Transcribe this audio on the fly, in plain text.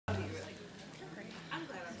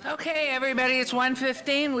Okay, everybody, it's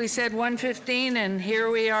 1:15. We said 1:15, and here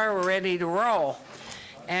we are. We're ready to roll.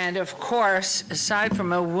 And of course, aside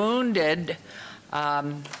from a wounded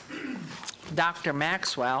Dr.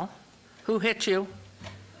 Maxwell, who hit you?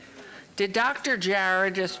 Did Dr.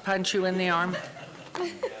 Jarrett just punch you in the arm?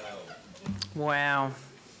 Wow,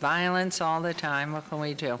 violence all the time. What can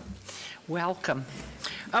we do? Welcome.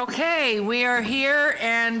 Okay, we are here,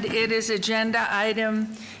 and it is agenda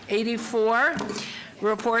item 84.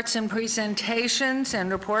 Reports and presentations,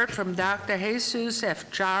 and report from Dr. Jesus F.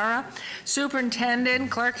 Jara, Superintendent,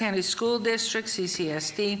 Clark County School District,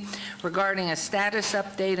 CCSD, regarding a status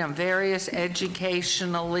update on various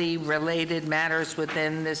educationally related matters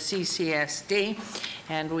within the CCSD.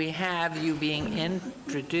 And we have you being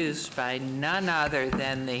introduced by none other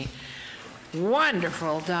than the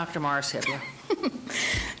wonderful Dr. Morris Hibbler.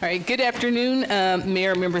 All right, good afternoon,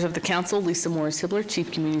 Mayor, members of the council. Lisa Morris Hibbler,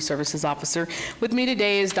 Chief Community Services Officer. With me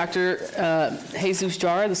today is Dr. Jesus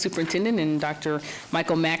Jara, the superintendent, and Dr.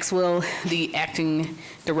 Michael Maxwell, the acting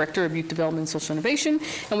director of Youth Development and Social Innovation.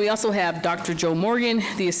 And we also have Dr. Joe Morgan,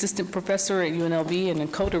 the assistant professor at UNLV and a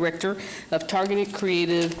co-director of Targeted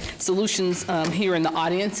Creative Solutions here in the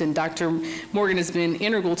audience. And Dr. Morgan has been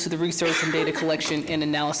integral to the research and data collection and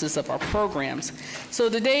analysis of our programs. So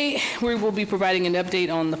today we will be providing an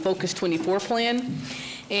update on the Focus 24 plan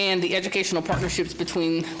and the educational partnerships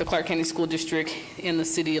between the Clark County School District and the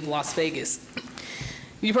city of Las Vegas.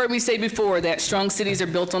 You've heard me say before that strong cities are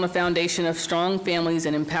built on a foundation of strong families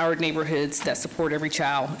and empowered neighborhoods that support every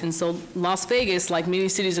child. And so Las Vegas, like many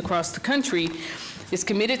cities across the country, is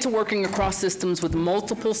committed to working across systems with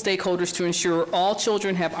multiple stakeholders to ensure all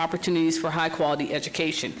children have opportunities for high quality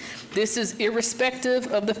education. This is irrespective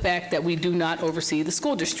of the fact that we do not oversee the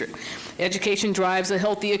school district. Education drives a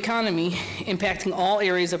healthy economy, impacting all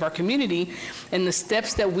areas of our community, and the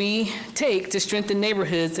steps that we take to strengthen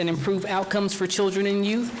neighborhoods and improve outcomes for children and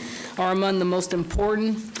youth are among the most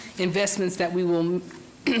important investments that we will,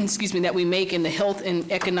 that we make in the health and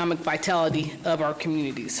economic vitality of our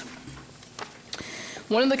communities.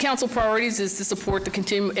 One of the council priorities is to support the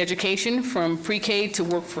continuing education from pre-K to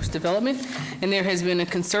workforce development, and there has been a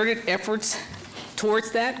concerted efforts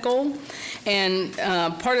towards that goal. And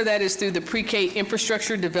part of that is through the pre-K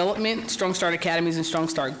infrastructure development, Strong Start Academies and Strong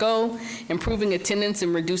Start Go, improving attendance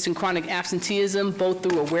and reducing chronic absenteeism, both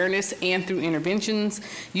through awareness and through interventions,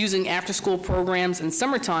 using after-school programs and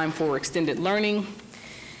summertime for extended learning.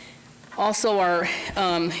 Also our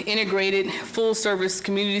integrated full-service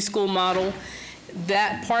community school model.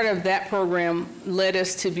 That part of that program led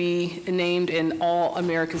us to be named an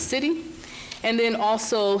All-American City. And then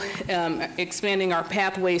also expanding our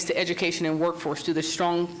pathways to education and workforce through the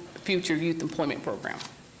Strong Future Youth Employment Program.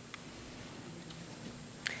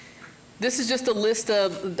 This is just a list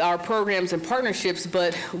of our programs and partnerships,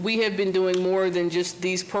 but we have been doing more than just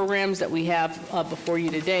these programs that we have before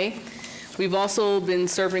you today. We've also been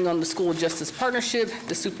serving on the School Justice Partnership,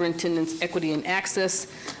 the Superintendent's Equity and Access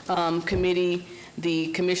Committee, the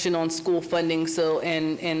Commission on School Funding,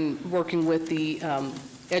 and working with the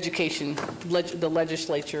the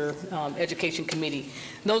legislature education committee.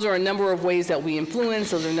 Those are a number of ways that we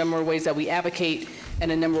influence, those are a number of ways that we advocate,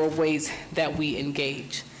 and a number of ways that we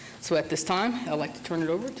engage. So at this time, I'd like to turn it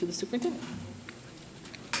over to the superintendent.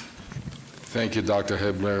 Thank you, Dr.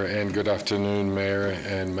 Hibbler, and good afternoon, Mayor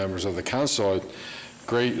and members of the council.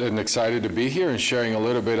 Great and excited to be here and sharing a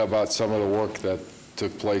little bit about some of the work that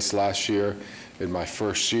took place last year in my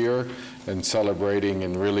first year, and celebrating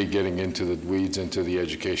and really getting into the weeds, into the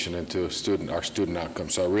education, into our student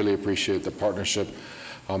outcomes. So I really appreciate the partnership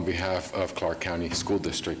on behalf of Clark County School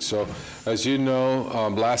District. So as you know,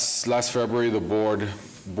 last February, the Board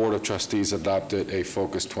of Trustees adopted a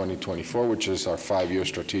Focus 2024, which is our 5-year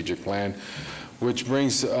strategic plan, which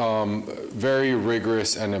brings very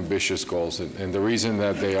rigorous and ambitious goals. And the reason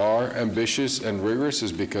that they are ambitious and rigorous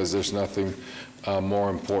is because there's nothing more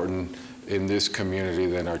important in this community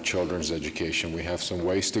than our children's education. We have some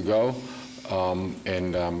ways to go,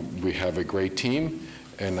 and we have a great team,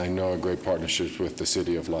 and I know a great partnership with the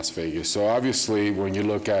city of Las Vegas. So obviously, when you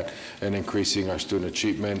look at increasing our student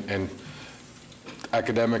achievement and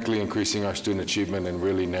academically increasing our student achievement and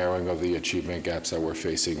really narrowing of the achievement gaps that we're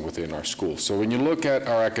facing within our schools. So when you look at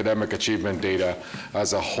our academic achievement data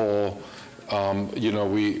as a whole,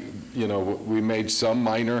 we made some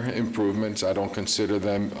minor improvements. I don't consider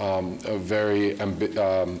them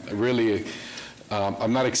really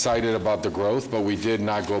I'm not excited about the growth, but we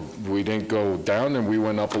didn't go down, and we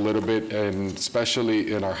went up a little bit, and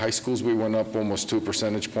especially in our high schools, we went up almost 2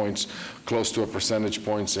 percentage points, close to a percentage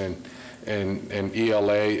points in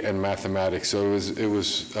ELA and mathematics. So it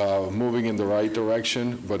was moving in the right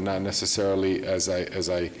direction, but not necessarily as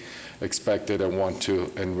I expected and want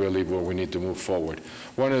to, and really where we need to move forward.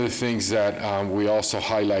 One of the things that we also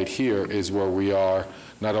highlight here is where we are,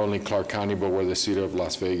 not only Clark County, but where the City of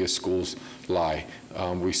Las Vegas schools lie.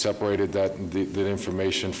 We separated that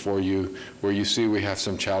information for you, where you see we have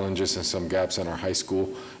some challenges and some gaps in our high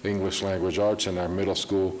school English language arts, and our middle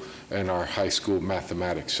school and our high school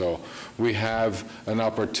mathematics. So we have an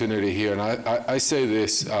opportunity here, and I say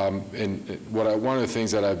this, one of the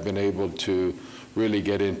things that I've been able to really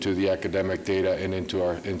get into the academic data and into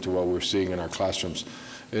what we're seeing in our classrooms.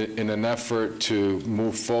 In an effort to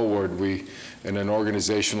move forward, in an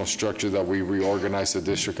organizational structure that we reorganized the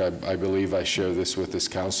district, I believe I shared this with this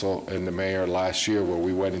council and the mayor last year, where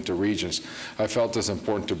we went into regions. I felt it's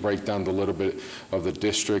important to break down a little bit of the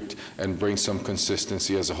district and bring some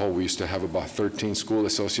consistency as a whole. We used to have about 13 school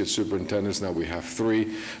associate superintendents, now we have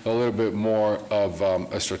 3, a little bit more of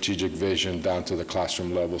a strategic vision down to the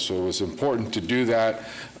classroom level. So it was important to do that,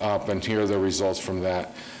 and here are the results from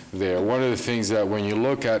that. There. One of the things that when you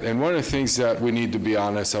look at, and one of the things that we need to be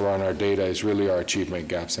honest around our data is really our achievement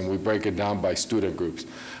gaps, and we break it down by student groups.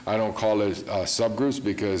 I don't call it subgroups,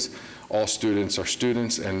 because all students are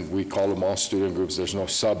students, and we call them all student groups. There's no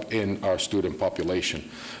sub in our student population.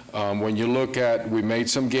 When you look at, we made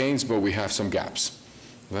some gains, but we have some gaps,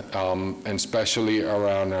 and especially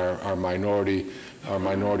around our minority,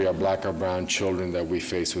 our black or brown children that we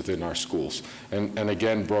face within our schools. And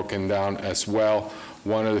again, broken down as well.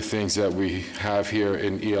 One of the things that we have here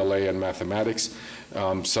in ELA and mathematics,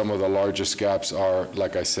 some of the largest gaps are,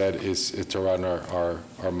 like I said, it's around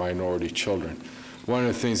our minority children. One of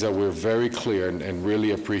the things that we're very clear, and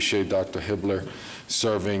really appreciate Dr. Hibbler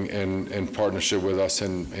serving in partnership with us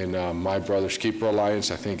in My Brother's Keeper Alliance.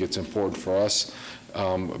 I think it's important for us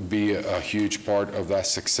be a huge part of that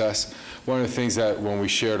success. One of the things that when we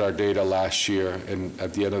shared our data last year and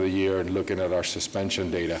at the end of the year and looking at our suspension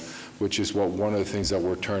data, which is one of the things that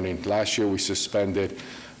we're turning. Last year we suspended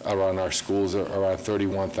around our schools around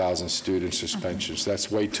 31,000 student suspensions. That's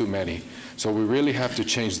way too many. So we really have to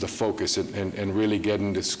change the focus and really get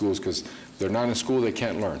into schools, because they're not in school, they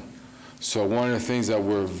can't learn. So one of the things that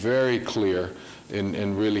we're very clear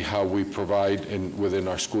in really how we provide within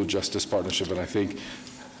our school justice partnership, and I think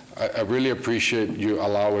I really appreciate you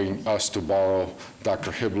allowing us to borrow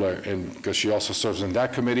Dr. Hibbler, and because she also serves in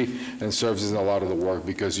that committee and serves in a lot of the work,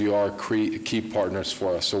 because you are key partners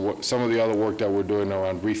for us. So some of the other work that we're doing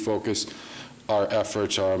around Refocus, our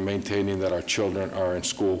efforts are maintaining that our children are in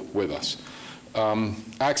school with us.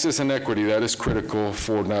 Access and equity, that is critical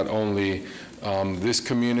for not only this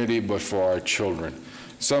community, but for our children.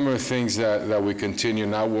 Some of the things that we continue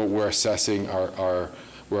now, we're assessing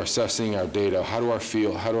we're assessing our data. How do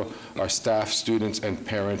our staff, students, and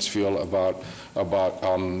parents feel about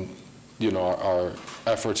our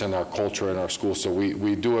efforts and our culture in our schools? So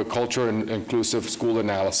we do a culture and inclusive school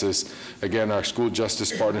analysis. Again, our school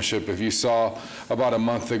justice partnership. If you saw about a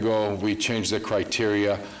month ago, we changed the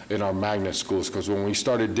criteria in our magnet schools, because when we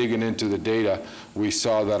started digging into the data, we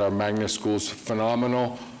saw that our magnet schools,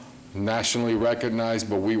 phenomenal, nationally recognized,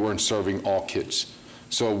 but we weren't serving all kids.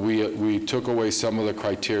 So we took away some of the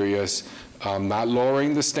criterias, not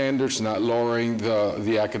lowering the standards, not lowering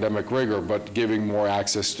the academic rigor, but giving more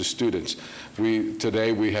access to students.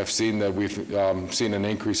 Today we have seen that we've seen an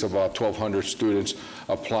increase of about 1,200 students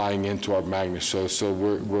applying into our magnet. So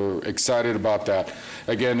we're excited about that.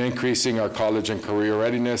 Again, increasing our college and career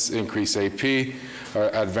readiness, increase AP, our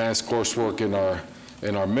advanced coursework in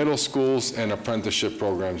our middle schools and apprenticeship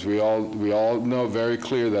programs. We all know very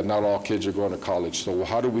clear that not all kids are going to college. So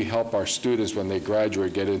how do we help our students when they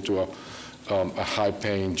graduate get into a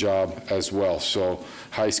high-paying job as well? So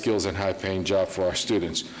high skills and high-paying job for our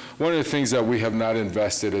students. One of the things that we have not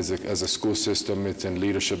invested as a school system, it's in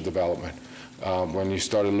leadership development. When you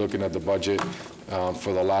started looking at the budget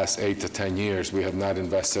for the last 8 to 10 years, we have not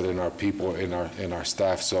invested in our people, in our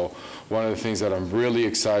staff. So one of the things that I'm really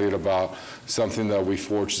excited about, something that we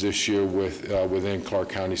forged this year within Clark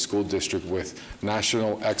County School District with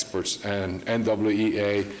national experts, and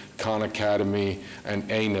NWEA, Khan Academy, and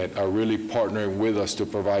ANET are really partnering with us to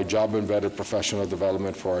provide job-embedded professional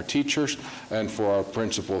development for our teachers and for our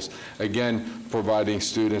principals. Again, providing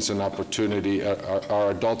students an opportunity,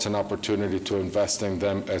 our adults an opportunity to invest in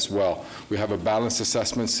them as well. We have a balanced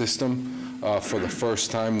assessment system for the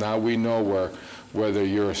first time. Now we know whether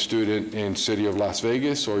you're a student in City of Las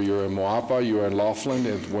Vegas or you're in Moapa, you're in Laughlin,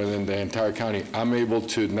 and within the entire county, I'm able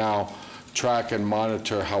to now track and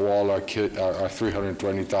monitor how all our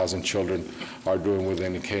 320,000 children are doing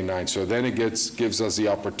within the K-9. So then it gives us the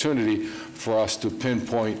opportunity for us to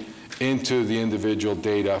pinpoint into the individual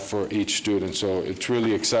data for each student. So it's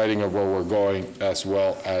really exciting of where we're going as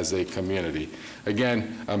well as a community.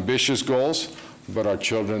 Again, ambitious goals, but our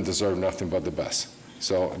children deserve nothing but the best.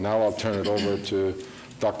 So now I'll turn it over to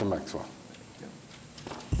Dr. Maxwell.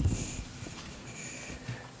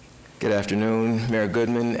 Good afternoon, Mayor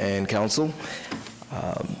Goodman and Council.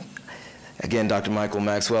 Again, Dr. Michael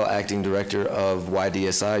Maxwell, Acting Director of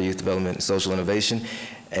YDSI, Youth Development and Social Innovation.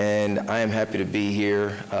 And I am happy to be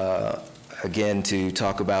here again to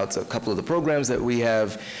talk about a couple of the programs that we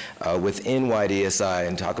have within YDSI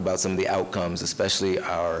and talk about some of the outcomes, especially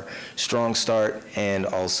our Strong Start and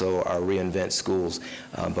also our Reinvent Schools.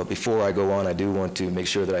 But before I go on, I do want to make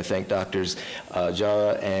sure that I thank Drs.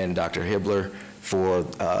 Jara and Dr. Hibbler for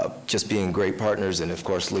just being great partners, and of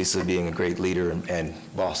course Lisa being a great leader and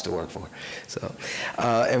boss to work for. So,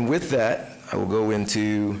 and with that, I will go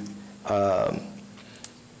into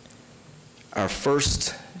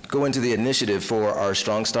go into the initiative for our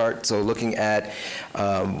Strong Start. So looking at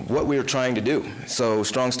what we are trying to do. So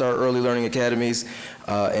Strong Start Early Learning Academies,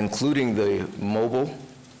 including the mobile.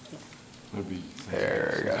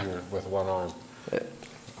 There we go. With one arm. There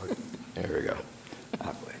we go.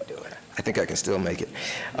 I'll go ahead and do it. I think I can still make it.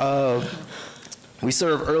 We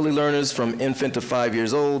serve early learners from infant to 5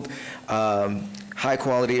 years old. High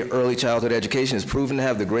quality early childhood education is proven to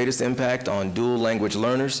have the greatest impact on dual language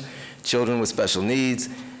learners, children with special needs,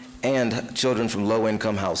 and children from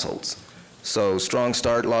low-income households. So Strong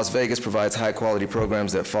Start Las Vegas provides high-quality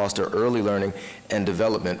programs that foster early learning and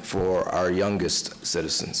development for our youngest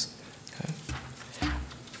citizens. Okay.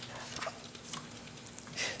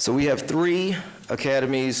 So we have 3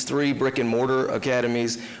 academies, 3 brick-and-mortar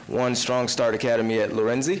academies, 1 Strong Start Academy at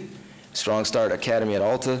Lorenzi, Strong Start Academy at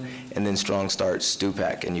Alta, and then Strong Start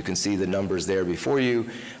Stupak. And you can see the numbers there before you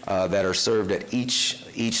that are served at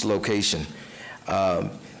each location.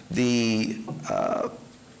 Our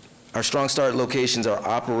Strong Start locations are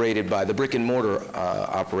operated by, the brick and mortar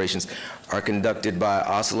operations are conducted by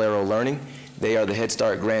Oscillero Learning. They are the Head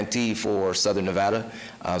Start grantee for Southern Nevada.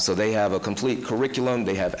 So they have a complete curriculum,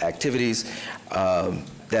 they have activities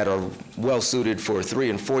that are well suited for 3-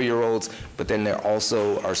 and 4-year-olds, but then they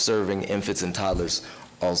also are serving infants and toddlers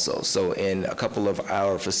also. So in a couple of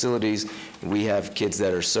our facilities, we have kids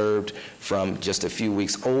that are served from just a few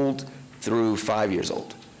weeks old through 5 years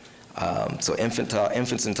old. So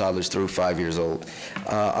infants and toddlers through 5 years old.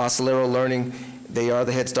 Oscillero Learning, they are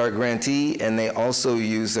the Head Start grantee, and they also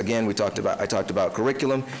use, again, I talked about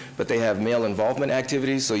curriculum, but they have male involvement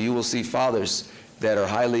activities, so you will see fathers that are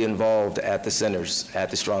highly involved at the centers,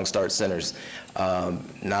 at the Strong Start centers.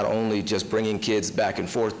 Not only just bringing kids back and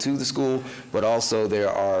forth to the school, but also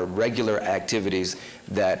there are regular activities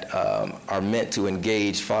that are meant to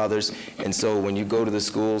engage fathers. And so when you go to the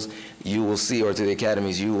schools, you will see, or to the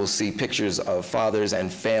academies, you will see pictures of fathers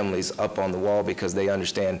and families up on the wall because they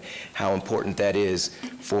understand how important that is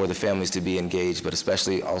for the families to be engaged, but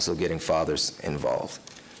especially also getting fathers involved.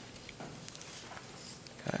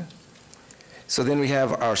 Okay. So then we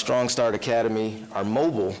have our Strong Start Academy, our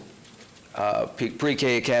mobile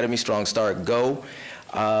pre-K Academy, Strong Start Go.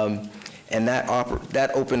 And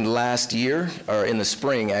that opened last year, or in the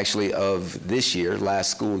spring actually of this year, last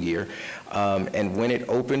school year. And when it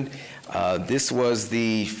opened, this was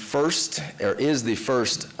the first, or is the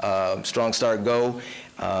first Strong Start Go,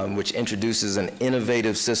 which introduces an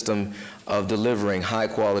innovative system of delivering high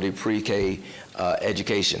quality pre-K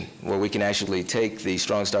education, where we can actually take the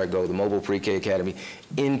Strong Start Go, the mobile pre-K academy,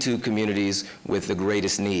 into communities with the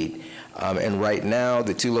greatest need. And right now,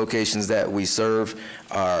 the 2 locations that we serve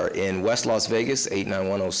are in West Las Vegas,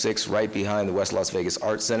 89106, right behind the West Las Vegas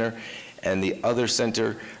Arts Center. And the other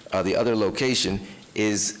center, the other location,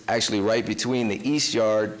 is actually right between the East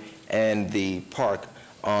Yard and the park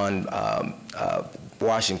on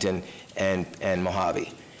Washington and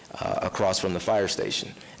Mojave, across from the fire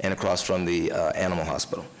station and across from the animal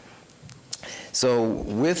hospital. So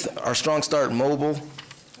with our Strong Start Mobile,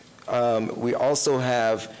 we also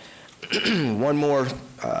have one more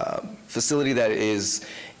facility that is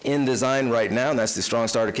in design right now, and that's the Strong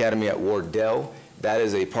Start Academy at Wardell. That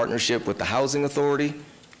is a partnership with the Housing Authority.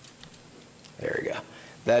 There we go.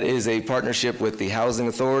 That is a partnership with the Housing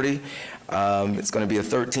Authority. It's going to be a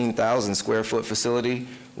 13,000 square foot facility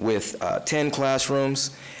with 10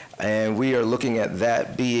 classrooms, and we are looking at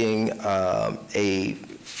that being a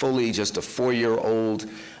fully just a 4-year-old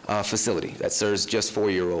facility that serves just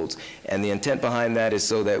 4-year-olds. And the intent behind that is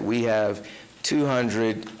so that we have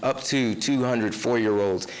 200, up to 200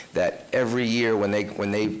 4-year-olds that every year when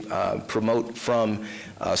they promote from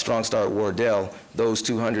Strong Start Wardell, those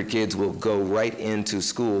 200 kids will go right into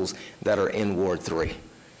schools that are in Ward 3.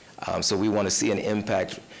 So we want to see an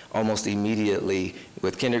impact almost immediately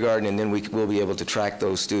with kindergarten, and then we'll be able to track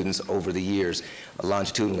those students over the years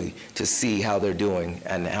longitudinally to see how they're doing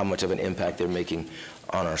and how much of an impact they're making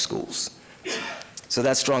on our schools. So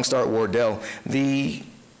that's Strong Start Wardell. The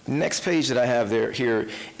next page that I have here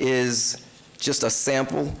is just a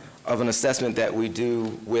sample of an assessment that we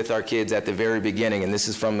do with our kids at the very beginning, and this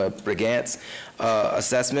is from a Brigance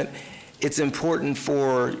assessment. It's important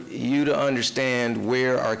for you to understand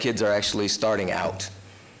where our kids are actually starting out.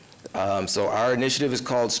 So our initiative is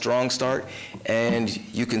called Strong Start, and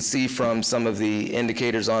you can see from some of the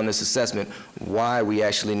indicators on this assessment why we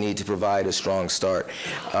actually need to provide a strong start.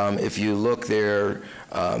 If you look there,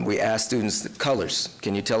 we ask students colors.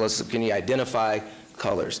 Can you tell us, can you identify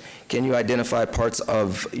colors? Can you identify parts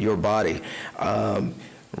of your body?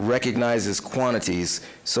 Recognizes quantities.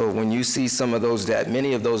 So when you see some of those,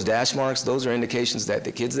 many of those dash marks, those are indications that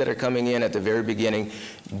the kids that are coming in at the very beginning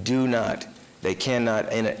they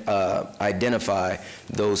cannot identify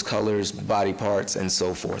those colors, body parts, and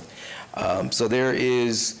so forth. So there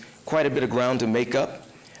is quite a bit of ground to make up,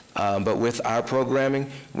 but with our programming,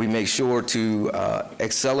 we make sure to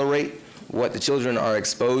accelerate what the children are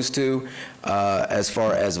exposed to as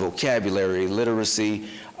far as vocabulary, literacy,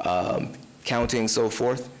 counting, so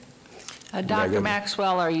forth. Dr.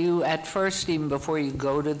 Maxwell, are you at first, even before you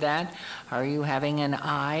go to that, are you having an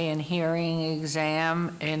eye and hearing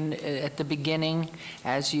exam at the beginning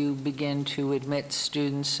as you begin to admit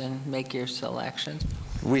students and make your selections?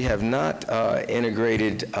 We have not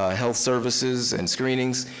integrated health services and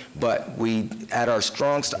screenings, but at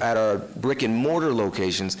our brick and mortar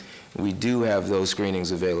locations, we do have those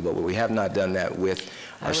screenings available, but we have not done that with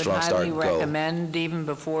our Strong Start Go. I would highly recommend, even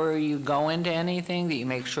before you go into anything, that you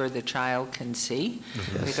make sure the child can see,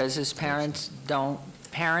 because as parents don't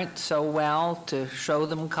parent so well to show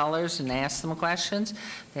them colors and ask them questions,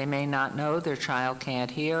 they may not know their child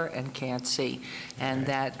can't hear and can't see. And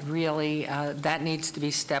that really, that needs to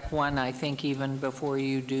be step one, I think, even before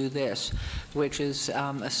you do this, which is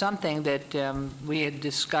something that we had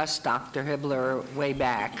discussed, Dr. Hibbler, way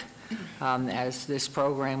back. As this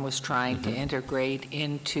program was trying to integrate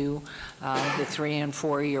into the 3- and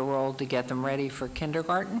 4-year-old to get them ready for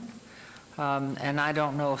kindergarten. And I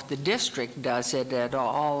don't know if the district does it at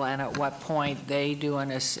all, and at what point they do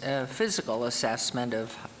a physical assessment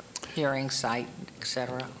of hearing, sight, et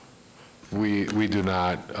cetera. We do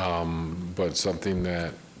not, but something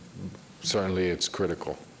that certainly it's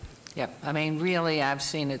critical. Yep, I mean, really, I've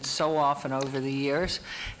seen it so often over the years.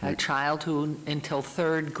 A child who, until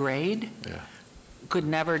 3rd grade, could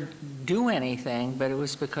never do anything, but it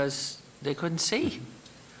was because they couldn't see.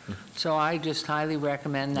 So I just highly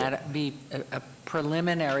recommend that it be a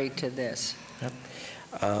preliminary to this. Yep.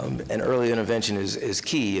 And early intervention is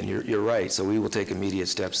key, and you're right. So we will take immediate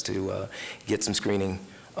steps to get some screening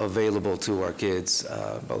available to our kids,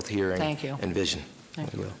 both hearing and vision.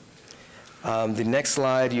 Thank you. The next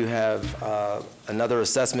slide, you have another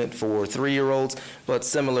assessment for 3-year-olds, but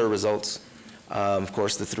similar results. Of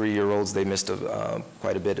course, the 3-year-olds, they missed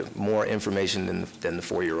quite a bit more information than the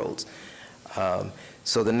 4-year-olds.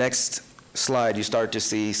 So the next slide, you start to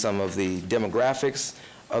see some of the demographics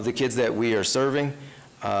of the kids that we are serving.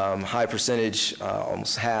 High percentage,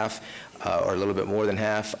 almost half, or a little bit more than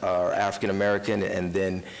half, are African American, and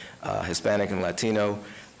then Hispanic and Latino.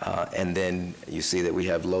 And then you see that we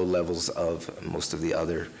have low levels of most of the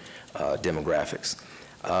other demographics.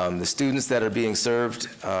 The students that are being served,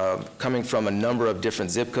 coming from a number of different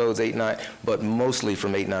zip codes, but mostly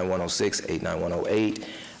from 89106, 89108,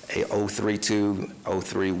 032,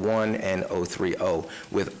 031, and 030.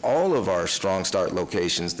 With all of our Strong Start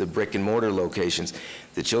locations, the brick and mortar locations,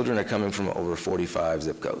 the children are coming from over 45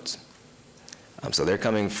 zip codes. So they're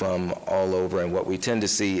coming from all over, and what we tend to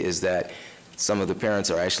see is that some of the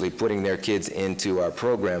parents are actually putting their kids into our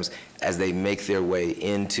programs as they make their way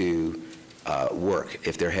into work.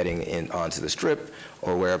 If they're heading in onto the Strip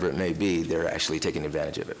or wherever it may be, they're actually taking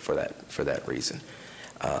advantage of it for that reason.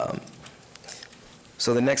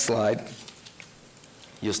 So the next slide,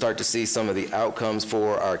 you'll start to see some of the outcomes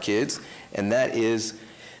for our kids, and that is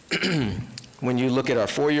when you look at our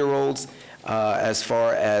 4-year-olds, as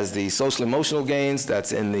far as the social emotional gains,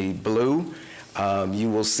 that's in the blue. You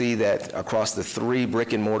will see that across the 3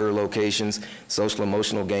 brick and mortar locations, social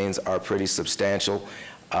emotional gains are pretty substantial.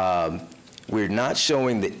 We're not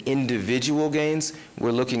showing the individual gains.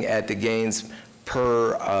 We're looking at the gains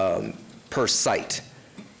per site.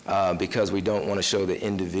 Because we don't want to show the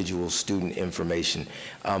individual student information.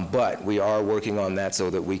 But we are working on that so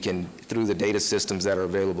that we can, through the data systems that are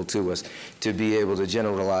available to us, to be able to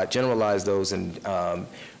generalize those and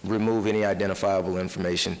remove any identifiable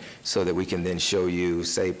information so that we can then show you,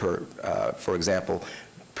 say, for example,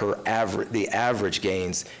 the average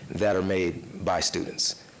gains that are made by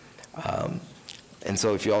students. And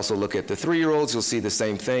so if you also look at the 3-year-olds, you'll see the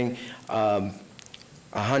same thing.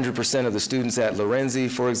 100% of the students at Lorenzi,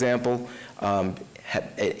 for example,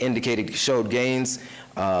 showed gains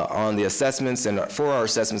on the assessments, and for our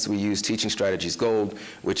assessments we use Teaching Strategies Gold,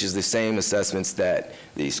 which is the same assessments that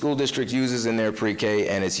the school district uses in their pre-K,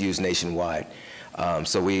 and it's used nationwide.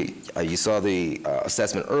 So you saw the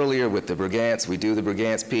assessment earlier with the Brigance. We do the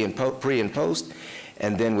Brigance pre and post,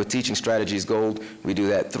 and then with Teaching Strategies Gold, we do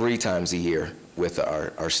that 3 times a year with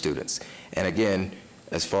our students. And again,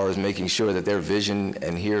 as far as making sure that their vision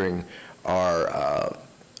and hearing are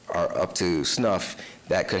up to snuff,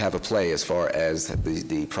 that could have a play as far as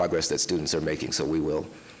the progress that students are making, so we will.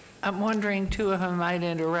 I'm wondering, too, if I might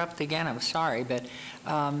interrupt again, I'm sorry, but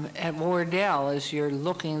at Wardell, as you're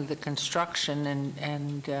looking at the construction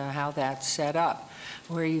and how that's set up,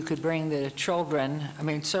 where you could bring the children, I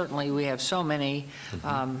mean, certainly we have so many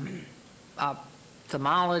ophthalmologists,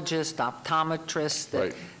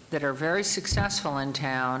 optometrists that are very successful in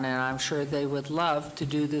town, and I'm sure they would love to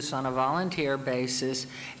do this on a volunteer basis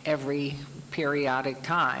every periodic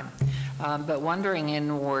time. But wondering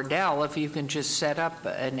in Wardell if you can just set up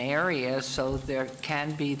an area so there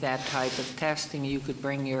can be that type of testing. You could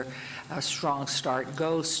bring your Strong Start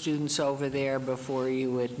Go students over there before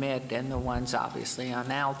you admit, and the ones obviously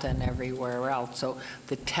on Alta and everywhere else. So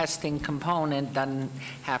the testing component doesn't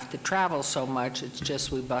have to travel so much, it's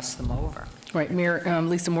just we bus them over. Right, Mayor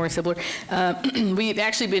Lisa Morris-Hibler. We've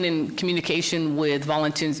actually been in communication with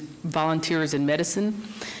volunteers in medicine,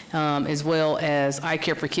 as well as Eye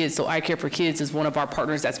Care for Kids. So Eye Care for Kids is one of our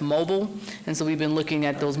partners that's mobile, and so we've been looking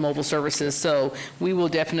at those mobile services. So we will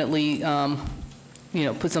definitely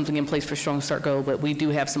put something in place for Strong Start Go, but we do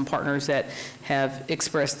have some partners that have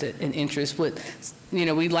expressed an interest with,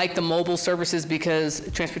 we like the mobile services because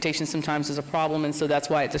transportation sometimes is a problem, and so that's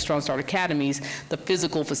why at the Strong Start Academies, the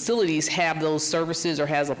physical facilities have those services or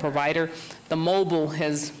has a provider. The mobile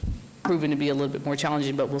has proven to be a little bit more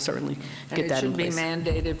challenging, but we'll certainly get that in place. And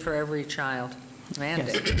it should be mandated for every child.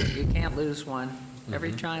 Mandated. Yes. You can't lose one.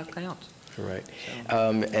 Every child counts. Right.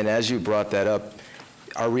 And as you brought that up,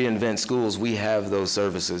 our Reinvent Schools, we have those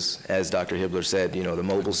services, as Dr. Hibler said, the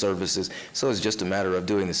mobile services. So it's just a matter of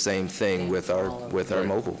doing the same thing with our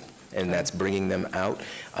mobile, and that's bringing them out.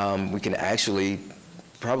 We can actually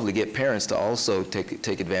probably get parents to also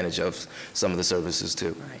take advantage of some of the services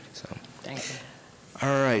too. Right. So. Thank you.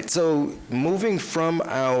 All right, so moving from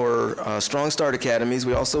our Strong Start Academies,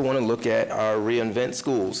 we also want to look at our Reinvent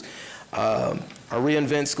Schools. Our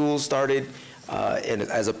Reinvent Schools started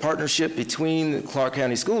as a partnership between the Clark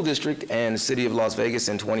County School District and the City of Las Vegas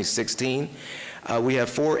in 2016. We have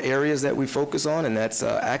 4 areas that we focus on, and that's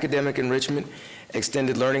academic enrichment,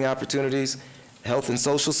 extended learning opportunities, health and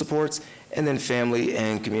social supports, and then family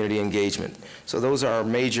and community engagement. So those are our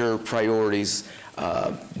major priorities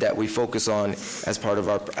that we focus on as part of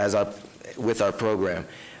with our program.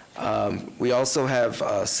 We also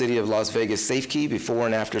have City of Las Vegas Safe Key before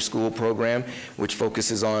and after school program, which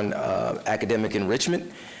focuses on academic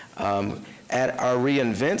enrichment. At our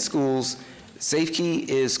Reinvent Schools, Safe Key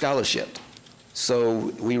is scholarship.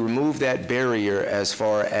 So we remove that barrier as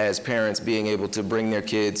far as parents being able to bring their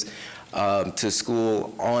kids to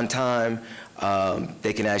school on time.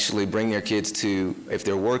 They can actually bring their kids to, if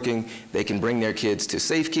they're working, they can bring their kids to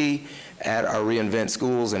Safe Key at our Reinvent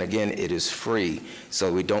Schools, and again, it is free.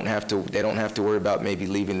 So they don't have to worry about maybe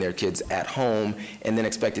leaving their kids at home and then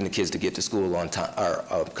expecting the kids to get to school on time,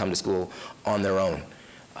 or come to school on their own.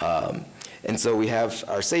 And so we have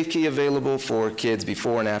our Safe Key available for kids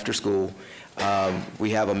before and after school.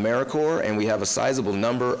 We have AmeriCorps, and we have a sizable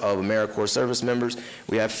number of AmeriCorps service members.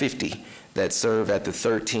 We have 50 that serve at the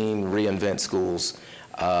 13 Reinvent Schools.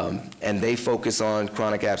 And they focus on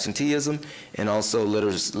chronic absenteeism and also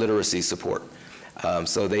literacy support.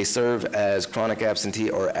 So they serve as chronic absentee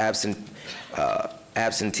or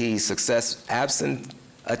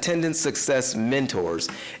attendance success mentors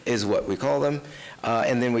is what we call them.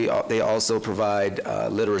 And then they also provide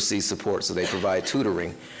literacy support, so they provide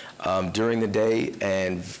tutoring during the day,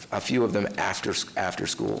 and a few of them after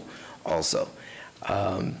school also.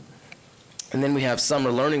 And then we have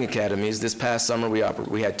summer learning academies. This past summer, we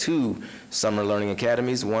had 2 summer learning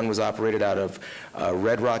academies. One was operated out of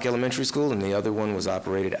Red Rock Elementary School, and the other one was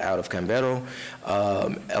operated out of Cambero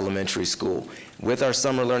Elementary School. With our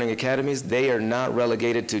summer learning academies, they are not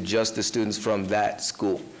relegated to just the students from that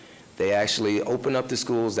school. They actually open up the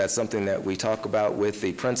schools. That's something that we talk about with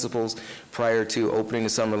the principals prior to opening the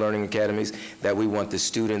summer learning academies, that we want the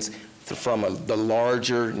students from the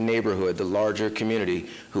larger neighborhood, the larger community,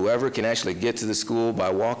 whoever can actually get to the school by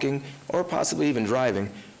walking or possibly even driving,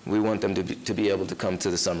 we want them to be able to come to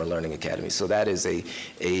the Summer Learning Academy. So that is a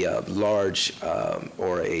large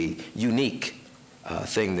or a unique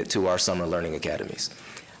thing to our Summer Learning Academies.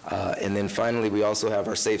 And then finally, we also have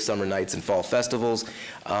our Safe Summer Nights and Fall Festivals.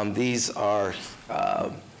 These are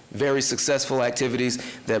very successful activities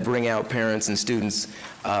that bring out parents and students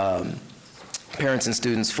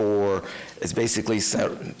for, it's basically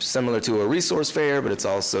similar to a resource fair, but it's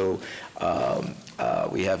also,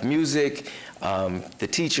 we have music, the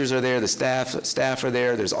teachers are there, the staff are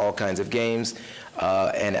there, there's all kinds of games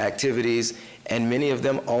and activities, and many of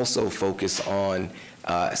them also focus on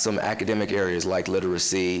some academic areas like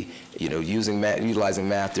literacy, utilizing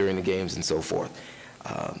math during the games and so forth.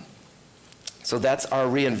 So that's our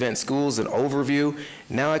Reinvent Schools, an overview.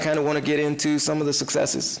 Now I kind of want to get into some of the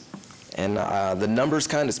successes. And the numbers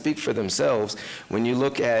kind of speak for themselves. When you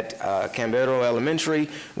look at Cambero Elementary,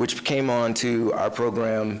 which came on to our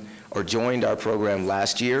program or joined our program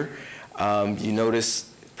last year, you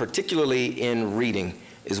notice particularly in reading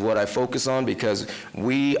is what I focus on, because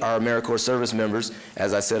we are AmeriCorps service members.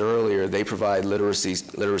 As I said earlier, they provide literacy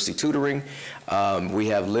tutoring. We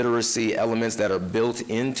have literacy elements that are built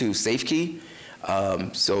into SafeKey.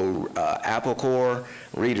 So AppleCore,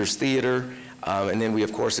 Reader's Theater, and then we,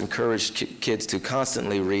 of course, encourage kids to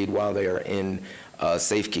constantly read while they are in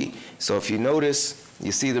SafeKey. So if you notice,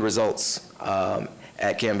 you see the results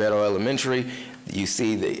at Cambero Elementary. You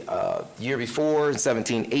see the year before, in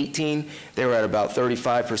 17-18, they were at about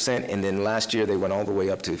 35%, and then last year they went all the way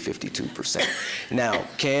up to 52%. Now,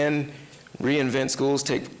 can Reinvent Schools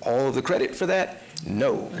take all of the credit for that?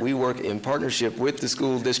 No, we work in partnership with the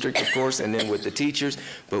school district, of course, and then with the teachers,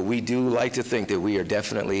 but we do like to think that we are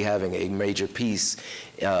definitely having a major piece,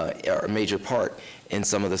 or a major part in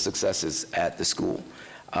some of the successes at the school.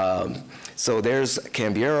 So there's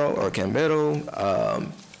Cambero.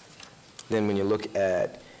 Then when you look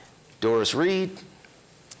at Doris Reed,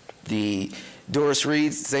 the Doris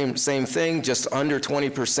Reed, same thing, just under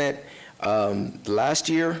 20% last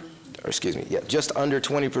year. Or excuse me, yeah, just under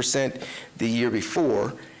 20% the year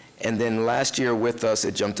before, and then last year with us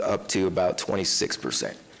it jumped up to about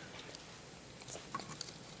 26%.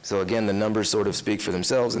 So again, the numbers sort of speak for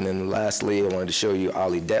themselves. And then lastly, I wanted to show you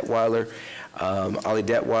Ollie Detweiler. Ollie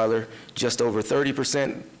Detweiler, just over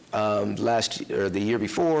 30% the year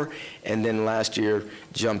before, and then last year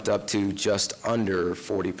jumped up to just under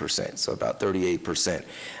 40%, so about 38%.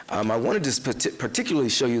 I wanted to particularly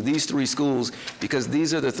show you these 3 schools because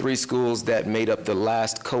these are the 3 schools that made up the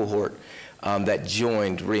last cohort that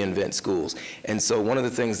joined Reinvent Schools. And so one of the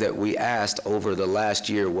things that we asked over the last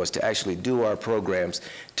year was to actually do our programs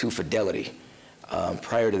to fidelity.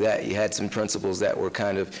 Prior to that, you had some principals that were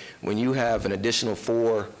kind of, when you have an additional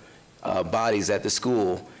 4 bodies at the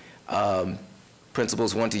school,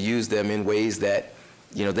 principals want to use them in ways that,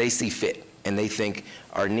 they see fit and they think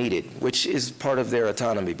are needed, which is part of their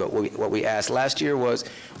autonomy. But what we asked last year was,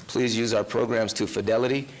 please use our programs to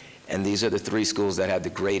fidelity, and these are the 3 schools that had the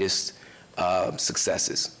greatest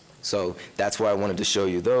successes. So that's why I wanted to show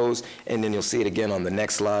you those, and then you'll see it again on the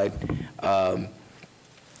next slide.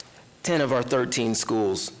 10 of our 13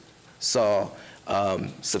 schools saw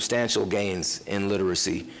substantial gains in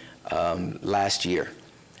literacy last year.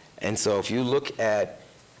 And so if you look at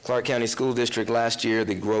Clark County School District last year,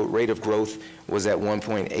 the rate of growth was at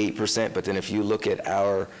 1.8%, but then if you look at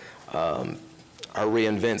our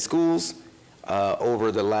Reinvent Schools,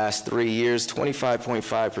 over the last 3 years,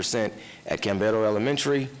 25.5% at Cambero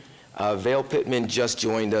Elementary. Vail Pittman just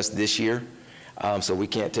joined us this year, so we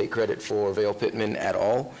can't take credit for Vail Pittman at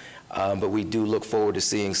all, but we do look forward to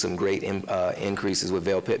seeing some great increases with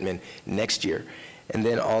Vail Pittman next year. And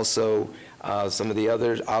then also some of the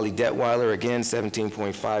others, Ollie Detweiler, again,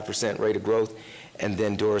 17.5% rate of growth, and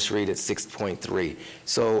then Doris Reed at 6.3.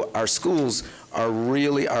 So our schools are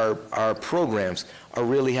really, our programs are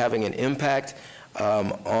really having an impact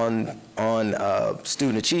on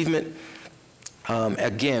student achievement.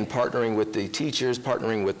 Again, partnering with the teachers,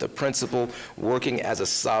 partnering with the principal, working as a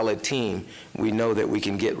solid team, we know that we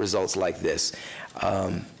can get results like this.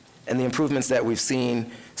 And the improvements that we've seen,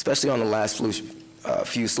 especially on the last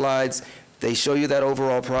few slides, They show you that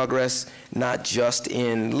overall progress, not just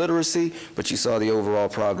in literacy, but you saw the overall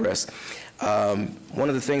progress. One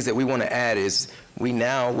of the things that we want to add is we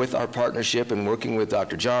now, with our partnership and working with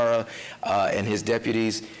Dr. Jara and his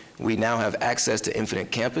deputies, we now have access to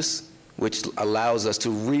Infinite Campus, which allows us to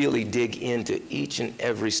really dig into each and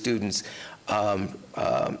every student's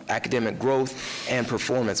academic growth and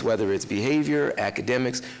performance, whether it's behavior,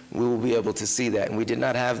 academics, we will be able to see that. And we did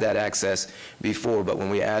not have that access before, but when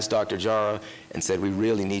we asked Dr. Jara and said we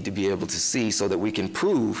really need to be able to see so that we can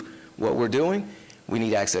prove what we're doing, we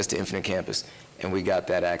need access to Infinite Campus. And we got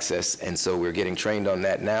that access, and so we're getting trained on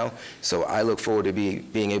that now. So I look forward to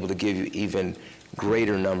being able to give you even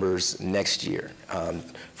greater numbers next year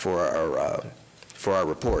for our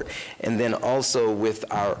report. And then also with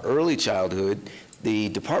our early childhood, the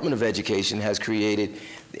Department of Education has created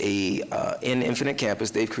in Infinite Campus,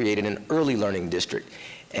 they've created an early learning district.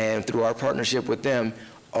 And through our partnership with them,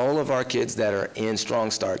 all of our kids that are in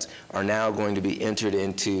Strong Starts are now going to be entered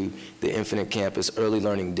into the Infinite Campus Early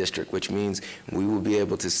Learning District, which means we will be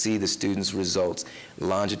able to see the students' results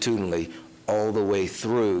longitudinally all the way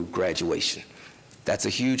through graduation. That's a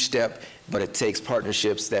huge step, but it takes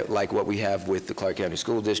partnerships that, like what we have with the Clark County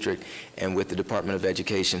School District and with the Department of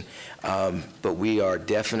Education. But we are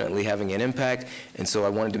definitely having an impact, and so I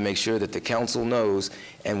wanted to make sure that the council knows,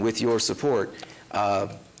 and with your support,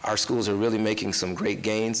 our schools are really making some great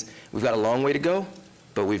gains. We've got a long way to go,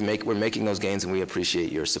 but we're making those gains, and we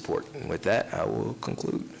appreciate your support. And with that, I will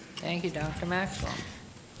conclude. Thank you, Dr. Maxwell.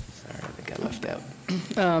 Sorry, I think I left out.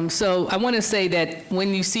 So I want to say that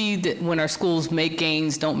when you see that when our schools make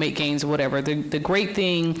gains, don't make gains, or whatever, the great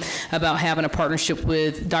thing about having a partnership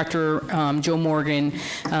with Dr. Joe Morgan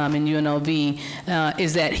and UNLV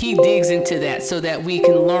is that he digs into that so that we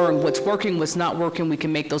can learn what's working, what's not working, we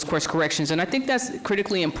can make those course corrections. And I think that's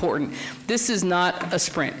critically important. This is not a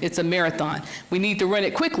sprint, it's a marathon. We need to run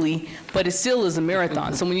it quickly, but it still is a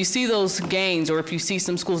marathon. So when you see those gains, or if you see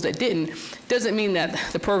some schools that didn't, doesn't mean that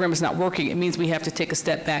the program is not working. It means we have to take a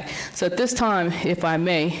step back. So at this time, if I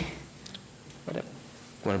may, Want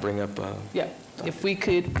to bring up? yeah, if we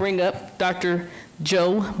could bring up Dr.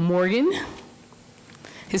 Joe Morgan.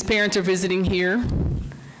 His parents are visiting here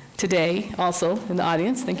today, also in the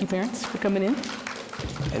audience. Thank you, parents, for coming in.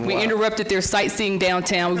 And We interrupted their sightseeing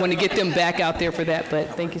downtown. We want to get them back out there for that, but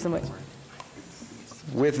thank you so much.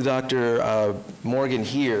 With Dr. Morgan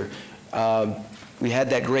here, we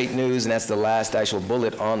had that great news, and that's the last actual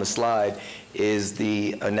bullet on the slide, is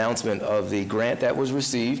the announcement of the grant that was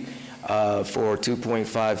received for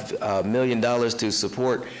 $2.5 million to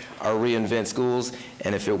support our Reinvent Schools.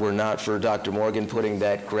 And if it were not for Dr. Morgan putting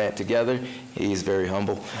that grant together, he's very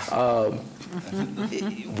humble,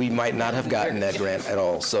 we might not have gotten that grant at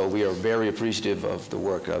all. So we are very appreciative of the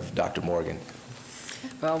work of Dr. Morgan.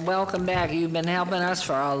 Well, welcome back. You've been helping us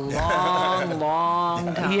for a long,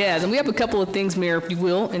 long time. Yes, and we have a couple of things, Mayor, if you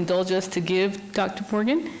will, indulge us to give Dr.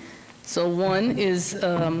 Morgan. So one is,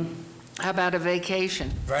 How about a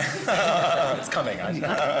vacation? It's coming.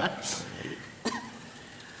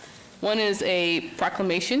 one is a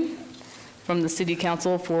proclamation from the City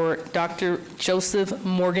Council for Dr. Joseph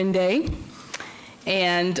Morgan Day.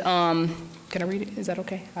 And can I read it? Is that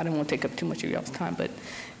okay? I don't want to take up too much of y'all's time, but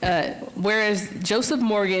whereas Joseph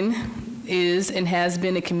Morgan is and has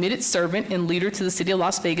been a committed servant and leader to the City of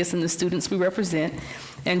Las Vegas and the students we represent,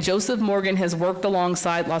 and Joseph Morgan has worked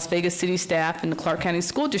alongside Las Vegas City staff and the Clark County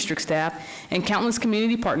School District staff and countless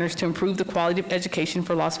community partners to improve the quality of education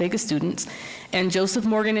for Las Vegas students. And Joseph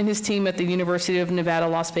Morgan and his team at the University of Nevada,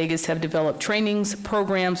 Las Vegas have developed trainings,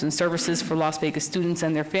 programs, and services for Las Vegas students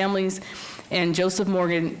and their families. And Joseph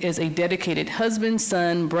Morgan is a dedicated husband,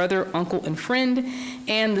 son, brother, uncle, and friend.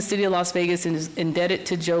 And the City of Las Vegas is indebted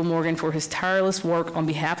to Joe Morgan for his tireless work on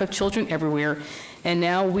behalf of children everywhere. And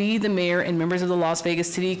now we, the mayor and members of the Las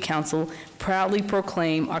Vegas City Council, proudly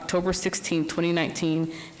proclaim October 16,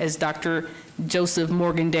 2019 as Dr. Joseph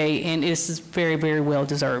Morgan Day, and it is very, very well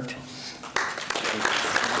deserved.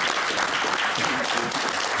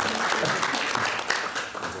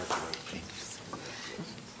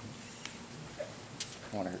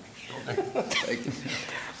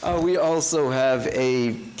 We also have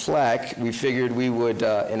a plaque. We figured we would,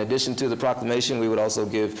 in addition to the proclamation, we would also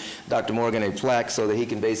give Dr. Morgan a plaque so that he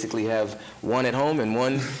can basically have one at home and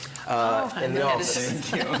one in the office.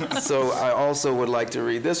 So I also would like to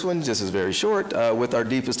read this one. This is very short. With our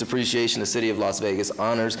deepest appreciation, the City of Las Vegas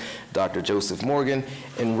honors Dr. Joseph Morgan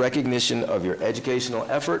in recognition of your educational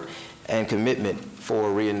effort and commitment for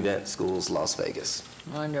Reinvent Schools Las Vegas.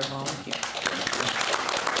 Wonderful.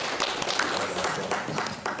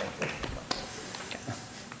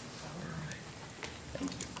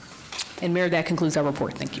 And Mayor, that concludes our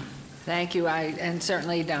report. Thank you. Thank you, and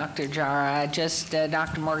certainly Dr. Jara.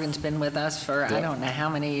 Dr. Morgan's been with us for I don't know how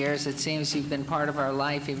many years. It seems you've been part of our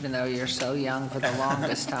life, even though you're so young, for the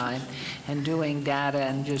longest time, and doing data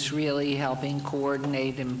and just really helping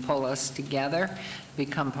coordinate and pull us together,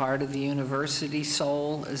 become part of the university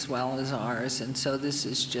soul as well as ours. And so this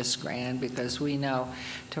is just grand, because we know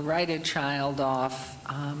to write a child off,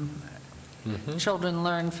 children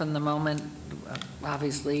learn from the moment.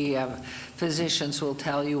 Obviously, physicians will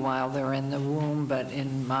tell you while they're in the womb, but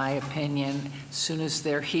in my opinion, as soon as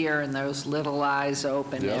they're here and those little eyes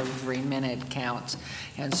open, every minute counts.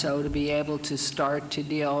 And so to be able to start to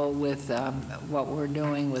deal with what we're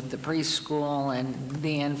doing with the preschool and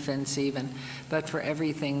the infants even, but for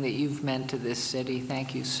everything that you've meant to this city,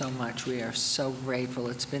 thank you so much. We are so grateful.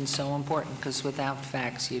 It's been so important, because without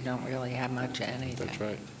facts, you don't really have much of anything. That's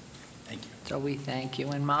right. Thank you. So we thank you.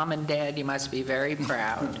 And Mom and Dad, you must be very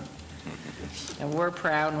proud. And we're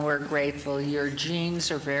proud and we're grateful. Your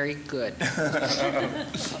genes are very good.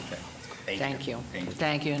 Thank you.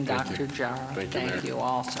 Thank you, and Dr. Jara. Thank you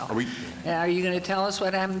also. Are you going to tell us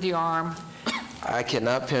what happened to your arm? I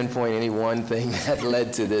cannot pinpoint any one thing that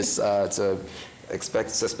led to this. It's a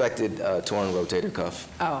suspected torn rotator cuff.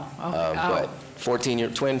 Oh, okay. But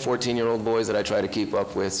twin 14-year-old boys that I try to keep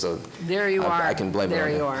up with, so There you are. I can blame it on There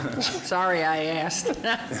you them. are. Sorry I asked.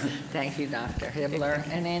 Thank you, Dr. Hibbler.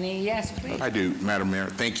 And any, yes, please. I do, Madam Mayor.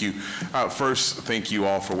 Thank you. First, thank you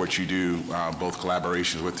all for what you do, both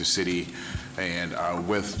collaborations with the city and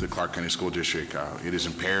with the Clark County School District. It is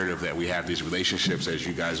imperative that we have these relationships, as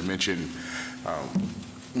you guys mentioned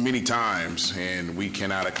many times, and we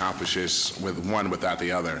cannot accomplish this with one without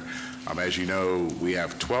the other. As you know, we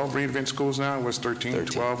have 12 reinvent schools now. It was 13,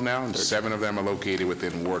 12 now, and 7 of them are located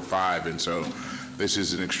within Ward 5. And so this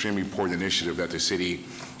is an extremely important initiative that the city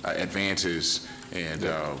advances, and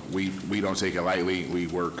we don't take it lightly. We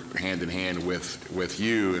work hand in hand with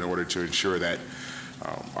you in order to ensure that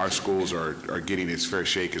our schools are getting its fair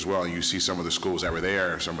shake as well. You see some of the schools that were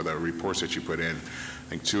there, some of the reports that you put in. I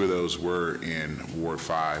think 2 of those were in Ward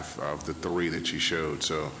 5 of the 3 that you showed.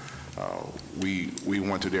 So we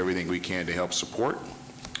want to do everything we can to help support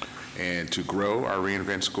and to grow our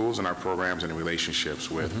reinvent schools and our programs and relationships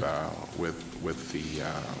with the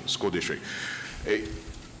school district.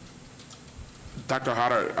 Dr.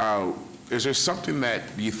 Hodder, is there something that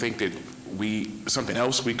you think that something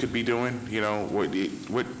else we could be doing? You know,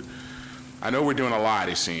 what I know we're doing a lot,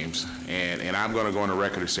 it seems, and I'm going to go on the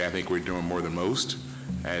record and say I think we're doing more than most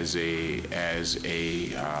as a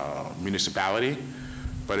municipality.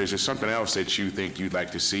 But is there something else that you think you'd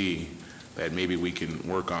like to see that maybe we can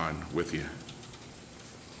work on with you?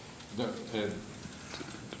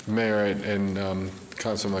 Mayor and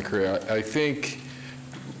Councilman McCreary, I think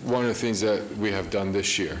one of the things that we have done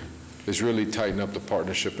this year is really tighten up the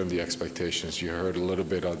partnership and the expectations. You heard a little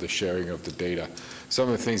bit of the sharing of the data. Some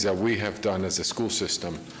of the things that we have done as a school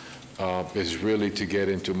system is really to get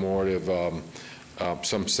into more of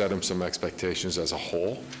some expectations as a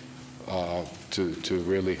whole. To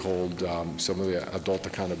really hold some of the adult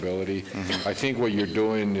accountability. I think what you're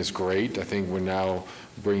doing is great. I think we're now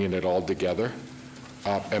bringing it all together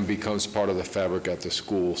and becomes part of the fabric at the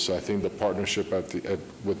school. So I think the partnership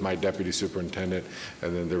with my deputy superintendent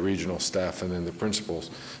and then the regional staff and then the principals,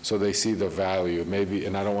 so they see the value. Maybe,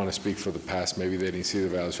 and I don't want to speak for the past, maybe they didn't see the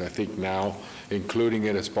value. So I think now, including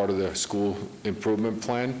it as part of the school improvement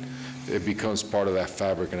plan, it becomes part of that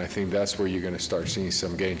fabric, and I think that's where you're going to start seeing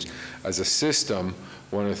some gains. As a system,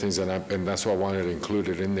 one of the things and that's why I wanted to include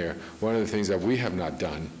it in there, one of the things that we have not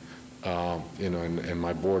done, and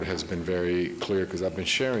my board has been very clear because I've been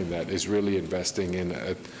sharing that, is really investing in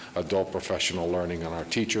adult professional learning on our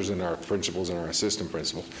teachers and our principals and our assistant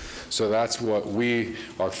principals. So that's what we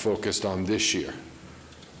are focused on this year.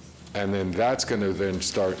 And then that's going to then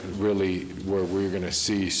start really where we're going to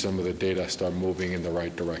see some of the data start moving in the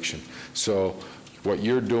right direction. So what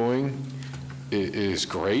you're doing is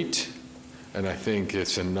great, and I think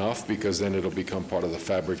it's enough, because then it'll become part of the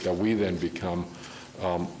fabric that we then become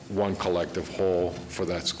one collective whole for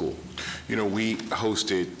that school. You know, we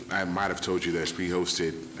hosted, I might have told you this, we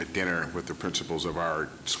hosted a dinner with the principals of our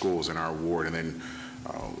schools in our ward, and then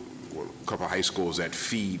a couple of high schools that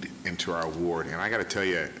feed into our ward. And I got to tell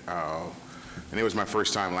you, and it was my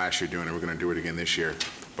first time last year doing it, we're going to do it again this year,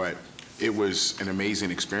 but it was an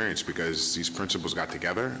amazing experience because these principals got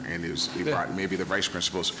together, and they brought maybe the vice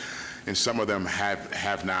principals, and some of them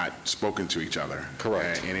have not spoken to each other.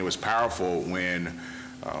 Correct. And it was powerful when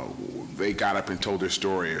they got up and told their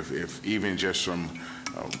story, if even just from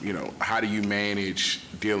how do you manage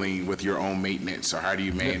dealing with your own maintenance, or how do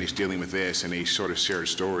you manage dealing with this? And they sort of shared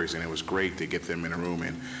stories, and it was great to get them in a room,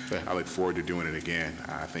 and I look forward to doing it again.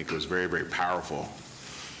 I think it was very, very powerful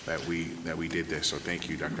that we did this. So thank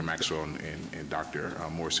you, Dr. Maxwell and Dr.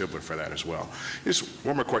 Morris-Hibler for that as well. Just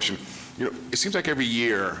one more question. It seems like every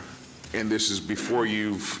year, and this is before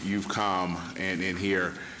you've come and in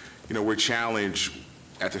here, we're challenged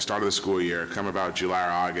at the start of the school year, come about July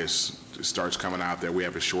or August, it starts coming out that we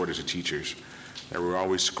have a shortage of teachers, that we're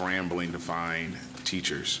always scrambling to find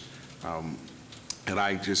teachers. And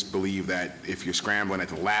I just believe that if you're scrambling at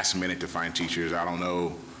the last minute to find teachers, I don't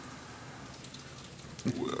know,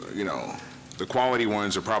 the quality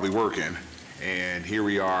ones are probably working, and here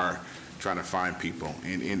we are trying to find people.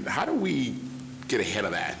 And how do we get ahead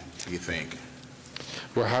of that, do you think?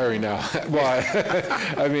 We're hiring now. Well,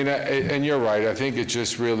 I mean, and you're right. I think it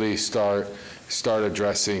just really start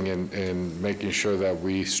addressing and making sure that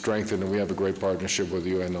we strengthen, and we have a great partnership with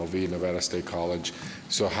UNLV, Nevada State College.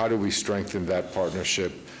 So how do we strengthen that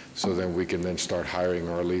partnership so then we can then start hiring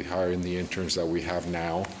early, hiring the interns that we have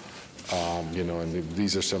now? And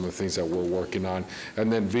these are some of the things that we're working on.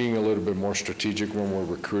 And then being a little bit more strategic when we're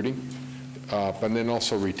recruiting. But then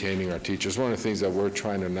also retaining our teachers. One of the things that we're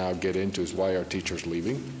trying to now get into is why are teachers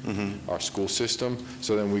leaving our school system,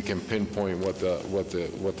 so then we can pinpoint what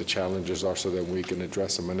the challenges are, so that we can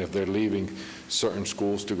address them. And if they're leaving certain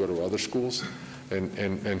schools to go to other schools,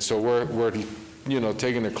 and so we're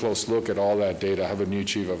taking a close look at all that data. I have a new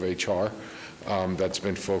chief of HR that's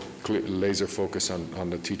been laser focused on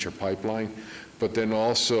the teacher pipeline, but then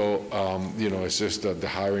also it's just the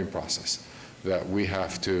hiring process. That we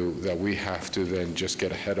have to then just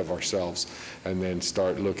get ahead of ourselves and then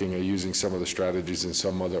start looking at using some of the strategies in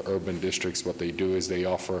some other urban districts. What they do is they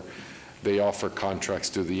offer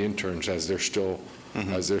contracts to the interns as they're still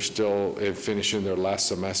finishing their last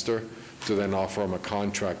semester, to then offer them a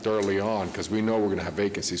contract early on, because we know we're going to have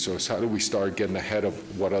vacancies. So it's how do we start getting ahead of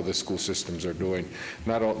what other school systems are doing?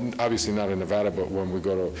 Obviously not in Nevada, but when we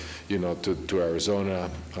go to Arizona,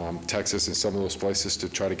 Texas, and some of those places, to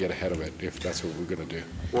try to get ahead of it, if that's what we're going to do.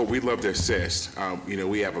 Well, we'd love to assist.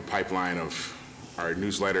 We have a pipeline of our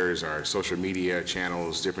newsletters, our social media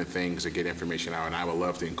channels, different things that get information out, and I would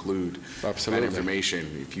love to include that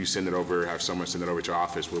information. If you send it over, have someone send it over to our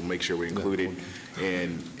office, we'll make sure we include it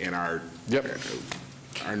in our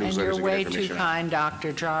our newsletters. And you're way too kind,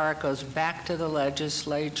 Dr. Jar. It goes back to the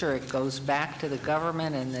legislature. It goes back to the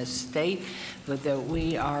government and the state, but that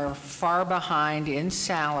we are far behind in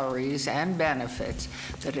salaries and benefits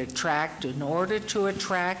that attract. In order to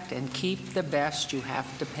attract and keep the best, you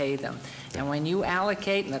have to pay them. And when you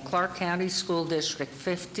allocate in the Clark County School District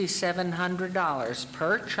 $5,700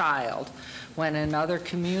 per child, when in other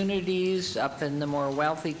communities, up in the more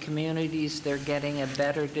wealthy communities, they're getting a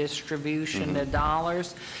better distribution of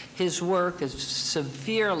dollars, his work is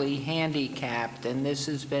severely handicapped, and this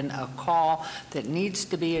has been a call that needs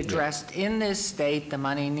to be addressed in this state. The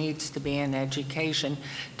money needs to be in education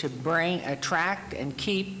to attract and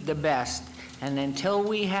keep the best. And until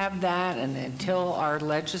we have that, and until our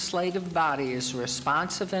legislative body is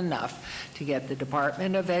responsive enough to get the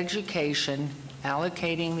Department of Education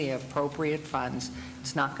allocating the appropriate funds,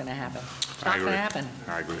 it's not going to happen. It's not going to happen.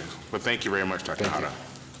 I agree. But thank you very much, Dr. Hara.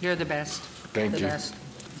 You're the best. Thank you. Best.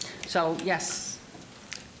 So, yes.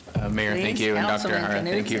 Mayor, Please, thank you, and Dr. Councilman Hara,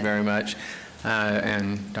 thank you Knudsen. very much.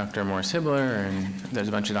 And Dr. Morris-Hibler, and there's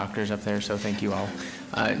a bunch of doctors up there, so thank you all.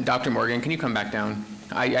 Dr. Morgan, can you come back down?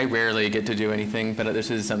 I rarely get to do anything, but this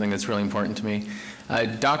is something that's really important to me.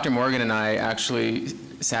 Dr. Morgan and I actually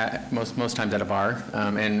sat most times at a bar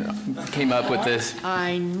and came up with this.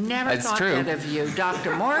 I never thought that of you.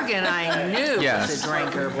 Dr. Morgan, I knew was a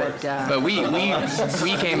drinker, but we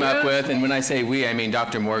came up with, and when I say we, I mean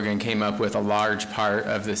Dr. Morgan came up with a large part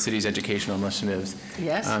of the city's educational initiatives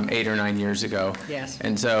 8 or 9 years ago. Yes.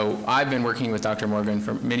 And so I've been working with Dr. Morgan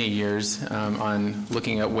for many years on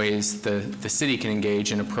looking at ways the city can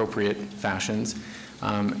engage in appropriate fashions.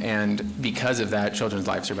 And because of that, children's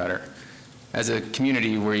lives are better. As a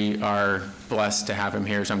community, we are blessed to have him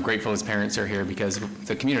here, so I'm grateful his parents are here, because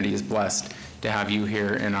the community is blessed to have you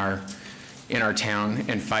here in our town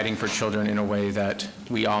and fighting for children in a way that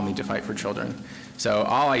we all need to fight for children. So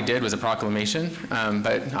all I did was a proclamation,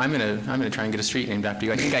 but I'm gonna try and get a street named after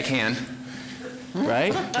you. I think I can.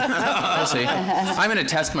 Right? We'll see. I'm going to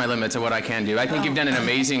test my limits of what I can do. I think you've done an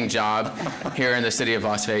amazing job here in the city of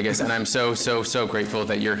Las Vegas, and I'm so grateful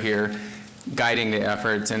that you're here guiding the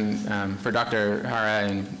efforts, and for Dr.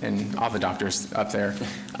 Hara and all the doctors up there,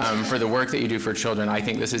 for the work that you do for children. I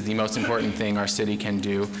think this is the most important thing our city can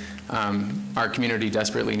do. Our community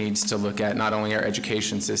desperately needs to look at not only our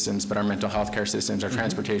education systems, but our mental health care systems, our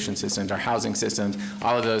transportation systems, our housing systems.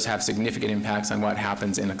 All of those have significant impacts on what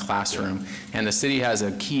happens in a classroom. And the city has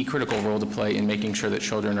a key critical role to play in making sure that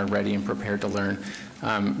children are ready and prepared to learn.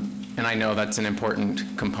 And I know that's an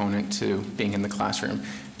important component to being in the classroom.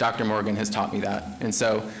 Dr. Morgan has taught me that. And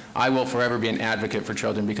so I will forever be an advocate for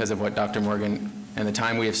children because of what Dr. Morgan and the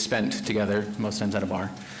time we have spent together, most times at a bar.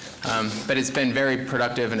 But it's been very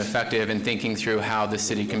productive and effective in thinking through how the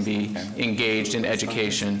city can be engaged in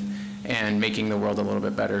education and making the world a little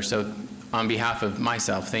bit better. So on behalf of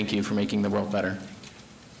myself, thank you for making the world better.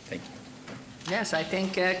 Thank you. Yes, I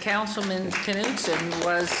think Councilman Knudsen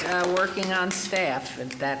was working on staff at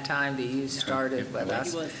that time that you started with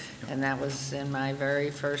us. And that was in my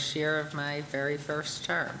very first year of my very first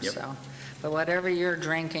term. Yep. So, but whatever you're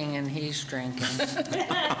drinking and he's drinking.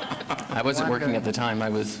 I wasn't working at the time. I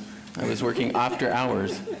was working after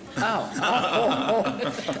hours.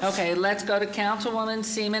 Okay, let's go to Councilwoman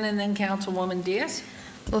Seaman and then Councilwoman Diaz.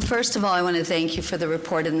 Well, first of all, I want to thank you for the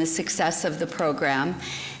report and the success of the program.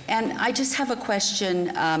 And I just have a question.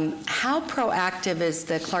 How proactive is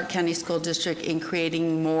the Clark County School District in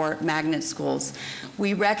creating more magnet schools?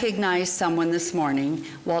 We recognized someone this morning,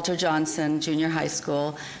 Walter Johnson Junior High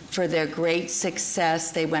School, for their great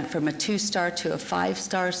success. They went from a 2-star to a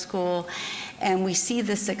 5-star school. And we see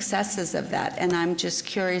the successes of that. And I'm just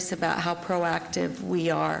curious about how proactive we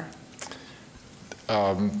are.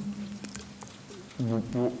 One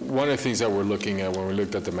of the things that we're looking at when we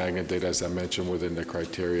looked at the magnet data, as I mentioned within the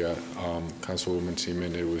criteria, Councilwoman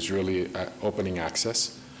Seaman, it was really opening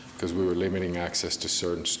access, because we were limiting access to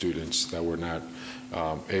certain students that were not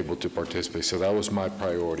able to participate. So that was my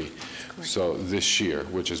priority. Correct. So this year,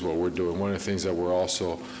 which is what we're doing, one of the things that we're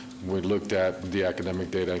also, we looked at the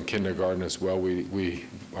academic data in kindergarten as well.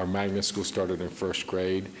 Our magnet school started in 1st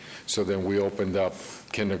grade, so then we opened up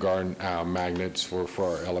kindergarten magnets for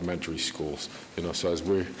our elementary schools. You know, so as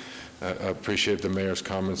we appreciate the mayor's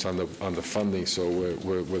comments on the funding. So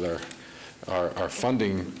we're with our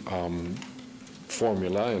funding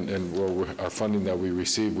formula and our funding that we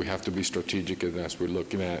receive, we have to be strategic as we're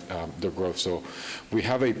looking at the growth. So we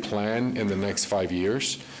have a plan in the next 5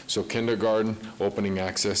 years. So kindergarten, opening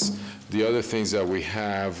access. The other things that we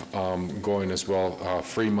have going as well,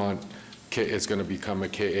 Fremont is going to become a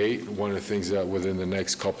K-8. One of the things that within the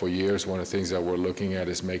next couple of years, one of the things that we're looking at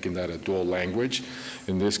is making that a dual language.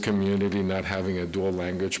 In this community, not having a dual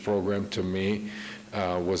language program to me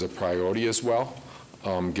was a priority as well.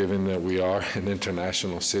 Given that we are an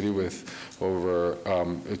international city with over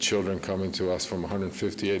children coming to us from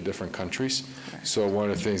 158 different countries. So one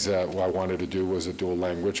of the things that I wanted to do was a dual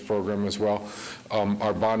language program as well.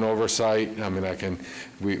 Our bond oversight, I mean,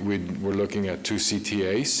 we're looking at 2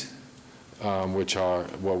 CTAs, which are,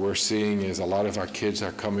 what we're seeing is a lot of our kids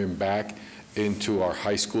are coming back into our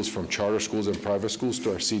high schools from charter schools and private schools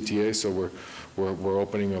to our CTA. So we're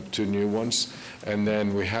opening up 2 new ones. And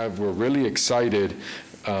then we're really excited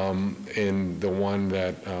in the one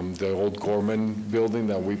that, the old Gorman building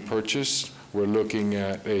that we purchased. We're looking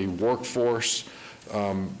at a workforce,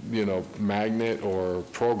 magnet or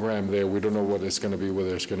program there. We don't know what it's going to be,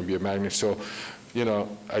 whether it's going to be a magnet. So,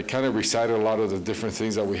 I kind of recited a lot of the different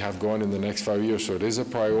things that we have going in the next 5 years. So it is a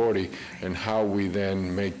priority in how we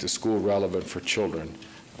then make the school relevant for children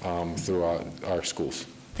throughout our schools.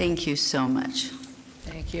 Thank you so much.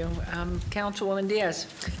 Thank you. Councilwoman Diaz.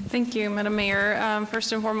 Thank you, Madam Mayor.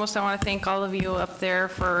 First and foremost, I want to thank all of you up there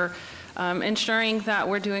for ensuring that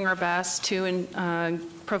we're doing our best to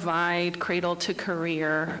provide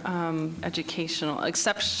cradle-to-career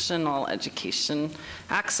exceptional education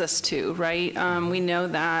access to, right? We know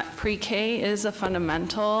that pre-K is a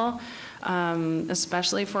fundamental,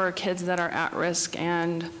 especially for our kids that are at risk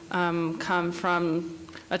and come from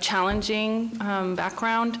a challenging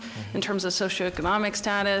background in terms of socioeconomic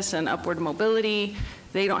status and upward mobility.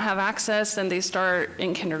 They don't have access and they start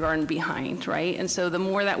in kindergarten behind, right? And so the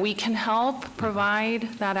more that we can help provide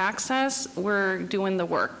that access, we're doing the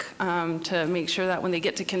work to make sure that when they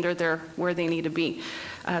get to kinder, they're where they need to be.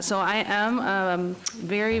 So I am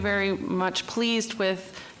very, very much pleased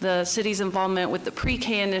with the city's involvement with the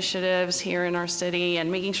pre-K initiatives here in our city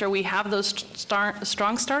and making sure we have those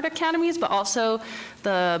strong start academies, but also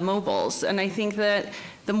the mobiles. And I think that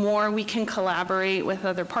the more we can collaborate with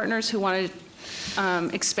other partners who want to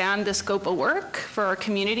expand the scope of work for our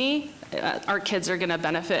community, our kids are going to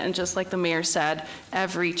benefit. And just like the mayor said,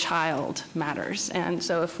 every child matters. And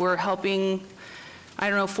so if we're helping I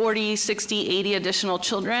don't know, 40, 60, 80 additional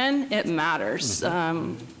children, it matters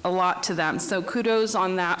a lot to them. So kudos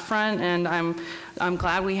on that front, and I'm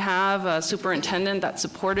glad we have a superintendent that's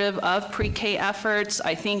supportive of pre-K efforts.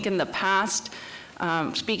 I think in the past,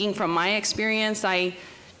 speaking from my experience, I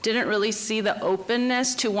didn't really see the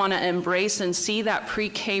openness to want to embrace and see that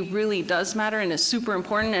pre-K really does matter and is super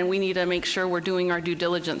important, and we need to make sure we're doing our due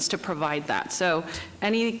diligence to provide that. So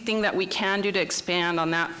anything that we can do to expand on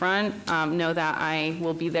that front, know that I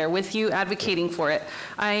will be there with you advocating for it.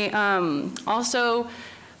 I also,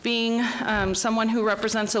 being someone who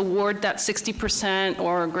represents a ward that's 60%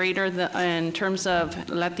 or greater in terms of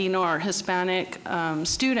Latino or Hispanic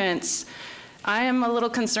students, I am a little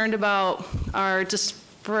concerned about our disparate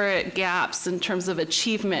gaps in terms of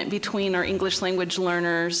achievement between our English language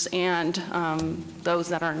learners and those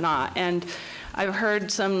that are not. And I've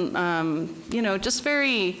heard some, you know, just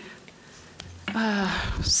very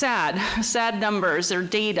sad numbers or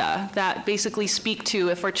data that basically speak to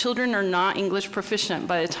if our children are not English proficient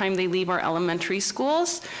by the time they leave our elementary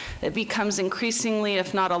schools, it becomes increasingly,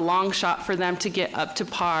 if not a long shot for them to get up to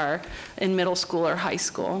par in middle school or high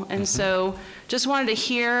school. And so just wanted to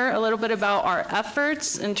hear a little bit about our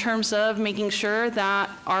efforts in terms of making sure that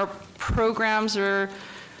our programs are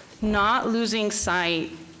not losing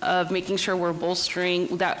sight of making sure we're bolstering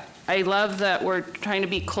that. I love that we're trying to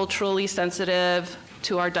be culturally sensitive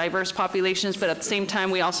to our diverse populations, but at the same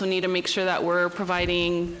time, we also need to make sure that we're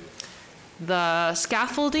providing the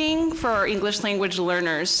scaffolding for our English language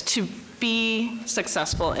learners to be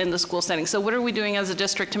successful in the school setting. So what are we doing as a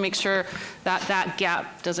district to make sure that that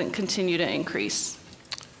gap doesn't continue to increase?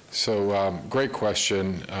 So great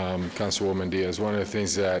question, Councilwoman Diaz. One of the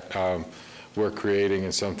things that we're creating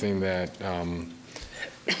and something that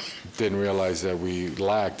didn't realize that we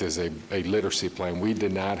lacked is a literacy plan. We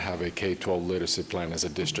did not have a K-12 literacy plan as a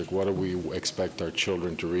district. What do we expect our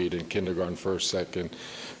children to read in kindergarten, first, second,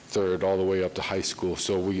 third, all the way up to high school?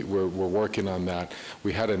 So we're working on that.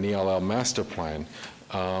 We had an ELL master plan,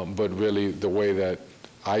 but really the way that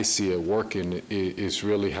I see it working is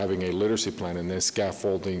really having a literacy plan and then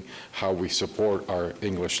scaffolding how we support our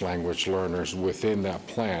English language learners within that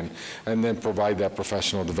plan, and then provide that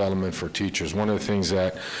professional development for teachers. One of the things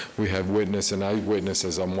that we have witnessed, and I witness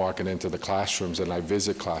as I'm walking into the classrooms and I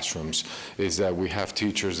visit classrooms, is that we have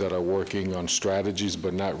teachers that are working on strategies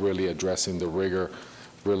but not really addressing the rigor,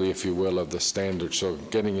 really, if you will, of the standards. So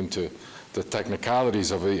getting into the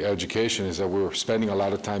technicalities of the education is that we're spending a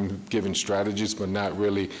lot of time giving strategies but not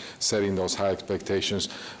really setting those high expectations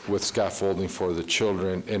with scaffolding for the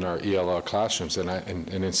children in our ELL classrooms. And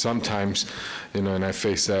then sometimes, you know, and I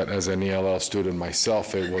faced that as an ELL student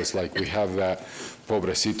myself, it was like we have that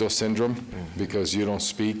pobrecito syndrome because you don't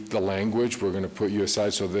speak the language, we're going to put you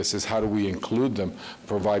aside. So this is how do we include them,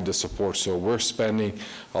 provide the support. So we're spending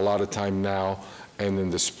a lot of time now and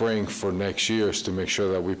in the spring for next year is to make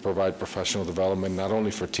sure that we provide professional development not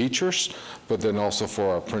only for teachers, but then also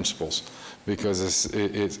for our principals, because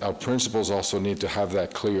our principals also need to have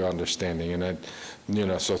that clear understanding. And you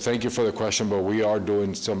know, so thank you for the question, but we are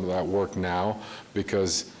doing some of that work now,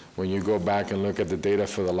 because when you go back and look at the data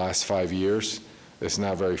for the last 5 years, it's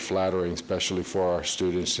not very flattering, especially for our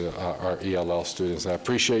students, our ELL students. I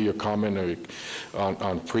appreciate your comment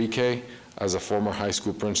on pre-K. As a former high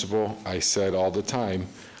school principal, I said all the time,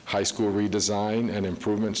 high school redesign and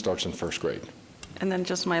improvement starts in first grade. And then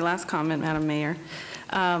just my last comment, Madam Mayor,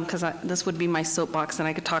 because this would be my soapbox and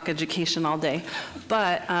I could talk education all day.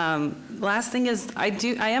 But last thing is, I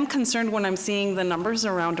am concerned when I'm seeing the numbers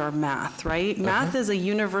around our math, right? Math is a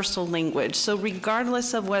universal language. So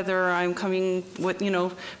regardless of whether I'm coming with, you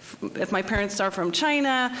know, if my parents are from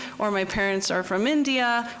China, or my parents are from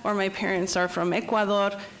India, or my parents are from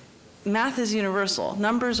Ecuador, math is universal.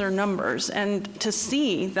 Numbers are numbers. And to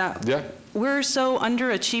see that we're so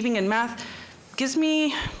underachieving in math gives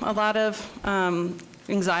me a lot of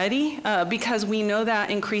anxiety because we know that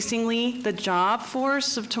increasingly the job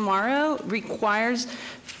force of tomorrow requires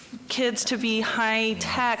kids to be high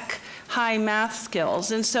tech, high math skills.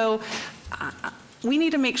 And so we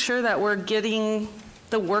need to make sure that we're getting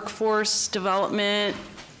the workforce development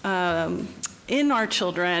in our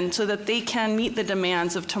children so that they can meet the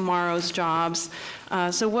demands of tomorrow's jobs.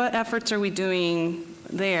 So what efforts are we doing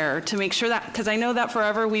there to make sure that, because I know that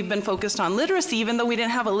forever we've been focused on literacy, even though we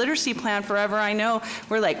didn't have a literacy plan forever. I know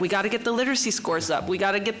we're like, we got to get the literacy scores up. We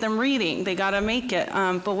got to get them reading. They got to make it.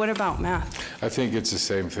 But what about math? I think it's the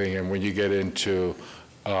same thing. And when you get into,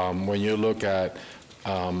 when you look at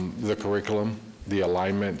the curriculum, the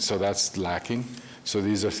alignment, so that's lacking. So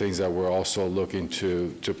these are things that we're also looking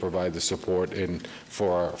to provide the support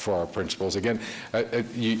for our principals. Again,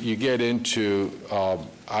 you get into,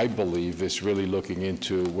 I believe, is really looking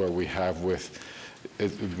into where we have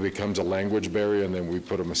it becomes a language barrier, and then we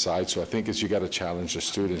put them aside. So I think you got to challenge the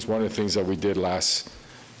students. One of the things that we did last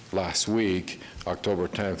week, October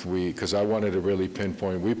 10th, because I wanted to really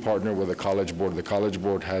pinpoint, we partnered with the College Board. The College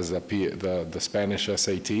Board has the Spanish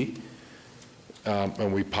SAT,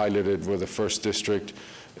 and we piloted with the first district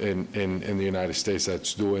in the United States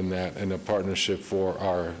that's doing that in a partnership for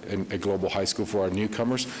a global high school for our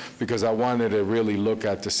newcomers, because I wanted to really look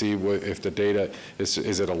at to see if the data,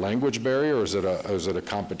 is it a language barrier or is it a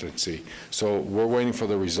competency? So we're waiting for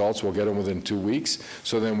the results. We'll get them within 2 weeks.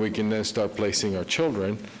 So then we can then start placing our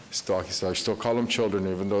children, I still call them children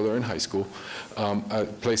even though they're in high school,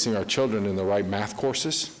 placing our children in the right math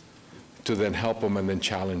courses to then help them and then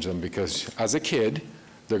challenge them, because as a kid,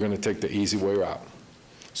 they're going to take the easy way out.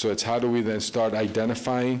 So it's how do we then start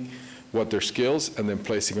identifying what their skills and then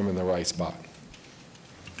placing them in the right spot.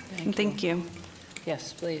 Thank you.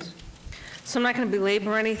 Yes, please. So I'm not going to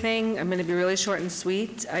belabor anything. I'm going to be really short and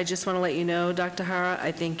sweet. I just want to let you know, Dr. Hara,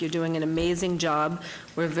 I think you're doing an amazing job.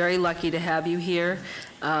 We're very lucky to have you here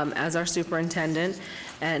as our superintendent.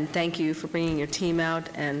 And thank you for bringing your team out.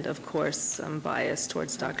 And of course, I'm biased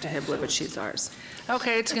towards Dr. Hibbler, but she's ours.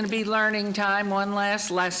 Okay, it's going to be learning time. One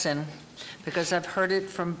last lesson, because I've heard it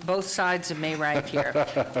from both sides of me right here.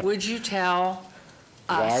 Would you tell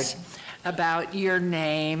us about your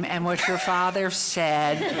name and what your father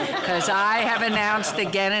said? Because I have announced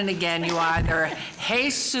again and again, you either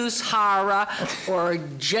Jesus Hara or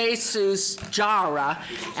Jesus Jara,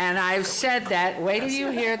 and I've said that. Wait till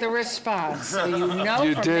you hear the response, so you know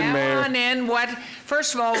You from did, now Mayor. on in what.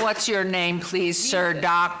 First of all, what's your name, please, sir,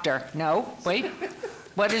 doctor? No, wait.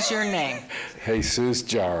 What is your name? Jesus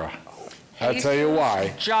Jara. I'll tell you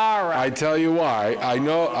why. Jara. I tell you why. I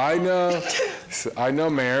know,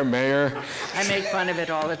 Mayor. I make fun of it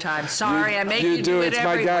all the time. Sorry, I make you do it It's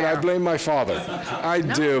everywhere. my dad. I blame my father. I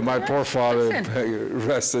do. My poor father.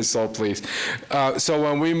 Rest his soul, please. So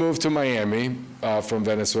when we moved to Miami from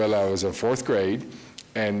Venezuela, I was in 4th grade,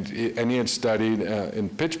 and he had studied in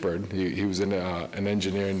Pittsburgh. He was an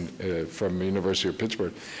engineer from the University of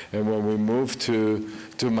Pittsburgh. And when we moved to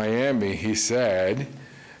Miami, he said,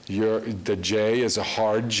 the J is a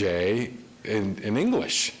hard J in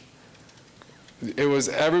English.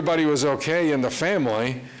 Everybody was okay in the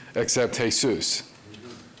family except Jesus,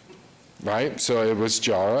 right? So it was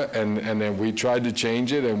Jara, and then we tried to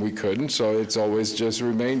change it and we couldn't, so it's always just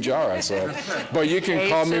remained Jara. So, but you can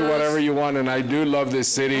call me whatever you want, and I do love this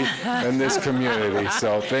city and this community,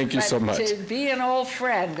 so thank you so much. To be an old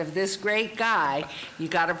friend of this great guy, you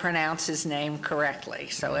got to pronounce his name correctly.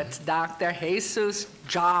 So it's Dr. Jesus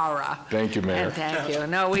Jara. Thank you, Mayor. And thank you.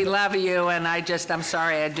 No, we love you, and I'm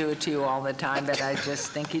sorry I do it to you all the time, but I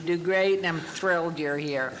just think you do great, and I'm thrilled you're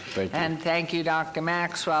here. Thank you. And thank you, Dr.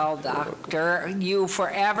 Maxwell, Dr. You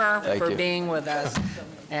forever Thank for you. being with us,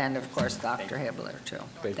 and of course, Dr. Hibbler, too.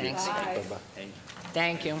 Thanks.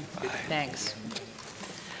 Thank you. Thanks.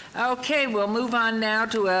 Okay, we'll move on now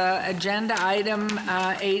to agenda item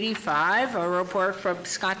 85, a report from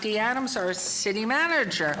Scott D. Adams, our city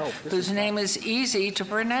manager, whose name is easy to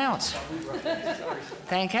pronounce.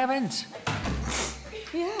 Thank heavens.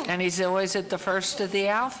 And he's always at the first of the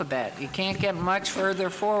alphabet. You can't get much further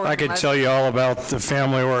forward. I could unless- tell you all about the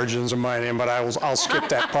family origins of my name, but I'll skip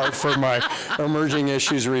that part for my emerging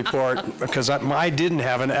issues report, because I didn't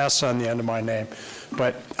have an S on the end of my name.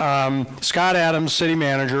 But Scott Adams, city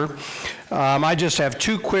manager. I just have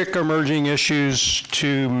 2 quick emerging issues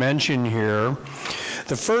to mention here.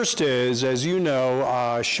 The first is, as you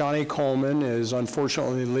know, Shawnee Coleman is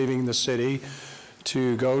unfortunately leaving the city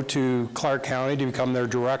to go to Clark County to become their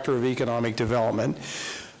Director of Economic Development.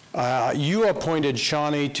 You appointed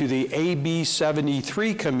Shawnee to the AB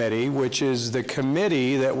 73 committee, which is the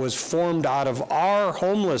committee that was formed out of our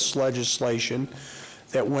homeless legislation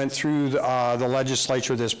that went through the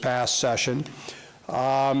legislature this past session.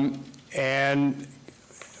 And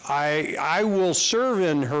I will serve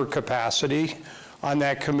in her capacity on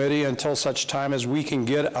that committee until such time as we can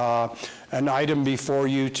get an item before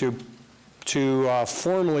you to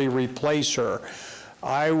formally replace her.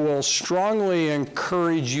 I will strongly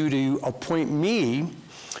encourage you to appoint me,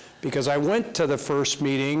 because I went to the first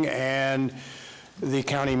meeting and the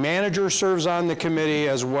county manager serves on the committee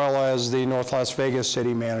as well as the North Las Vegas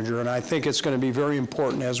city manager. And I think it's going to be very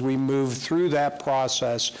important as we move through that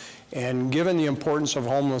process, and given the importance of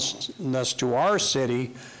homelessness to our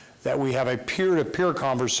city, that we have a peer-to-peer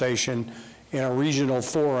conversation in a regional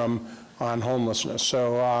forum on homelessness.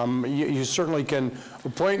 So you certainly can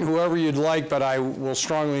appoint whoever you'd like, but I will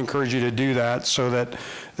strongly encourage you to do that so that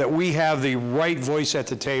we have the right voice at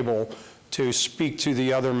the table to speak to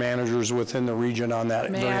the other managers within the region on that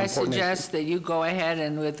very May I important issue. suggest that you go ahead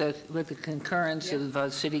and with the concurrence of the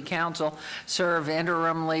city council, serve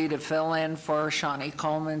interimly to fill in for Shawnee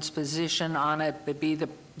Coleman's position on it, but be the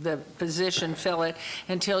position, fill it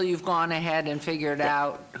until you've gone ahead and figured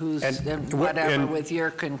out who's, and whatever, with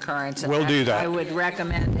your concurrence. And we'll do that. I would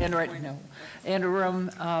recommend interimly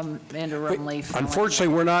filling. Unfortunately,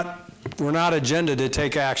 we're not agenda to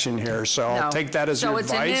take action here, so I'll No. take that as your advice.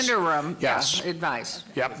 So it's an interim, Yes. advice.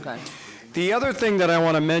 Yep. Good. The other thing that I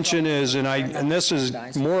want to mention is, and this is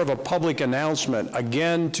more of a public announcement,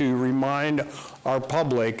 again, to remind our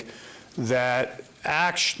public that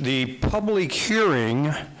the public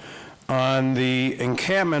hearing on the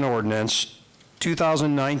encampment ordinance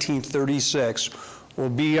 2019-36 will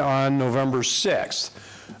be on November 6th.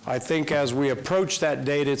 I think as we approach that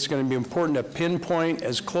date, it's going to be important to pinpoint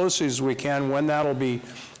as close as we can when that'll be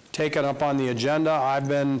taken up on the agenda. I've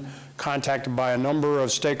been contacted by a number of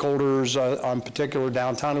stakeholders on particular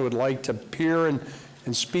downtown who would like to appear and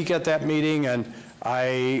speak at that meeting, and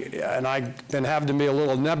I've been having to be a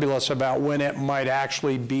little nebulous about when it might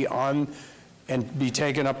actually be on and be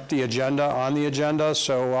taken up the agenda, on the agenda.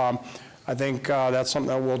 So I think that's something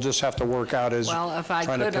that we'll just have to work out is Well, if I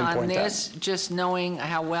trying to could on pinpoint that. this, just knowing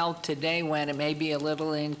how well today went, it may be a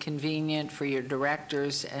little inconvenient for your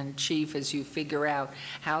directors and chief as you figure out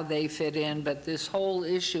how they fit in, but this whole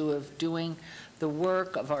issue of doing the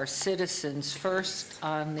work of our citizens first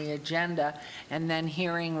on the agenda and then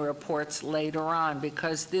hearing reports later on,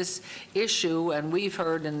 because this issue, and we've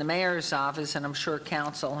heard in the mayor's office, and I'm sure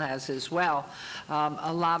council has as well,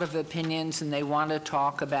 a lot of opinions, and they want to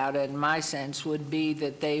talk about it. And my sense would be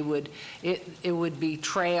that it would be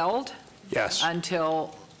trailed Yes.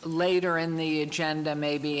 until later in the agenda,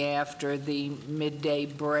 maybe after the midday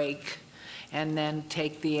break, and then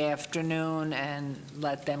take the afternoon and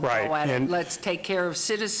let them go Right, at it. and- Let's take care of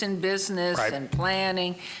citizen business Right. and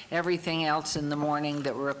planning, everything else in the morning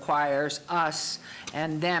that requires us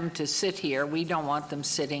and them to sit here. We don't want them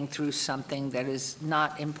sitting through something that is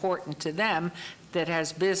not important to them, that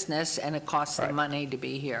has business, and it costs them Right. money to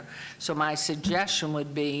be here. So my suggestion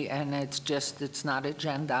would be, and it's not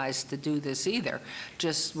agendized to do this either,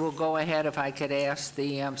 just we'll go ahead, if I could ask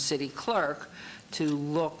the city clerk to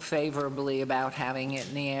look favorably about having it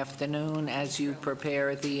in the afternoon as you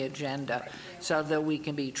prepare the agenda, so that we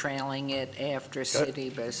can be trailing it after city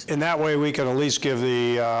business. In that way, we can at least give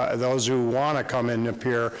those who want to come and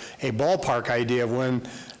appear a ballpark idea of when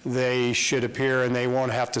they should appear, and they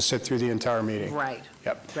won't have to sit through the entire meeting. Right.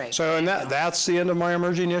 Yep. Right. So, and that's the end of my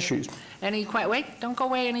emerging issues. Wait, don't go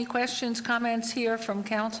away. Any questions, comments here from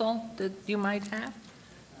council that you might have?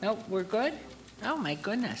 Nope, we're good? Oh, my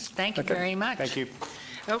goodness. Thank you Okay. very much. Thank you.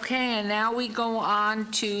 Okay, and now we go on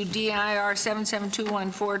to DIR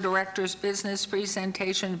 77214, Director's Business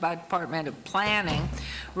Presentation by Department of Planning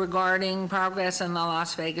regarding progress in the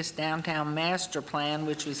Las Vegas Downtown Master Plan,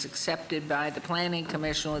 which was accepted by the Planning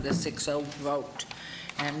Commission with a 6-0 vote.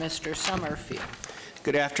 And Mr. Summerfield.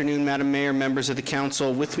 Good afternoon, Madam Mayor, members of the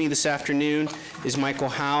council. With me this afternoon is Michael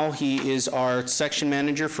Howe. He is our section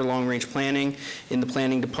manager for long-range planning in the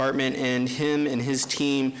planning department, and him and his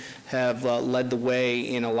team have led the way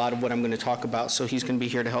in a lot of what I'm going to talk about, so he's going to be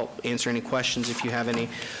here to help answer any questions if you have any.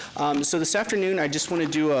 So this afternoon, I just want to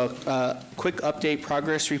do a quick update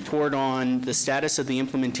progress report on the status of the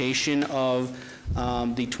implementation of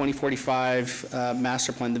the 2045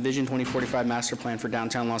 master plan, the Vision 2045 master plan for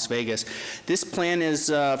downtown Las Vegas. This plan is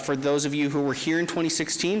for those of you who were here in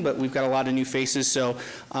 2016, but we've got a lot of new faces, so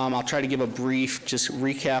I'll try to give a brief just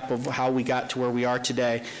recap of how we got to where we are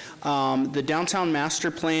today. The downtown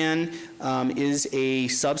master plan is a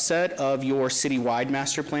subset of your citywide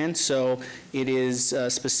master plan, so it is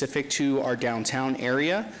specific to our downtown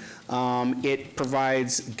area. It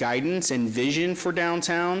provides guidance and vision for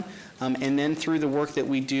downtown. And then through the work that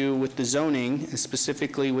we do with the zoning, and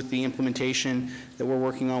specifically with the implementation that we're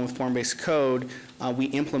working on with form-based code, we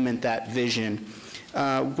implement that vision.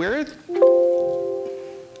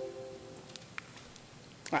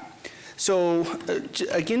 So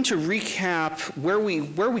again, to recap where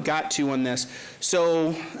we got to on this.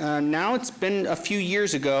 So now it's been a few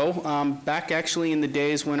years ago, back actually in the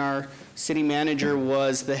days when our city manager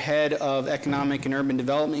was the head of economic and urban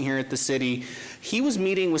development here at the city. He was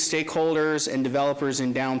meeting with stakeholders and developers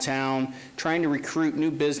in downtown, trying to recruit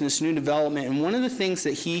new business, new development. And one of the things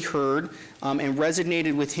that he heard and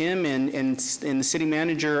resonated with him and the city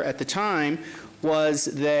manager at the time was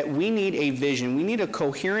that we need a vision. We need a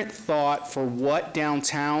coherent thought for what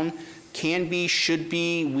downtown can be, should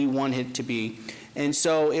be, we want it to be. And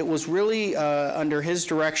so it was really under his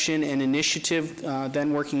direction and initiative,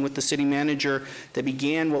 then working with the city manager, that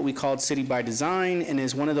began what we called City by Design, and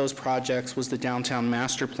as one of those projects was the Downtown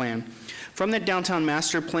Master Plan. From that Downtown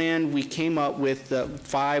Master Plan, we came up with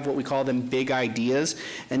 5, what we call them, big ideas,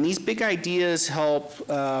 and these big ideas help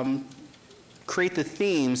create the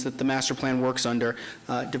themes that the master plan works under.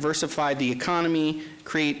 Diversify the economy,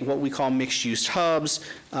 create what we call mixed-use hubs,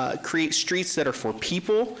 create streets that are for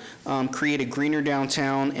people, create a greener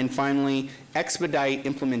downtown, and finally, expedite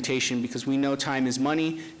implementation, because we know time is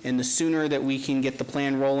money, and the sooner that we can get the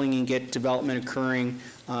plan rolling and get development occurring,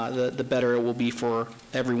 the better it will be for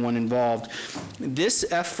everyone involved. This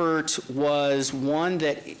effort was one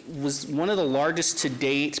that was one of the largest to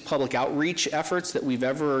date public outreach efforts that we've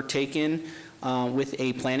ever taken with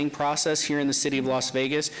a planning process here in the city of Las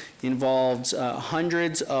Vegas. It involved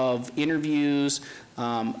hundreds of interviews,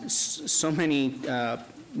 so many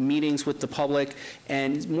meetings with the public,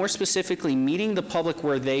 and more specifically, meeting the public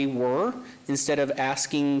where they were instead of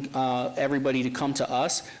asking everybody to come to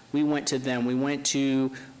us. We went to them. We went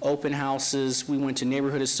to open houses. We went to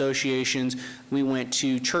neighborhood associations. We went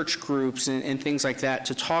to church groups and things like that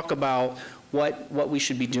to talk about what we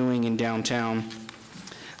should be doing in downtown.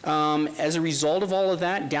 As a result of all of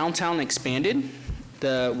that, downtown expanded.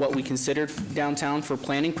 What we considered downtown for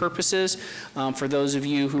planning purposes. For those of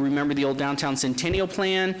you who remember the old Downtown Centennial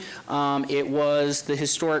Plan, it was the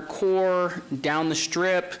historic core, down the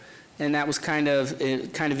strip, and that was kind of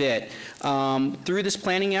it. Through this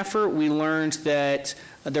planning effort, we learned that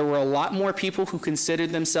there were a lot more people who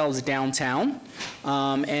considered themselves downtown,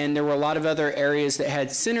 and there were a lot of other areas that had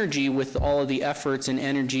synergy with all of the efforts and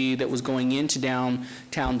energy that was going into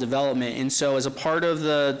downtown development. And so as a part of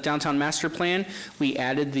the Downtown Master Plan, we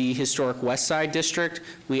added the historic West Side District,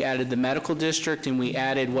 we added the Medical District, and we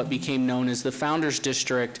added what became known as the Founders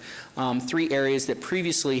District, 3 areas that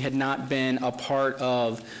previously had not been a part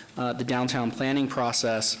of the downtown planning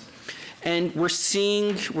process. And we're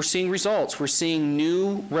seeing results. We're seeing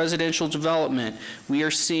new residential development. We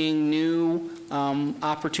are seeing new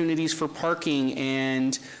opportunities for parking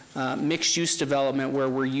and mixed-use development, where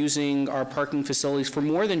we're using our parking facilities for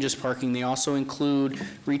more than just parking. They also include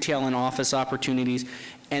retail and office opportunities,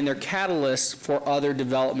 and they're catalysts for other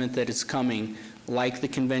development that is coming, like the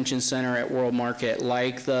convention center at World Market,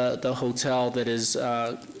 like the hotel that is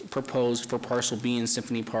proposed for Parcel B in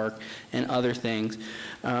Symphony Park, and other things.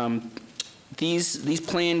 These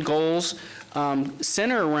planned goals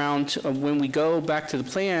center around, when we go back to the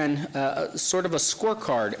plan, sort of a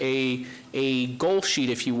scorecard, a goal sheet,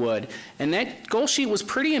 if you would. And that goal sheet was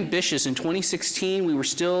pretty ambitious. In 2016, we were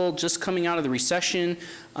still just coming out of the recession.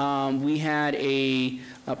 We had a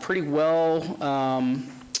pretty well-known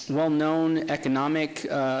economic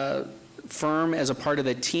firm as a part of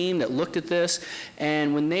the team that looked at this,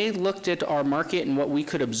 and when they looked at our market and what we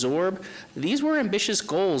could absorb, these were ambitious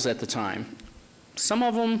goals at the time. Some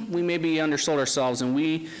of them we maybe undersold ourselves, and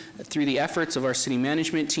we, through the efforts of our city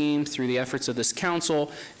management team, through the efforts of this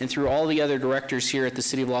council, and through all the other directors here at the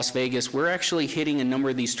City of Las Vegas, we're actually hitting a number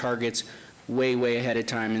of these targets way ahead of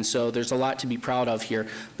time, and so there's a lot to be proud of here.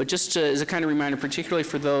 But just as a kind of reminder, particularly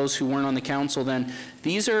for those who weren't on the council then,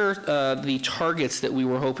 these are the targets that we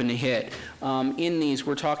were hoping to hit. In these,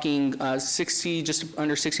 we're talking just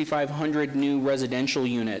under 6,500 new residential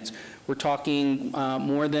units. We're talking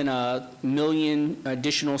more than 1 million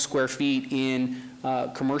additional square feet in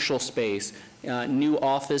commercial space. New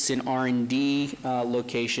office and R&D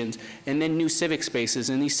locations, and then new civic spaces.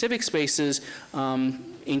 And these civic spaces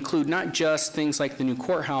include not just things like the new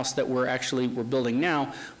courthouse that we're building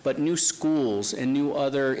now, but new schools and new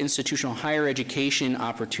other institutional higher education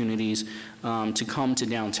opportunities to come to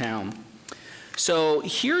downtown. So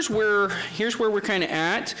here's where we're kind of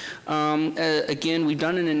at. Again, we've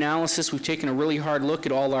done an analysis. We've taken a really hard look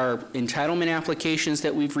at all our entitlement applications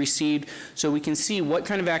that we've received, so we can see what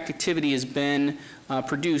kind of activity has been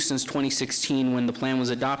produced since 2016 when the plan was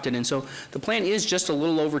adopted. And so the plan is just a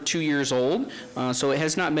little over 2 years old, so it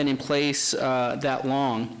has not been in place that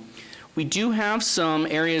long. We do have some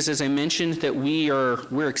areas, as I mentioned, that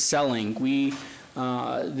we're excelling.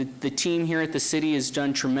 The team here at the city has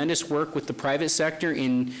done tremendous work with the private sector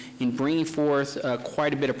in bringing forth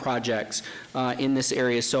quite a bit of projects in this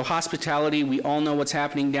area. So hospitality, we all know what's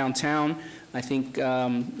happening downtown. I think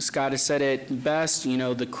Scott has said it best. You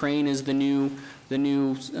know, the crane is the new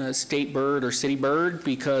state bird or city bird,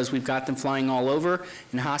 because we've got them flying all over,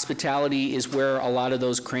 and hospitality is where a lot of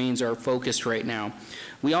those cranes are focused right now.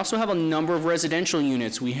 We also have a number of residential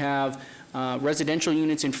units. We have residential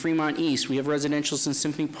units in Fremont East. We have residentials in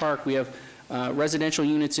Symphony Park. We have residential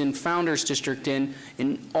units in Founders District, and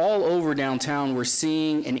all over downtown, we're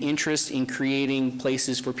seeing an interest in creating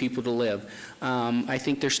places for people to live. I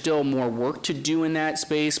think there's still more work to do in that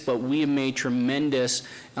space, but we have made tremendous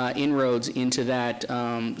inroads into that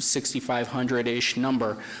 6,500-ish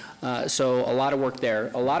number. So a lot of work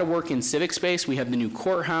there. A lot of work in civic space. We have the new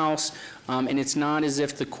courthouse, and it's not as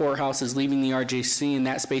if the courthouse is leaving the RJC and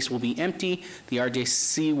that space will be empty. The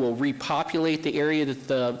RJC will repopulate the area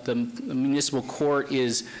that the municipal court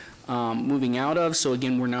is moving out of. So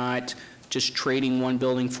again, we're not just trading one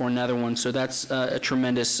building for another one. So that's a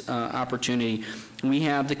tremendous opportunity. We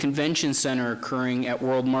have the convention center occurring at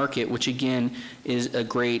World Market, which again is a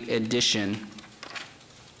great addition.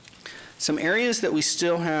 Some areas that we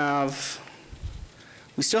still have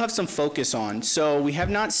some focus on. So we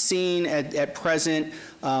have not seen at present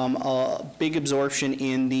a big absorption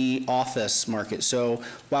in the office market. So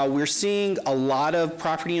while we're seeing a lot of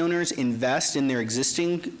property owners invest in their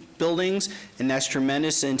existing buildings, and that's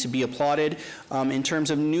tremendous and to be applauded, in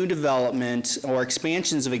terms of new development or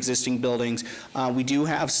expansions of existing buildings, we do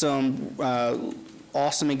have some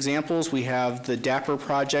awesome examples. We have the Dapper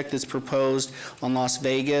project that's proposed on Las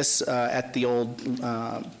Vegas at the old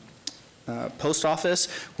post office,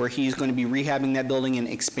 where he's going to be rehabbing that building and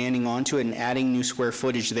expanding onto it and adding new square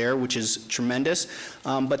footage there, which is tremendous.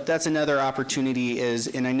 But that's another opportunity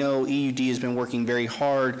and I know EUD has been working very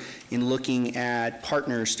hard in looking at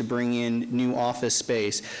partners to bring in new office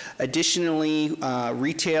space. Additionally,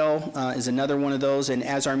 retail is another one of those, and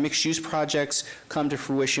as our mixed-use projects come to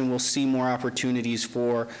fruition, we'll see more opportunities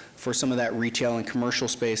for some of that retail and commercial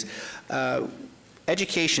space.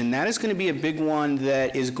 Education, that is going to be a big one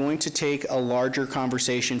that is going to take a larger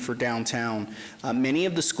conversation for downtown. Many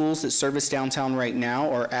of the schools that service downtown right now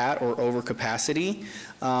are at or over capacity.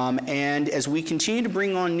 And as we continue to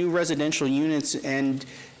bring on new residential units and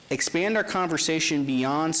expand our conversation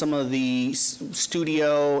beyond some of the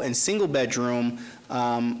studio and single bedroom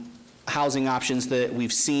housing options that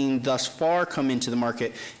we've seen thus far come into the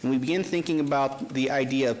market, and we begin thinking about the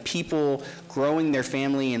idea of people growing their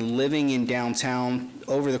family and living in downtown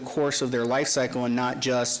over the course of their life cycle, and not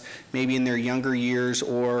just maybe in their younger years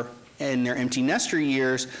or in their empty nester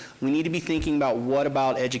years, we need to be thinking about what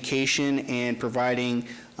about education and providing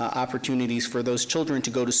opportunities for those children to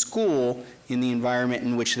go to school in the environment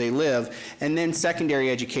in which they live. And then secondary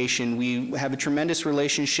education, we have a tremendous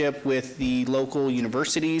relationship with the local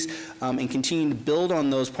universities and continue to build on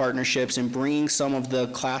those partnerships and bringing some of the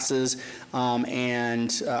classes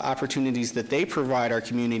and opportunities that they provide our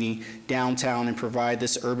community downtown and provide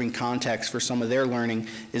this urban context for some of their learning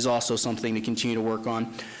is also something to continue to work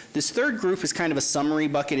on. This third group is kind of a summary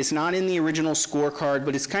bucket. It's not in the original scorecard,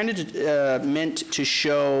 but it's kind of meant to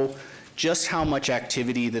show just how much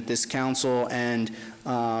activity that this council and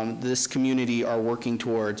this community are working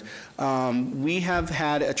towards. We have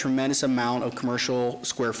had a tremendous amount of commercial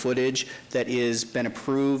square footage that has been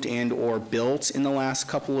approved and or built in the last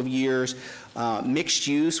couple of years. Mixed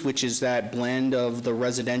use, which is that blend of the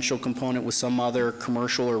residential component with some other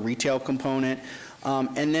commercial or retail component.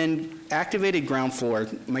 And then activated ground floor.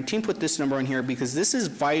 My team put this number on here because this is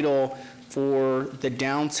vital for the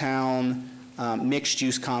downtown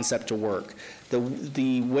mixed-use concept to work.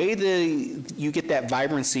 The way you get that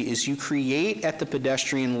vibrancy is you create at the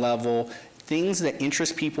pedestrian level things that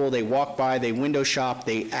interest people. They walk by, they window shop,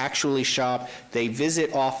 they actually shop, they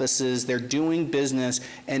visit offices, they're doing business,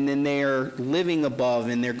 and then they're living above,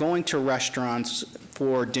 and they're going to restaurants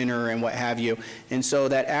for dinner and what have you. And so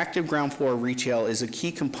that active ground floor retail is a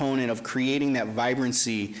key component of creating that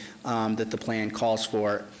vibrancy that the plan calls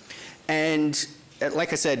for. And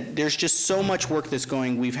like I said, there's just so much work that's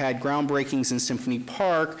going. We've had groundbreakings in Symphony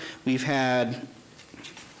Park. We've had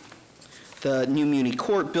the new Muni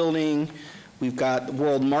Court building. We've got the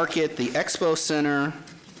World Market, the Expo Center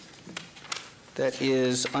that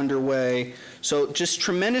is underway. So just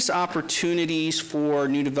tremendous opportunities for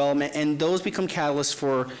new development, and those become catalysts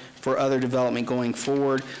for other development going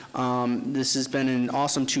forward. This has been an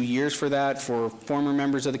awesome 2 years for that, for former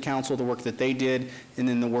members of the council, the work that they did, and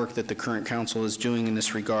then the work that the current council is doing in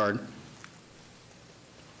this regard.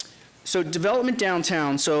 So development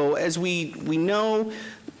downtown. So as we know,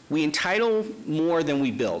 we entitle more than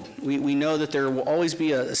we build. We know that there will always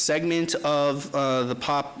be a segment of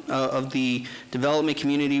the development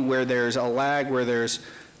community where there's a lag, where there's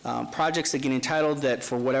projects that get entitled that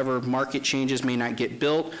for whatever market changes may not get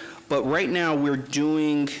built. But right now we're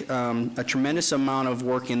doing a tremendous amount of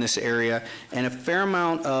work in this area, and a fair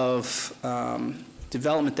amount of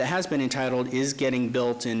development that has been entitled is getting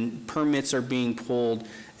built, and permits are being pulled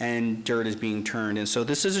and dirt is being turned. And so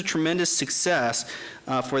this is a tremendous success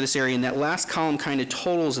for this area, and that last column kind of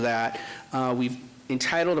totals that. We've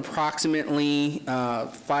entitled approximately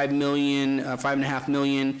 5.5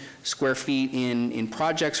 million square feet in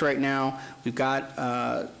projects right now. We've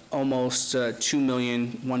got almost 2 million,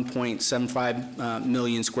 1.75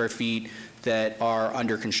 million square feet that are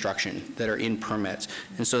under construction, that are in permits.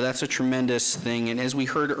 And so that's a tremendous thing. And as we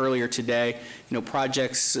heard earlier today,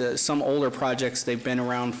 projects, some older projects, they've been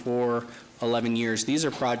around for 11 years. These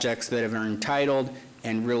are projects that are entitled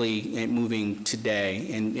and really moving today,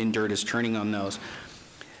 and dirt is turning on those.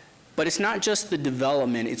 But it's not just the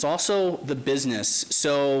development, it's also the business.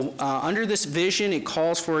 So under this vision, it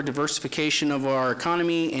calls for a diversification of our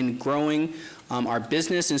economy and growing our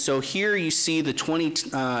business. And so here you see the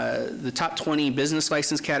top 20 business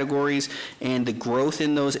license categories and the growth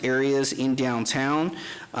in those areas in downtown.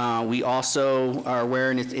 We also are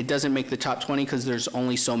aware, and it doesn't make the top 20 because there's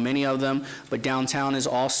only so many of them, but downtown is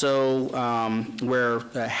also where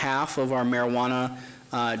half of our marijuana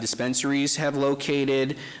dispensaries have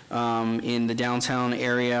located in the downtown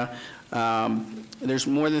area. There's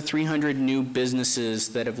more than 300 new businesses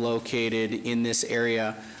that have located in this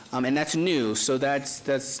area. And that's new, so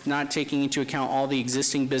that's not taking into account all the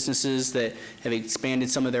existing businesses that have expanded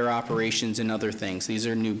some of their operations and other things. These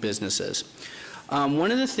are new businesses.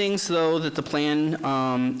 One of the things, though, that the plan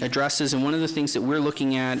addresses, and one of the things that we're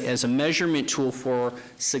looking at as a measurement tool for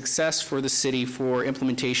success for the city for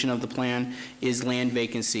implementation of the plan, is land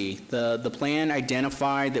vacancy. The plan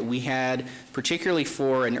identified that we had, particularly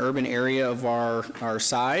for an urban area of our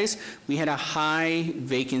size, we had a high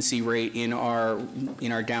vacancy rate in our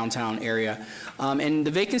downtown area. And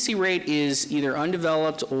the vacancy rate is either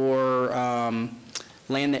undeveloped or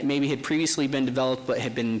land that maybe had previously been developed but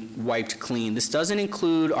had been wiped clean. This doesn't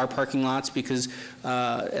include our parking lots because,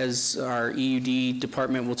 as our EUD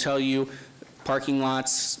department will tell you, parking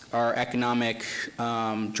lots are economic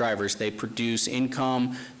drivers. They produce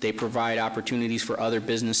income. They provide opportunities for other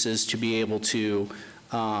businesses to be able to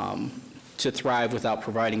thrive without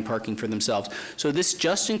providing parking for themselves. So this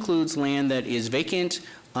just includes land that is vacant.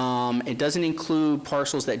 It doesn't include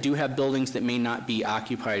parcels that do have buildings that may not be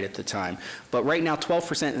occupied at the time. But right now,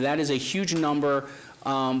 12%, that is a huge number,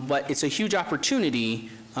 but it's a huge opportunity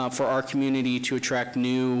for our community to attract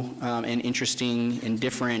new and interesting and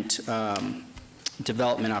different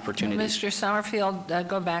development opportunities. Mr. Summerfield,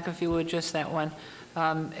 go back if you would, just that one.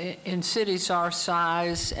 In cities our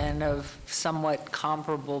size and of somewhat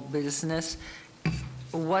comparable business,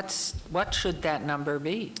 what should that number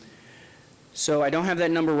be? So I don't have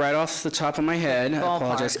that number right off the top of my head. I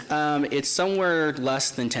apologize. It's somewhere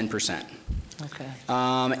less than 10%. Okay.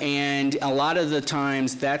 And a lot of the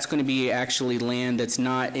times that's going to be actually land that's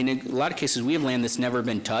not, in a lot of cases we have land that's never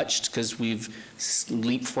been touched because we've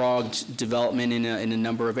leapfrogged development in a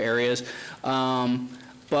number of areas.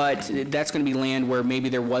 But that's going to be land where maybe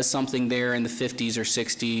there was something there in the 50s or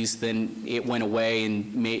 60s, then it went away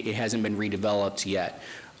and it hasn't been redeveloped yet.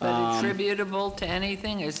 But attributable to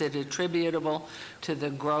anything? Is it attributable to the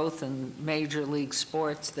growth in Major League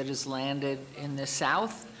sports that has landed in the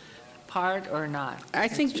South part or not? I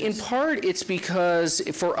think in part it's because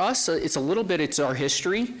for us it's a little bit, it's our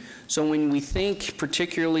history. So when we think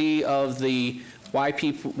particularly of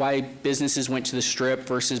why businesses went to the Strip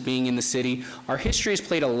versus being in the city, our history has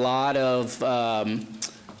played a lot of,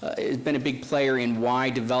 it's been a big player in why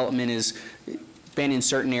development is been in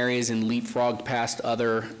certain areas and leapfrogged past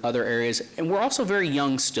other areas. And we're also very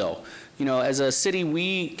young still. As a city,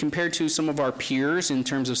 we, compared to some of our peers in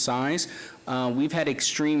terms of size, we've had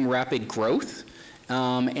extreme rapid growth.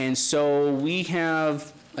 And so we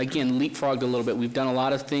have, again, leapfrogged a little bit. We've done a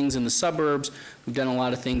lot of things in the suburbs. We've done a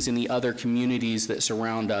lot of things in the other communities that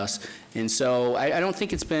surround us. And so I don't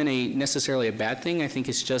think it's been necessarily a bad thing. I think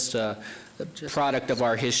it's just a product of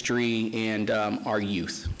our history and our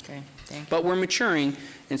youth. Okay. But we're maturing,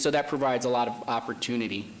 and so that provides a lot of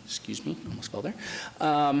opportunity. Excuse me, almost fell there.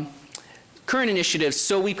 Current initiatives.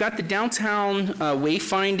 So we've got the downtown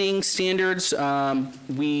wayfinding standards.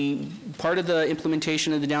 Part of the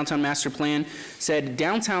implementation of the downtown master plan said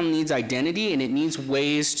downtown needs identity and it needs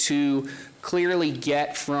ways to clearly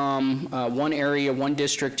get from one area, one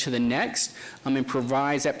district to the next, and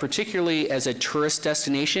provides that particularly as a tourist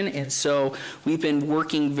destination. And so we've been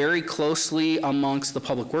working very closely amongst the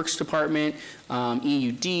Public Works Department,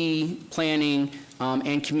 EUD, planning,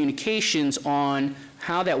 and communications on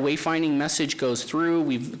how that wayfinding message goes through.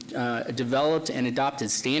 We've developed and adopted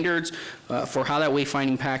standards for how that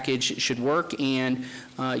wayfinding package should work, and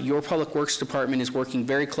your Public Works Department is working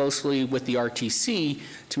very closely with the RTC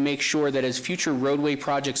to make sure that as future roadway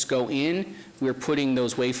projects go in, we're putting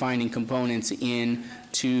those wayfinding components in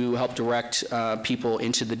to help direct people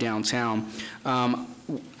into the downtown.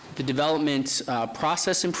 The development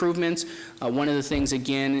process improvements, one of the things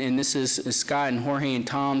again, and this is Scott and Jorge and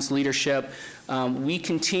Tom's leadership, we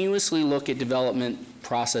continuously look at development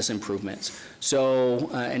process improvements. So,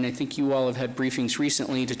 and I think you all have had briefings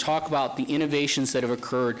recently to talk about the innovations that have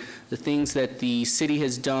occurred, the things that the city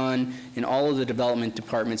has done and all of the development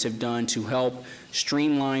departments have done to help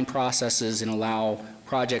streamline processes and allow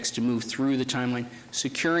projects to move through the timeline,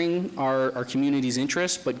 securing our community's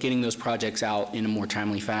interest, but getting those projects out in a more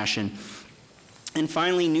timely fashion. And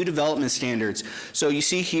finally, new development standards. So you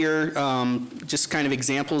see here just kind of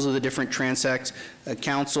examples of the different transects.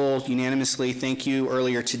 Council unanimously, thank you,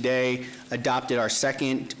 earlier today adopted our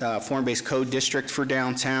second form-based code district for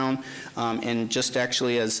downtown. And just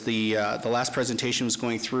actually as the last presentation was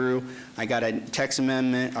going through, I got a text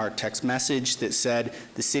amendment or text message that said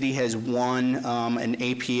the city has won an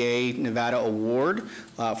APA Nevada award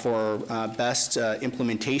for best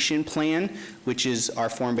implementation plan, which is our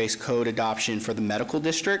form-based code adoption for the medical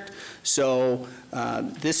district. So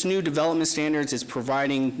this new development standards is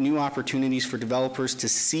providing new opportunities for developers to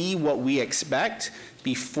see what we expect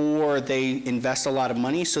before they invest a lot of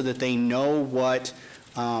money, so that they know what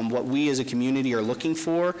we as a community are looking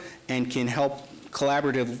for and can help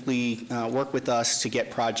collaboratively work with us to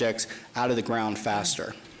get projects out of the ground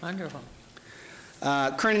faster. Wonderful.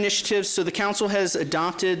 Current initiatives, so the council has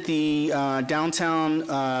adopted the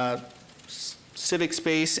downtown civic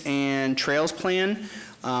space and trails plan.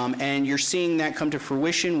 And you're seeing that come to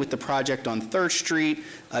fruition with the project on 3rd Street.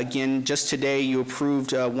 Again, just today you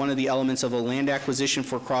approved one of the elements of a land acquisition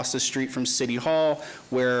for across the street from City Hall,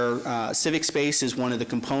 where civic space is one of the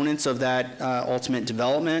components of that ultimate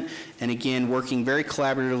development. And again, working very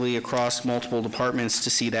collaboratively across multiple departments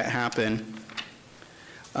to see that happen.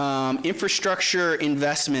 Infrastructure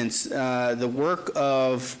investments, the work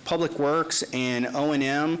of Public Works and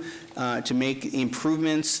O&M to make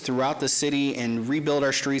improvements throughout the city and rebuild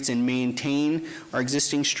our streets and maintain our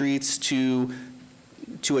existing streets to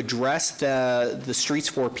address the streets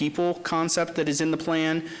for people concept that is in the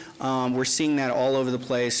plan. We're seeing that all over the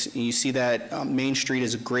place. You see that Main Street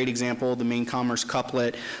is a great example, the Main Commerce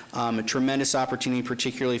Couplet, a tremendous opportunity,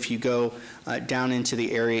 particularly if you go down into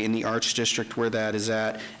the area in the Arts District where that is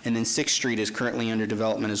at. And then 6th Street is currently under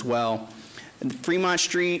development as well. And Fremont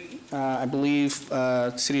Street, I believe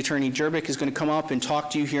City Attorney Jerbick is going to come up and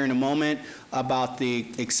talk to you here in a moment about the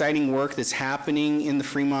exciting work that's happening in the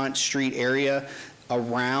Fremont Street area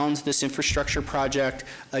around this infrastructure project,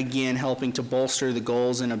 again, helping to bolster the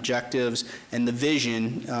goals and objectives and the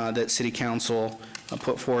vision that City Council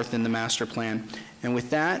put forth in the master plan. And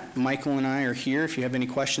with that, Michael and I are here if you have any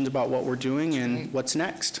questions about what we're doing and what's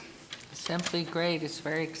next. Simply great. It's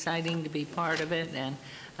very exciting to be part of it, and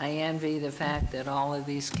I envy the fact that all of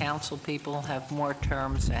these council people have more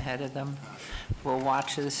terms ahead of them. We'll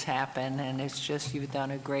watch this happen, and it's just you've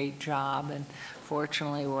done a great job, and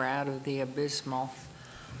fortunately we're out of the abysmal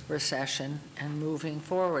recession and moving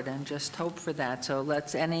forward, and just hope for that. So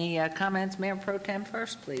any comments? Mayor Pro Tem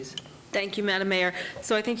first, please. Thank you, Madam Mayor.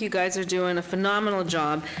 So I think you guys are doing a phenomenal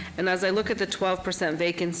job. And as I look at the 12%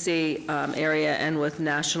 vacancy area, and with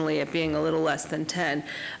nationally it being a little less than 10,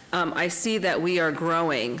 I see that we are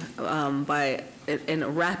growing in a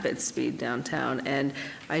rapid speed downtown. And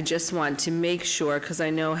I just want to make sure, because I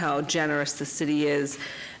know how generous the city is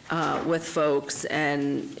with folks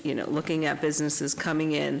and, looking at businesses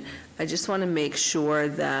coming in, I just want to make sure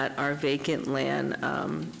that our vacant land,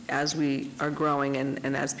 as we are growing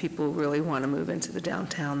and as people really want to move into the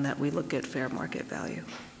downtown, that we look at fair market value.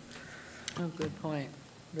 Oh, good point.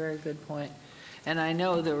 Very good point. And I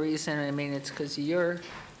know the reason, it's because your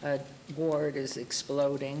ward is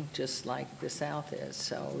exploding just like the South is.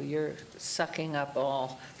 So you're sucking up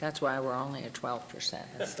all, that's why we're only at 12%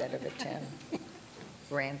 instead of a 10.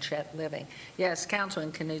 Ranchette living. Yes,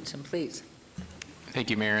 Councilman Knudsen, please. Thank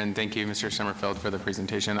you, Mayor, and thank you, Mr. Sommerfeld, for the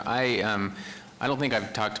presentation. I don't think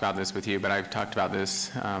I've talked about this with you, but I've talked about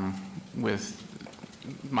this with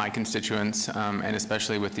my constituents, and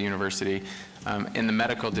especially with the university. In the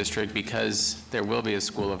medical district, because there will be a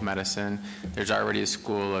school of medicine, there's already a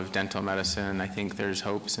school of dental medicine. I think there's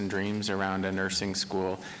hopes and dreams around a nursing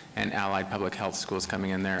school and allied public health schools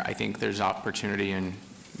coming in there. I think there's opportunity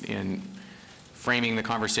in framing the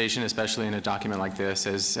conversation, especially in a document like this,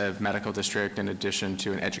 as a medical district in addition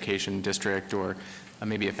to an education district, or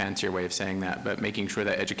maybe a fancier way of saying that, but making sure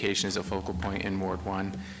that education is a focal point in Ward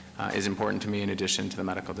 1 is important to me in addition to the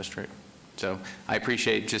medical district. So I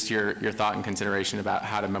appreciate just your thought and consideration about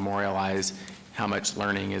how to memorialize how much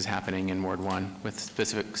learning is happening in Ward 1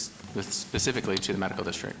 specifically to the medical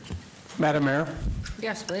district. Madam Mayor?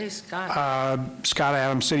 Yes, please, Scott. Scott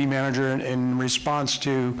Adams, City Manager, in response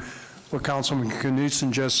to what Councilman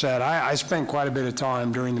Knudsen just said, I spent quite a bit of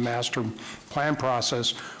time during the master plan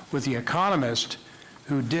process with the economist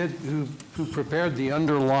who prepared the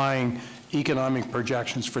underlying economic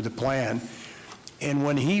projections for the plan. And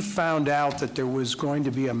when he found out that there was going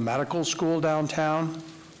to be a medical school downtown,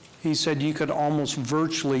 he said you could almost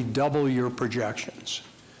virtually double your projections.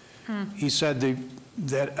 He said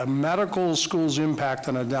that a medical school's impact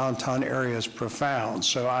on a downtown area is profound.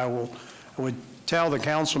 So I would tell the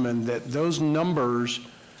councilman that those numbers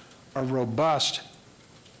are robust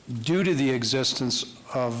due to the existence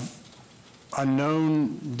of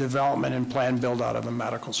unknown development and plan build out of a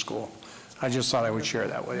medical school. I just thought I would share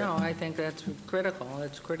that with you. No, I think that's critical.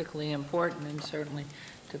 It's critically important, and certainly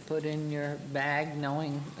to put in your bag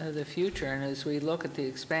knowing the future. And as we look at the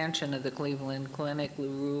expansion of the Cleveland Clinic,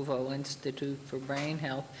 LaRuvo Institute for Brain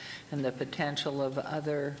Health, and the potential of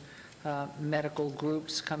other medical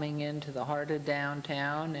groups coming into the heart of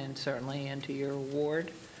downtown and certainly into your ward,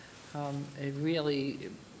 it really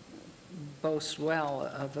boasts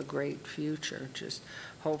well of a great future. Just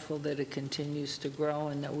hopeful that it continues to grow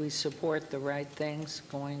and that we support the right things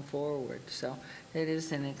going forward. So it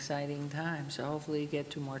is an exciting time. So hopefully you get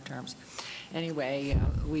 2 more terms. Anyway,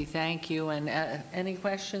 we thank you. And any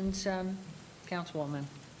questions, Councilwoman?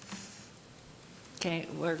 Okay,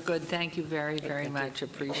 we're good. Thank you very, very much.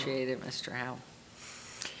 Appreciate it, Mr. Howe.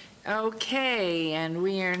 Okay, and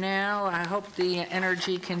we are now, I hope the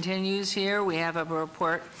energy continues here. We have a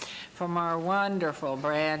report from our wonderful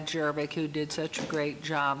Brad Jerbick, who did such a great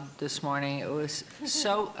job this morning. It was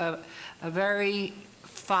so a very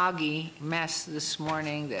foggy mess this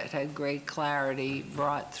morning that had great clarity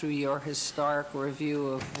brought through your historic review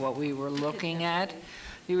of what we were looking at.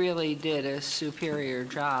 You really did a superior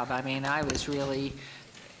job. I mean, I was really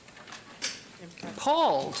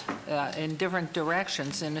pulled in different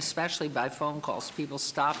directions, and especially by phone calls, people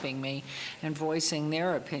stopping me and voicing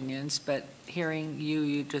their opinions, but hearing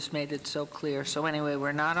you just made it so clear. So anyway,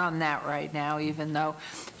 we're not on that right now, even though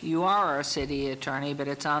you are our city attorney, but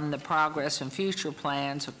it's on the progress and future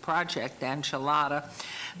plans of Project Enchilada,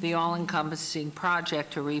 the all-encompassing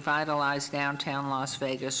project to revitalize downtown Las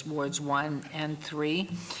Vegas, wards 1 and 3.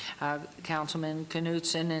 Councilman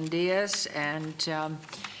Knudsen and Diaz, and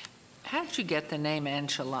how did you get the name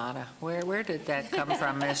enchilada? Where did that come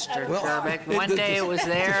from, Mr. Jerbick? One day it was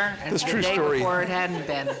there, and the day before it hadn't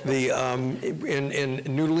been. In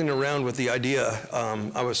noodling around with the idea,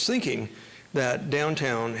 I was thinking that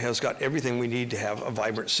downtown has got everything we need to have a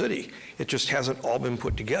vibrant city. It just hasn't all been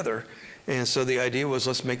put together. And so the idea was,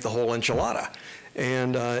 let's make the whole enchilada.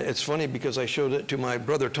 And it's funny because I showed it to my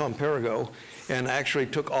brother, Tom Perigo, and I actually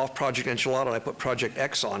took off Project Enchilada and I put Project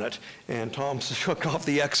X on it, and Tom took off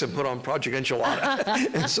the X and put on Project Enchilada.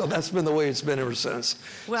 And so that's been the way it's been ever since.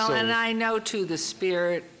 Well, so, and I know too the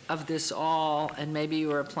spirit of this all, and maybe you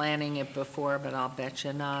were planning it before, but I'll bet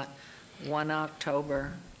you not, 1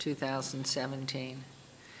 October 2017,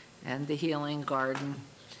 and the Healing Garden,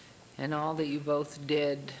 and all that you both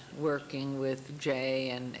did working with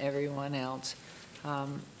Jay and everyone else,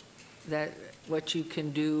 that what you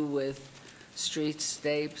can do with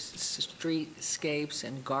streetscapes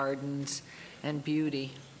and gardens and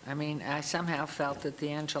beauty. I mean, I somehow felt that the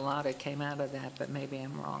enchilada came out of that, but maybe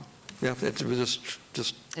I'm wrong. Yeah, it was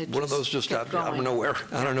just one of those just out of nowhere.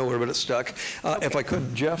 Out of nowhere, but it stuck. Okay. If I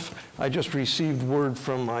could, Jeff, I just received word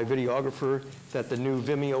from my videographer that the new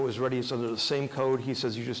Vimeo is ready. It's under the same code. He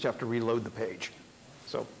says you just have to reload the page.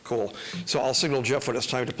 So cool. So I'll signal Jeff when it's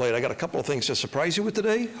time to play it. I got a couple of things to surprise you with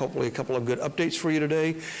today. Hopefully a couple of good updates for you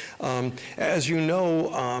today. As you know,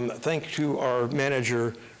 thanks to our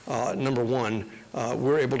manager, number one,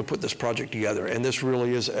 we're able to put this project together, and this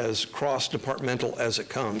really is as cross-departmental as it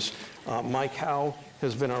comes. Mike Howe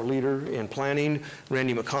has been our leader in planning.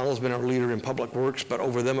 Randy McConnell has been our leader in public works, but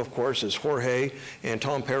over them, of course, is Jorge and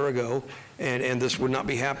Tom Perigo, and this would not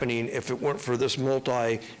be happening if it weren't for this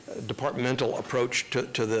multi-departmental approach to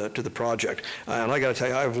the project. And I got to tell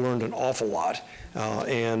you, I've learned an awful lot,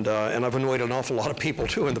 and I've annoyed an awful lot of people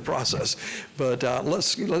too in the process. But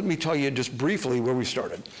let me tell you just briefly where we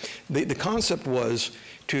started. The concept was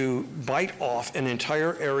to bite off an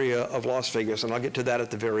entire area of Las Vegas, and I'll get to that at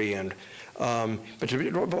the very end, but to be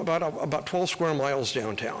about 12 square miles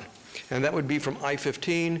downtown. And that would be from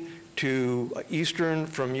I-15 to Eastern,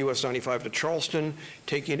 from US 95 to Charleston,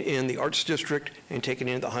 taking in the Arts District and taking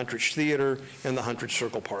in the Huntridge Theater and the Huntridge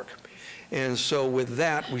Circle Park. And so with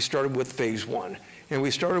that, we started with phase one. And we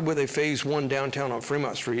started with a phase one downtown on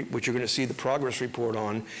Fremont Street, which you're going to see the progress report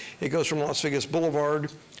on. It goes from Las Vegas Boulevard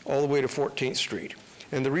all the way to 14th Street.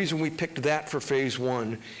 And the reason we picked that for phase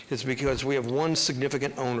one is because we have one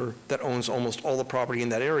significant owner that owns almost all the property in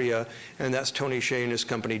that area, and that's Tony Shea and his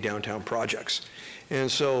company, Downtown Projects.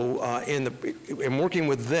 And so in working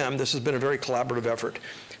with them, this has been a very collaborative effort.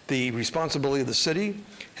 The responsibility of the city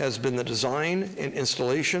has been the design and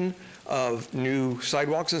installation of new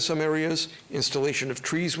sidewalks in some areas, installation of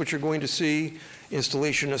trees, which you're going to see,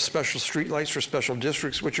 installation of special streetlights for special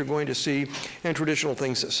districts, which you're going to see, and traditional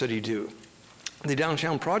things that city do. The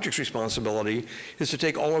Downtown Project's responsibility is to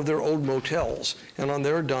take all of their old motels and on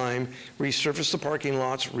their dime, resurface the parking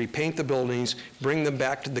lots, repaint the buildings, bring them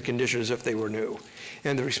back to the condition as if they were new.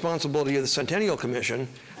 And the responsibility of the Centennial Commission,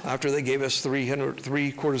 after they gave us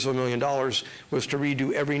 $750,000, was to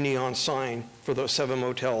redo every neon sign for those 7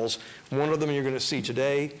 motels. One of them you're going to see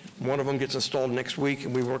today, one of them gets installed next week,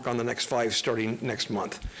 and we work on the next 5 starting next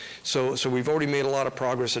month. So we've already made a lot of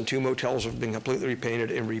progress, and 2 motels have been completely repainted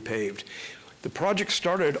and repaved. The project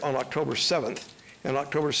started on October 7th, and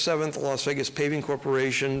October 7th, Las Vegas Paving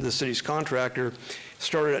Corporation, the city's contractor,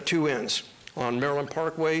 started at 2 ends. On Maryland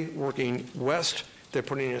Parkway, working west, they're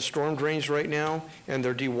putting in storm drains right now, and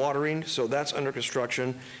they're dewatering, so that's under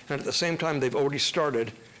construction. And at the same time, they've already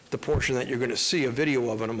started the portion that you're going to see a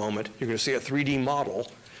video of in a moment. You're going to see a 3D model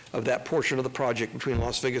of that portion of the project between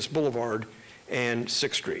Las Vegas Boulevard and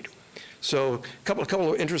 6th Street. So a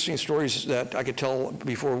couple of interesting stories that I could tell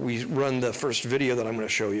before we run the first video that I'm going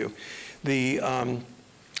to show you. The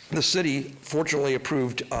city fortunately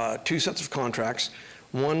approved 2 sets of contracts,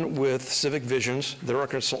 one with Civic Visions. They're our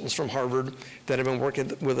consultants from Harvard that have been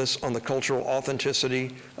working with us on the cultural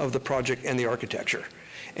authenticity of the project and the architecture.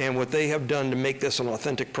 And what they have done to make this an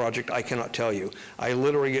authentic project, I cannot tell you. I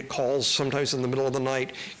literally get calls sometimes in the middle of the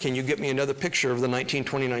night, can you get me another picture of the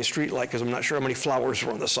 1929 streetlight, because I'm not sure how many flowers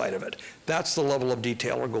were on the side of it. That's the level of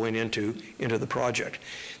detail we're going into the project.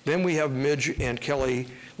 Then we have Midge and Kelly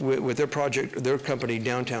with their project, their company,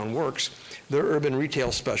 Downtown Works. They're urban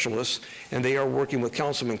retail specialists, and they are working with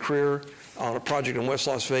Councilman Creer on a project in West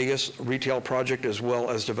Las Vegas, a retail project as well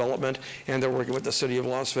as development, and they're working with the city of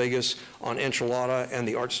Las Vegas on Enchilada and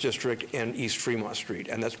the Arts District and East Fremont Street,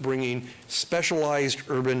 and that's bringing specialized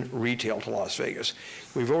urban retail to Las Vegas.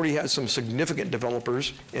 We've already had some significant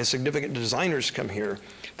developers and significant designers come here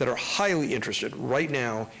that are highly interested right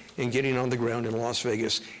now in getting on the ground in Las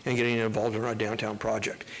Vegas and getting involved in our downtown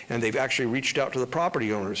project. And they've actually reached out to the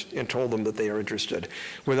property owners and told them that they are interested.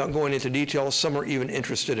 Without going into details, some are even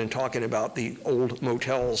interested in talking about the old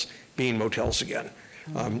motels being motels again.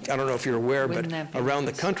 I don't know if you're aware, but around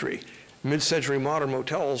the country, mid-century modern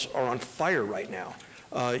motels are on fire right now.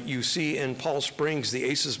 You see in Palm Springs, the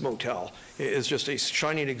Aces Motel is just a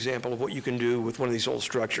shining example of what you can do with one of these old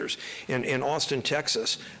structures. In Austin,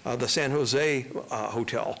 Texas, the San Jose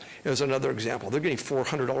Hotel is another example. They're getting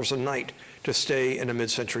 $400 a night to stay in a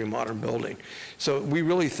mid-century modern building. So we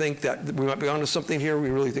really think that we might be onto something here. We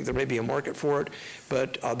really think there may be a market for it,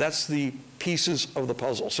 but that's the pieces of the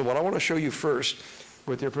puzzle. So what I want to show you first,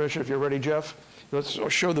 with your permission, if you're ready, Jeff, let's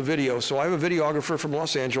show the video. So I have a videographer from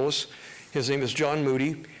Los Angeles. His name is John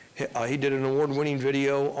Moody. He did an award-winning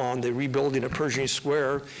video on the rebuilding of Pershing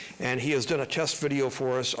Square, and he has done a test video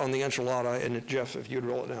for us on the Enchilada. And Jeff, if you'd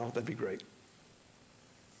roll it now, that'd be great.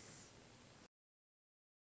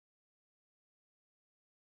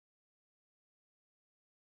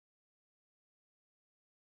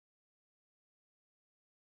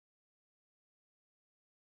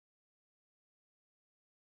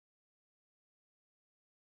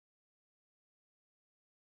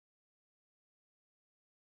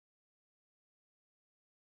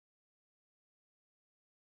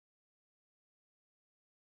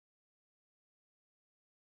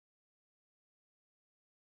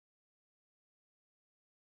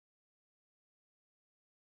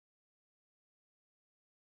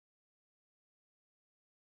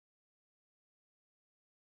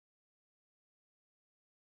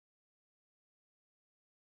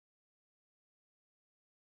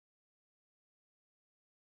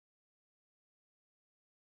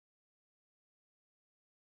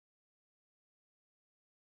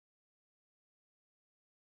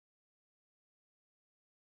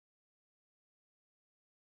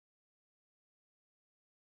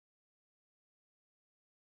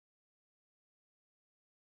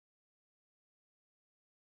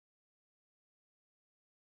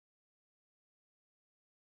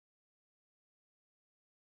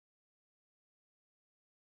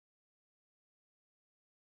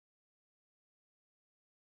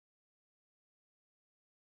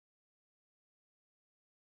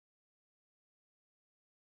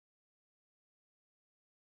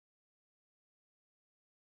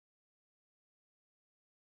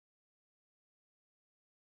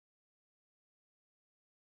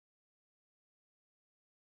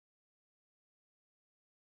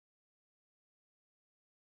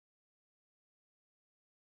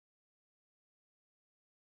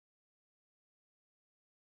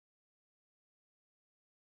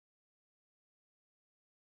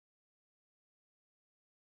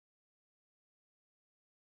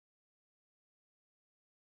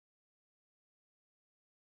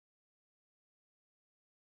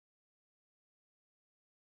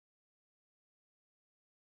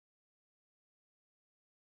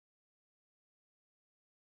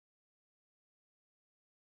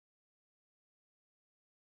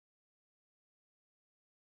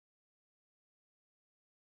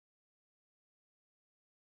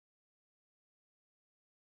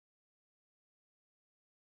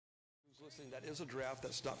 Listening, that is a draft.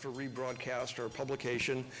 That's not for rebroadcast or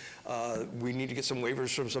publication. We need to get some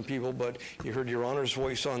waivers from some people, but you heard Your Honor's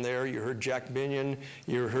voice on there. You heard Jack Binion.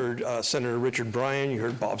 You heard Senator Richard Bryan. You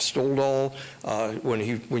heard Bob Stoldal.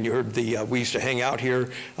 When you heard we used to hang out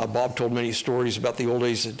here, Bob told many stories about the old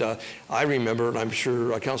days that I remember, and I'm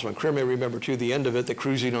sure Councilman Krim may remember too, the end of it, the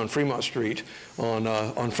cruising on Fremont Street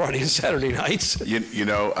on Friday and Saturday nights. You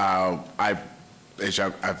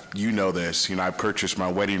know this, I purchased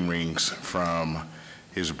my wedding rings from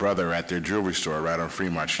his brother at their jewelry store right on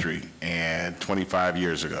Fremont Street, and 25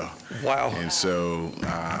 years ago. Wow. And so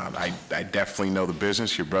I definitely know the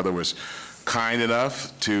business. Your brother was kind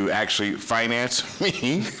enough to actually finance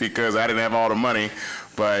me because I didn't have all the money,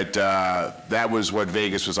 but that was what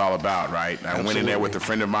Vegas was all about, right? I went in there with a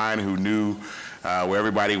friend of mine who knew where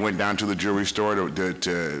everybody went down to the jewelry store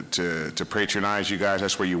to patronize you guys.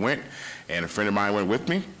 That's where you went. And a friend of mine went with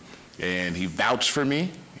me, and he vouched for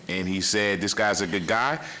me, and he said, this guy's a good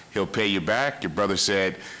guy, he'll pay you back. Your brother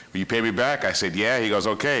said, will you pay me back? I said, yeah. He goes,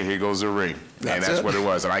 okay, here goes the ring. And that's what it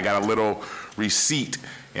was. And I got a little receipt.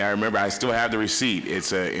 And I remember I still have the receipt.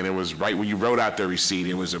 And it was right when you wrote out the receipt.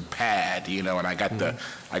 It was a pad, and I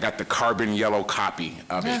got the carbon yellow copy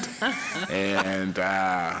of it. And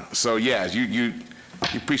so yeah,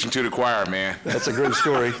 you're preaching to the choir, man. That's a great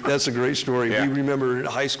story. That's a great story. Yeah. We remember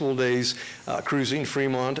high school days cruising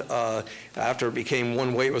Fremont. After it became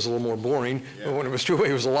one way, it was a little more boring. Yeah. But when it was two way,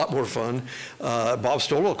 it was a lot more fun. Bob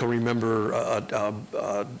Stoldal can remember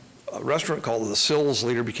a restaurant called The Sills,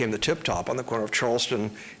 later became the Tip Top on the corner of Charleston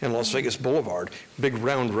and Las Vegas Boulevard. Big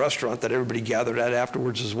round restaurant that everybody gathered at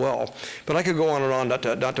afterwards as well. But I could go on and on,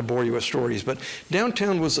 not to bore you with stories, but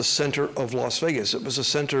downtown was the center of Las Vegas. It was a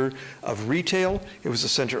center of retail. It was the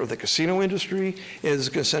center of the casino industry. It was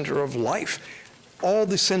the center of life. All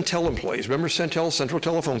the Centel employees, remember Centel, Central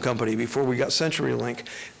Telephone Company, before we got CenturyLink,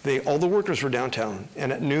 all the workers were downtown.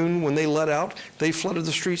 And at noon, when they let out, they flooded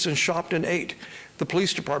the streets and shopped and ate. The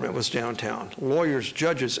police department was downtown, lawyers,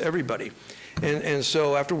 judges, everybody. And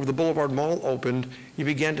so after the Boulevard Mall opened, you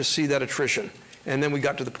began to see that attrition. And then we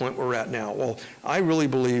got to the point where we're at now. Well, I really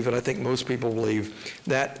believe, and I think most people believe,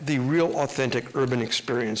 that the real authentic urban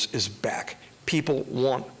experience is back. People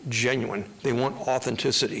want genuine. They want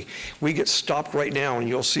authenticity. We get stopped right now, and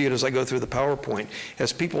you'll see it as I go through the PowerPoint.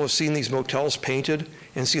 As people have seen these motels painted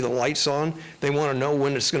and see the lights on, they want to know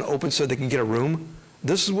when it's going to open so they can get a room.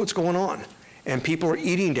 This is what's going on. And people are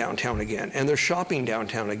eating downtown again, and they're shopping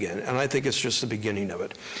downtown again, and I think it's just the beginning of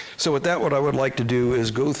it. So with that, what I would like to do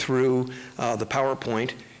is go through the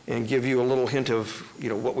PowerPoint and give you a little hint of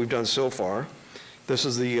what we've done so far. This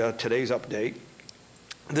is the today's update.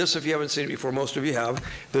 This, if you haven't seen it before, most of you have.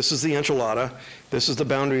 This is the enchilada. This is the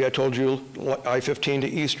boundary I told you, I-15 to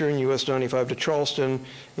Eastern, US 95 to Charleston,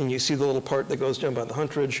 and you see the little part that goes down by the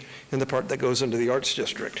Huntridge and the part that goes into the Arts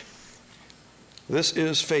District. This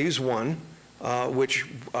is phase one. Which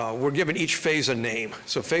we're giving each phase a name.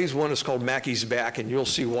 So phase one is called Mackey's Back, and you'll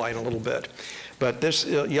see why in a little bit. But this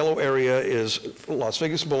yellow area is Las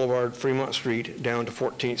Vegas Boulevard, Fremont Street, down to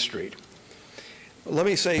 14th Street. Let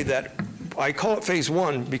me say that I call it phase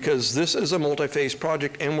one because this is a multi-phase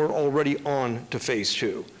project, and we're already on to phase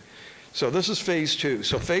two. So this is phase two.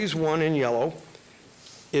 So phase one in yellow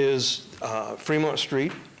is Fremont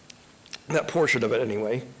Street, that portion of it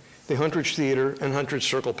anyway, the Huntridge Theater, and Huntridge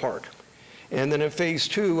Circle Park. And then in phase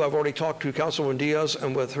two, I've already talked to Councilwoman Diaz,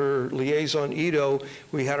 and with her liaison, Ito,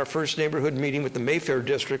 we had our first neighborhood meeting with the Mayfair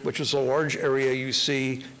District, which is a large area you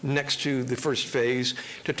see next to the first phase,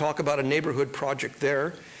 to talk about a neighborhood project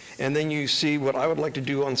there. And then you see what I would like to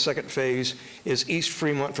do on second phase is East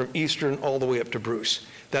Fremont from Eastern all the way up to Bruce.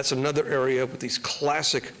 That's another area with these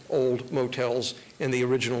classic old motels and the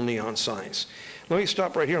original neon signs. Let me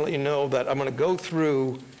stop right here and let you know that I'm going to go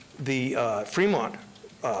through the Fremont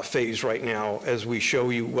phase right now as we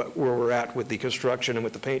show you where we're at with the construction and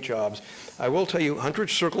with the paint jobs. I will tell you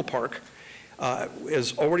Huntridge Circle Park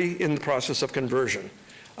is already in the process of conversion.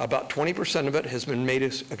 About 20% of it has been made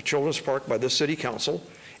as a children's park by the city council.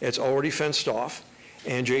 It's already fenced off,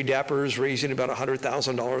 and Jay Dapper is raising about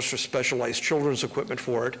 $100,000 for specialized children's equipment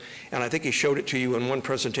for it. And I think he showed it to you in one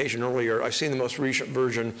presentation earlier. I've seen the most recent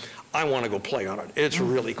version. I want to go play on it. It's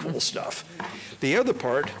really cool stuff. The other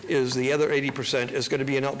part is the other 80% is going to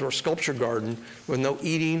be an outdoor sculpture garden with no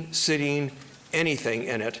eating, sitting, anything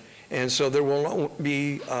in it. And so there will not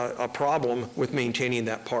be a problem with maintaining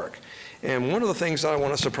that park. And one of the things that I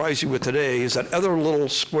want to surprise you with today is that other little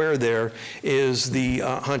square there is the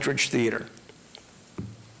Huntridge Theater.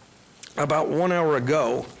 About 1 hour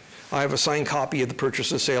ago, I have a signed copy of the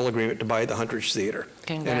purchase and sale agreement to buy the Huntridge Theater.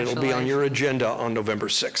 And it'll be on your agenda on November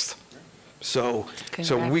 6th. So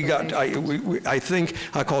we got, I think,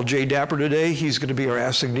 I called Jay Dapper today. He's going to be our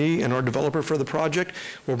assignee and our developer for the project.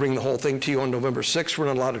 We'll bring the whole thing to you on November 6th. We're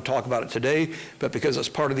not allowed to talk about it today, but because it's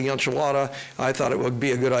part of the enchilada, I thought it would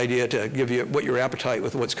be a good idea to give you what your appetite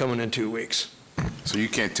with what's coming in 2 weeks. So you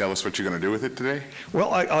can't tell us what you're going to do with it today?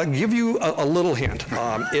 Well, I'll give you a little hint.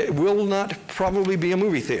 It will not probably be a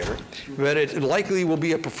movie theater, but it likely will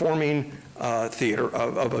be a performing theater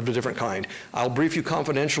of a different kind. I'll brief you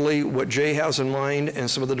confidentially what Jay has in mind and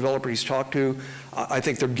some of the developers he's talked to. I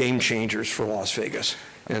think they're game changers for Las Vegas.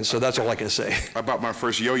 And so that's all I can say. I bought my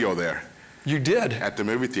first yo-yo there. You did? At the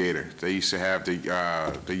movie theater. They used to have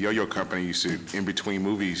the yo-yo company used to, in between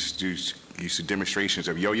movies, used to demonstrations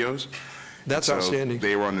of yo-yos. That's so outstanding.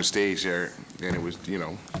 They were on the stage there, and it was, you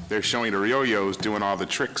know, they're showing the yo-yos doing all the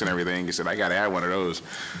tricks and everything. He said, I got to have one of those.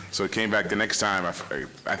 So it came back the next time.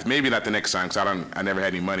 Maybe not the next time, because I never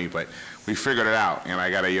had any money, but we figured it out, and I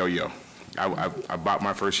got a yo-yo. I bought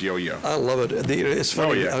my first yo-yo. I love it. It's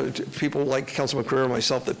funny, Oh, yeah. People like Councilman Carrera and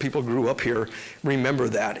myself, that people grew up here, remember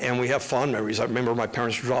that, and we have fond memories. I remember my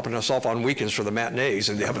parents dropping us off on weekends for the matinees,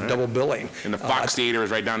 and they have a double billing. And the Fox Theater is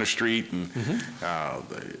right down the street, and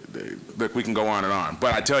look, we can go on and on.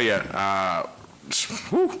 But I tell you,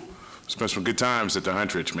 spent some good times at the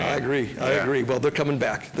Huntridge, man. I agree. I agree. Well, they're coming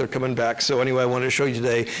back. They're coming back. So anyway, I wanted to show you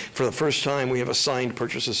today, for the first time, we have a signed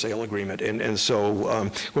purchase and sale agreement. And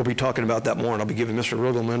so we'll be talking about that more, and I'll be giving Mr.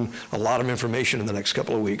 Rogelman a lot of information in the next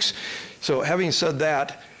couple of weeks. So having said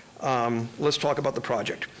that, let's talk about the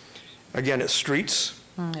project. Again, it's streets.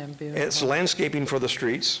 It's landscaping for the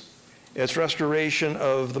streets. It's restoration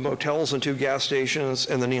of the motels and 2 gas stations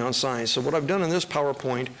and the neon signs. So what I've done in this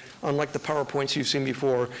PowerPoint, unlike the PowerPoints you've seen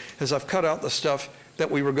before, is I've cut out the stuff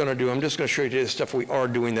that we were going to do. I'm just going to show you the stuff we are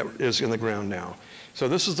doing that is in the ground now. So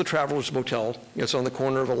this is the Travelers Motel. It's on the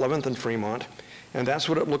corner of 11th and Fremont, and that's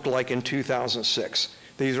what it looked like in 2006.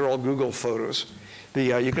 These are all Google photos.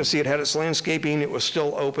 You can see it had its landscaping. It was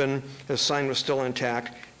still open. The sign was still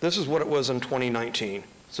intact. This is what it was in 2019.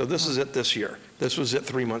 So this is it this year. This was it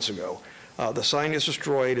 3 months ago. The sign is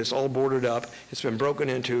destroyed. It's all boarded up. It's been broken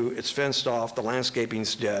into. It's fenced off. The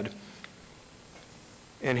landscaping's dead.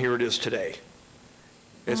 And here it is today.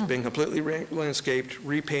 It's been completely landscaped,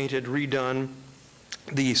 repainted, redone.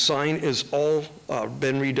 The sign is all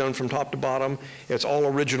been redone from top to bottom. It's all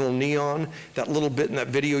original neon. That little bit in that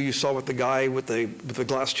video you saw with the guy with the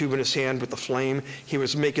glass tube in his hand with the flame, he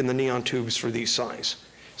was making the neon tubes for these signs.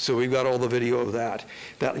 So we've got all the video of that.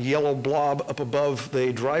 That yellow blob up above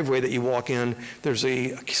the driveway that you walk in, there's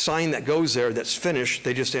a sign that goes there that's finished.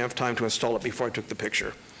 They just didn't have time to install it before I took the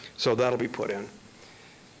picture. So that'll be put in.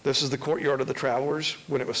 This is the courtyard of the Travelers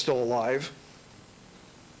when it was still alive.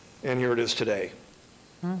 And here it is today.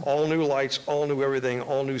 All new lights, all new everything,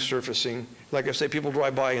 all new surfacing. Like I say, people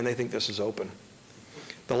drive by and they think this is open.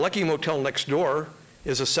 The Lucky Motel next door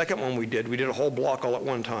is the second one we did. We did a whole block all at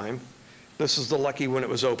one time. This is the Lucky when it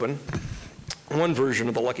was open, one version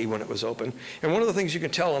of the Lucky when it was open. And one of the things you can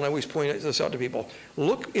tell, and I always point this out to people,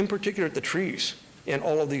 look in particular at the trees in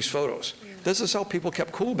all of these photos. Yeah. This is how people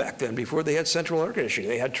kept cool back then before they had central air conditioning.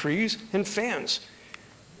 They had trees and fans.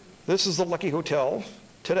 This is the Lucky Hotel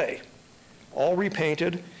today, all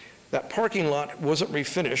repainted. That parking lot wasn't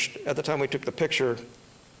refinished at the time we took the picture,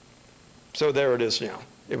 so there it is now.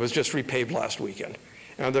 It was just repaved last weekend.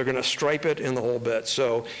 And they're going to stripe it in the whole bit.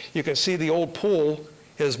 So you can see the old pool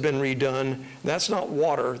has been redone. That's not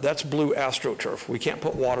water, that's blue AstroTurf. We can't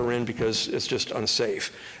put water in because it's just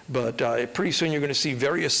unsafe. But pretty soon you're going to see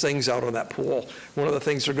various things out on that pool. One of the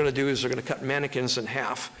things they're going to do is they're going to cut mannequins in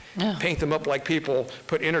half, paint them up like people,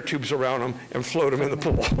 put inner tubes around them, and float them in the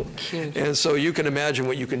pool. Cute. And so you can imagine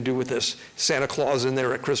what you can do with this. Santa Claus in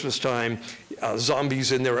there at Christmas time,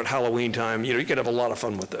 zombies in there at Halloween time. You know, you can have a lot of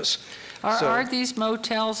fun with this. Are these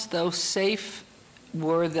motels, though, safe?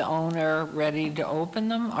 Were the owner ready to open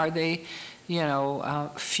them? Are they, you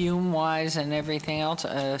know, fume-wise and everything else,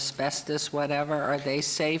 asbestos, whatever, are they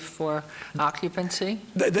safe for occupancy?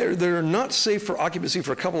 They're not safe for occupancy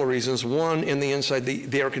for a couple of reasons. One, in the inside,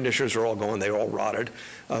 the air conditioners are all going. They're all rotted.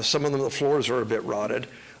 Some of them, the floors are a bit rotted.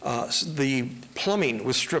 The plumbing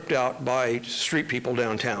was stripped out by street people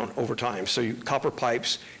downtown over time. So copper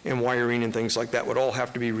pipes and wiring and things like that would all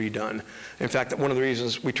have to be redone. In fact, one of the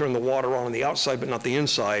reasons we turned the water on the outside but not the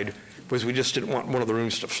inside was we just didn't want one of the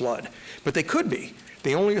rooms to flood. But they could be.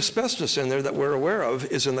 The only asbestos in there that we're aware of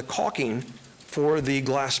is in the caulking for the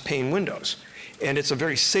glass pane windows. and it's a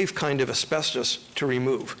very safe kind of asbestos to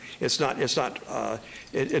remove.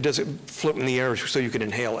 It doesn't float in the air so you can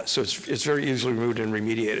inhale it. So it's very easily removed and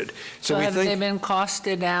remediated. So have they been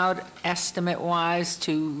costed out estimate-wise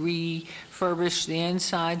to refurbish the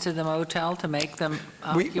insides of the motel to make them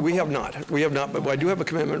occupable? We have not, but I do have a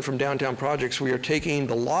commitment from Downtown Projects. We are taking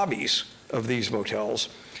the lobbies of these motels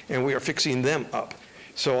and we are fixing them up.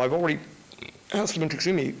 So I've already asked them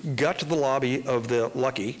to, gut the lobby of the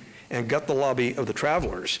Lucky and gut the lobby of the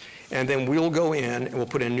Travelers, and then we'll go in and we'll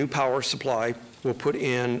put in new power supply, we'll put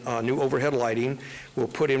in new overhead lighting, we'll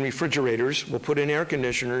put in refrigerators, we'll put in air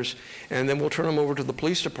conditioners, and then we'll turn them over to the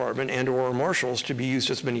police department and or our marshals to be used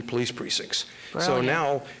as mini police precincts. Brilliant. So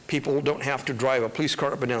now people don't have to drive a police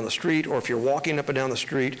car up and down the street, or if you're walking up and down the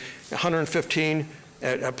street, 115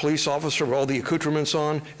 a police officer with all the accoutrements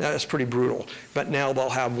on, that's pretty brutal. But now they'll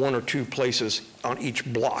have 1 or 2 places on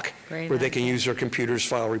each block where they can use their computers,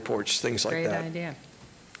 file reports, things like that. Great idea.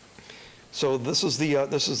 So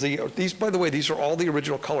these, by the way, these are all the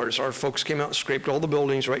original colors. Our folks came out and scraped all the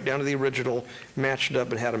buildings right down to the original, matched up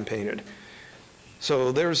and had them painted.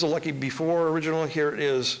 So there's the Lucky before original. Here it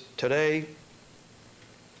is today.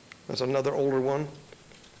 That's another older one.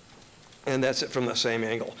 And that's it from the same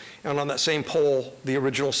angle. And on that same pole, the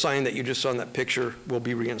original sign that you just saw in that picture will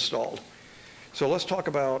be reinstalled. So let's talk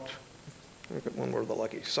about, look at one more of the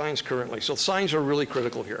Lucky signs currently. So signs are really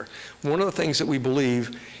critical here. One of the things that we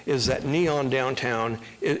believe is that neon downtown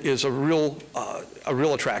is a real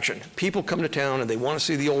attraction. People come to town and they want to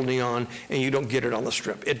see the old neon, and you don't get it on the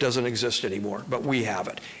Strip. It doesn't exist anymore, but we have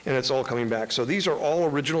it, and it's all coming back. So these are all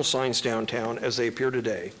original signs downtown as they appear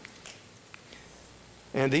today.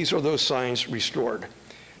 And these are those signs restored.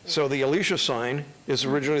 So the Alicia sign is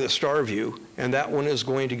originally the Star View, and that one is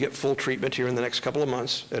going to get full treatment here in the next couple of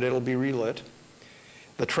months, and it'll be relit.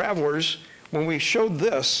 The Travelers, when we showed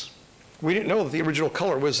this, we didn't know that the original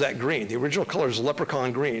color was that green. The original color is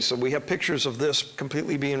leprechaun green, so we have pictures of this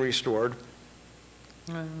completely being restored.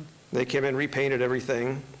 They came in, repainted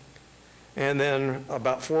everything, and then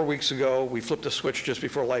about 4 weeks ago, we flipped a switch just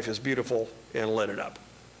before Life is Beautiful and lit it up.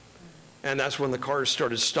 And that's when the cars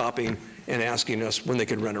started stopping and asking us when they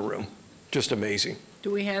could rent a room. Just amazing.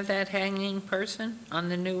 Do we have that hanging person on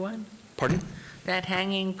the new one? Pardon? That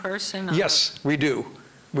hanging person? On Yes, we do.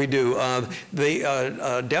 We do.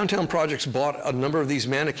 Downtown Projects bought a number of these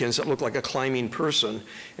mannequins that look like a climbing person,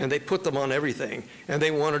 and they put them on everything. And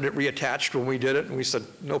they wanted it reattached when we did it, and we said,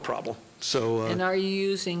 no problem. So. And are you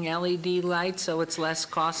using LED lights so it's less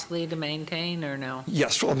costly to maintain, or no?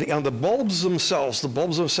 Yes, on the bulbs themselves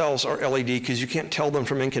are LED because you can't tell them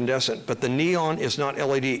from incandescent, but the neon is not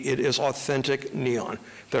LED, it is authentic neon.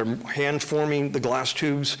 They're hand forming the glass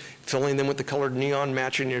tubes, filling them with the colored neon,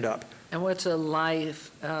 matching it up. And what's a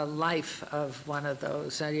life of one of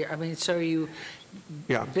those? So are you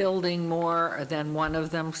building more than one of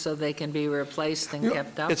them so they can be replaced and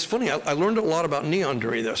kept up? It's funny, I learned a lot about neon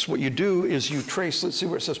during this. What you do is you trace, let's see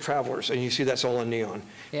where it says Travelers, and you see that's all in neon.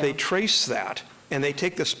 Yeah. They trace that, and they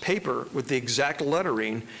take this paper with the exact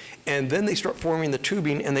lettering, and then they start forming the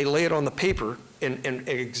tubing, and they lay it on the paper and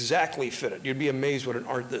exactly fit it. You'd be amazed what an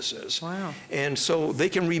art this is. Wow. And so they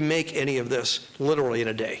can remake any of this literally in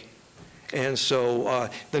a day. And so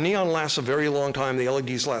the neon lasts a very long time. The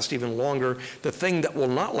LEDs last even longer. The thing that will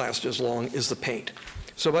not last as long is the paint.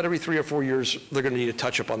 So about every 3 or 4 years, they're going to need a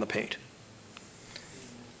touch-up on the paint.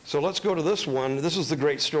 So let's go to this one. This is the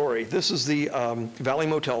great story. This is the Valley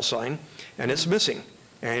Motel sign, and it's missing.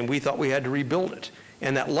 And we thought we had to rebuild it.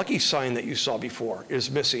 And that Lucky sign that you saw before is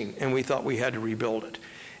missing, and we thought we had to rebuild it.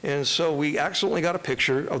 And so we accidentally got a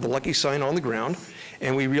picture of the Lucky sign on the ground,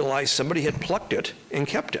 and we realized somebody had plucked it and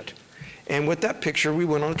kept it. And with that picture, we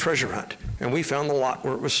went on a treasure hunt, and we found the lot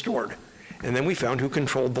where it was stored. And then we found who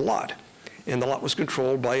controlled the lot. And the lot was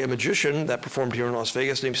controlled by a magician that performed here in Las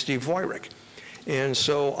Vegas named Steve Wyrick. And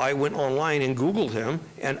so I went online and Googled him,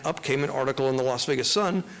 and up came an article in the Las Vegas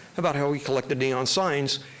Sun about how he collected neon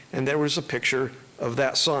signs, and there was a picture of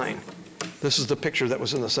that sign. This is the picture that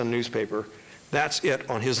was in the Sun newspaper. That's it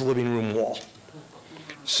on his living room wall.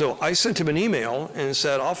 So I sent him an email and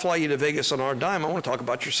said, I'll fly you to Vegas on our dime. I want to talk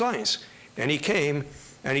about your signs. And he came,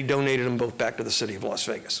 and he donated them both back to the city of Las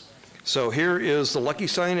Vegas. So here is the Lucky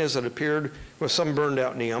sign as it appeared with some burned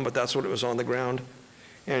out neon, but that's what it was on the ground.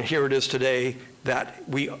 And here it is today. That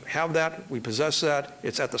we have that, we possess that.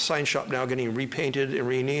 It's at the sign shop now getting repainted and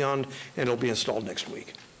re-neoned, and it'll be installed next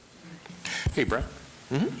week. Hey, Brett.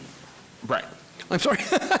 Mm-hmm. Brett. I'm sorry.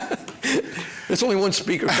 There's only one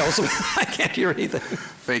speaker, Councilman. I can't hear anything.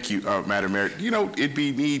 Thank you, Madam Mayor. You know, it'd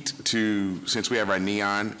be neat to, since we have our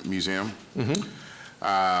neon museum,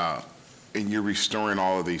 and you're restoring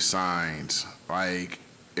all of these signs, like,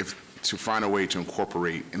 to find a way to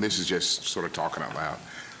incorporate, and this is just sort of talking out loud,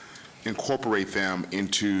 incorporate them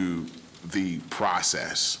into the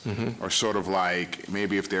process, or sort of like,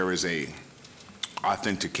 maybe if there is a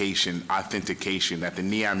authentication that the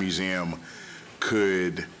Neon Museum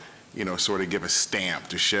could, sort of give a stamp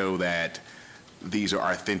to show that these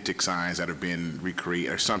are authentic signs that have been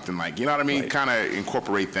recreated or something like, you know what I mean? Right. Kind of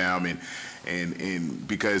incorporate them and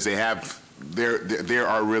because they have, there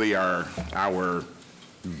are really our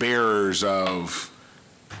bearers of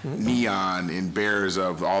neon and bearers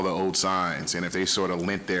of all the old signs. And if they sort of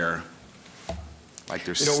lent their, like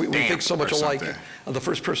their stamp we think so much alike. Something. The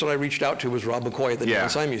first person I reached out to was Rob McCoy at the Neon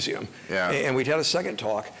Sign Museum. Yeah. And we'd had a second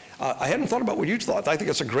talk. I hadn't thought about what you thought. I think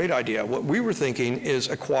it's a great idea. What we were thinking is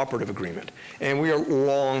a cooperative agreement. And we are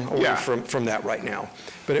long away from that right now.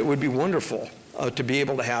 But it would be wonderful to be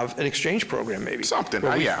able to have an exchange program maybe. Something,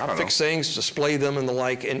 I don't know. Fix things, display them and the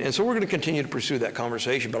like. And so we're going to continue to pursue that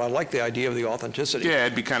conversation. But I like the idea of the authenticity. Yeah,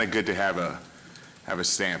 it'd be kind of good to have a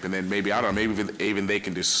stamp. And then maybe, I don't know, maybe even they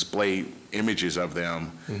can display images of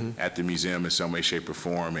them at the museum in some way, shape, or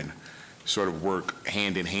form and sort of work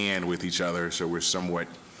hand in hand with each other so we're somewhat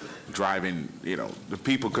driving, the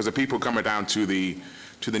people, because the people coming down to the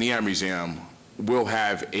Neon Museum will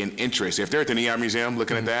have an interest. If they're at the Neon Museum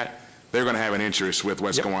looking at that, they're going to have an interest with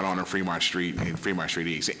what's going on Fremont Street and Fremont Street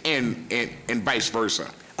East, and vice versa.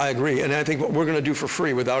 I agree, and I think what we're going to do for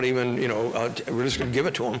free without even, we're just going to give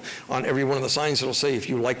it to them on every one of the signs. It'll say, if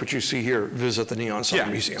you like what you see here, visit the Neon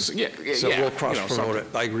Sign Museum. So we'll cross-promote it.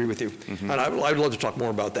 I agree with you. And I'd love to talk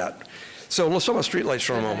more about that. So let's talk about streetlights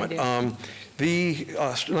for a moment.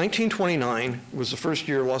 1929 was the first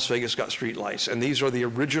year Las Vegas got streetlights, and these are the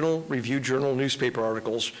original Review Journal newspaper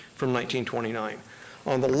articles from 1929.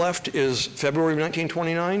 On the left is February of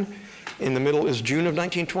 1929. In the middle is June of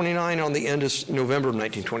 1929. On the end is November of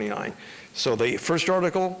 1929. So the first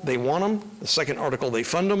article, they want them. The second article, they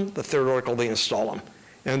fund them. The third article, they install them.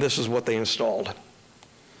 And this is what they installed.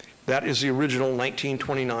 That is the original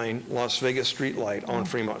 1929 Las Vegas street light on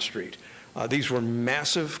Fremont Street. These were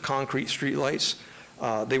massive concrete street lights.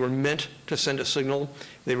 They were meant to send a signal.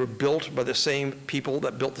 They were built by the same people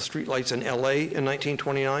that built the street lights in LA in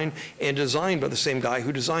 1929 and designed by the same guy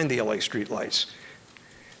who designed the LA street lights.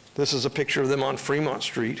 This is a picture of them on Fremont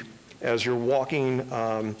Street as you're walking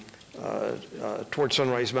towards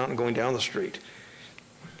Sunrise Mountain going down the street.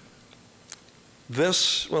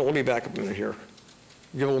 This, well, let me back up a minute here,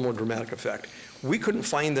 give a little more dramatic effect. We couldn't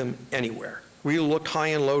find them anywhere. We looked high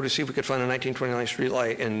and low to see if we could find a 1929 street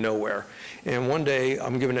light, and nowhere. And one day,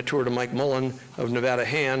 I'm giving a tour to Mike Mullen of Nevada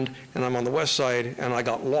Hand, and I'm on the west side, and I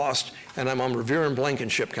got lost, and I'm on Revere and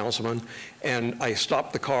Blankenship, Councilman, and I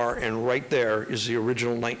stopped the car, and right there is the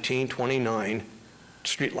original 1929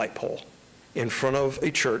 street light pole in front of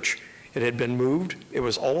a church. It had been moved. It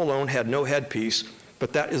was all alone, had no headpiece,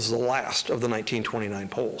 but that is the last of the 1929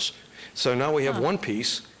 poles. So now we have one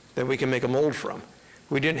piece that we can make a mold from.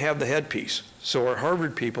 We didn't have the headpiece. So our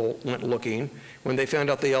Harvard people went looking. When they found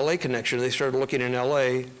out the LA connection, they started looking in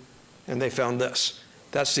LA, and they found this.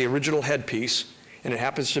 That's the original headpiece, and it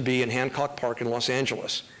happens to be in Hancock Park in Los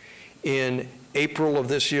Angeles. In April of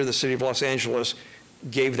this year, the city of Los Angeles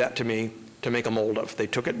gave that to me to make a mold of. They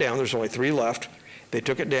took it down. There's only 3 left. They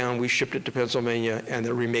took it down. We shipped it to Pennsylvania, and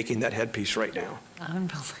they're remaking that headpiece right now.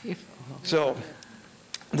 Unbelievable. So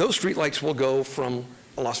those streetlights will go from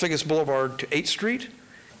Las Vegas Boulevard to 8th Street,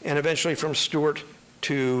 and eventually from Stewart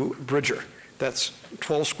to Bridger. That's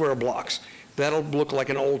 12 square blocks. That'll look like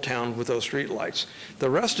an old town with those street lights. The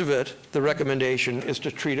rest of it, the recommendation is to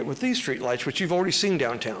treat it with these street lights, which you've already seen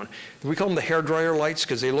downtown. We call them the hairdryer lights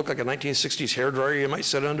because they look like a 1960s hairdryer you might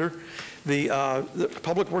sit under. The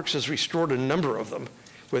Public Works has restored a number of them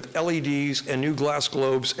with LEDs and new glass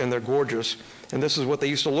globes, and they're gorgeous. And this is what they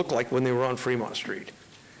used to look like when they were on Fremont Street.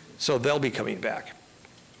 So they'll be coming back.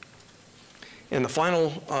 And the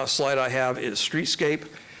final slide I have is streetscape.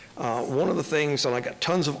 One of the things, and I got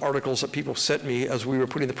tons of articles that people sent me as we were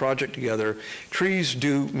putting the project together, trees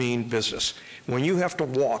do mean business. When you have to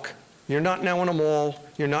walk, you're not now in a mall,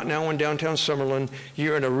 you're not now in downtown Summerlin,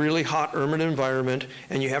 you're in a really hot urban environment,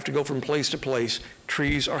 and you have to go from place to place.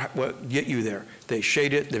 Trees are what get you there. They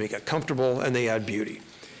shade it, they make it comfortable, and they add beauty.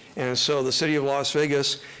 And so the city of Las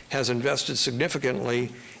Vegas has invested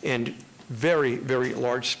significantly in very, very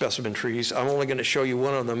large specimen trees. I'm only going to show you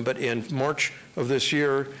one of them, but in March of this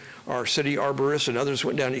year, our city arborists and others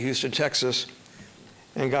went down to Houston, Texas,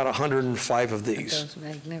 and got 105 of these. That's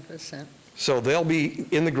magnificent. So they'll be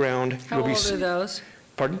in the ground. How old are those?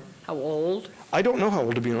 Pardon? How old? I don't know how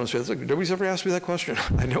old, to be honest with you. Nobody's ever asked me that question.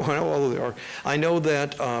 I know how old they are. I know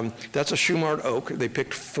that that's a Shumard oak. They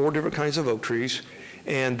picked 4 different kinds of oak trees,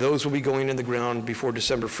 and those will be going in the ground before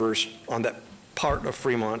December 1st on that part of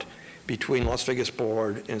Fremont between Las Vegas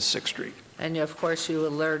Boulevard and 6th Street. And of course, you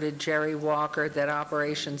alerted Jerry Walker that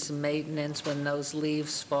operations and maintenance, when those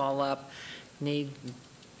leaves fall up, need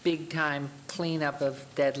big-time cleanup of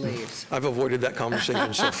dead leaves. I've avoided that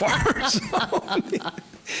conversation so far.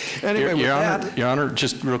 Anyway, Your Honor,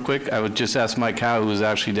 just real quick, I would just ask Mike Howe, who was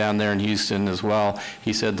actually down there in Houston as well.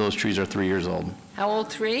 He said those trees are 3 years old. How old,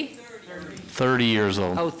 3? 30 years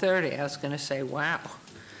old. Oh, 30. I was going to say, wow.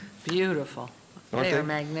 Beautiful. They are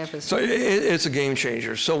magnificent. So it's a game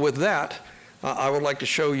changer. So with that, I would like to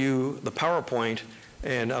show you the PowerPoint,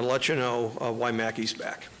 and I'll let you know why Mackey's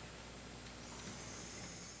back.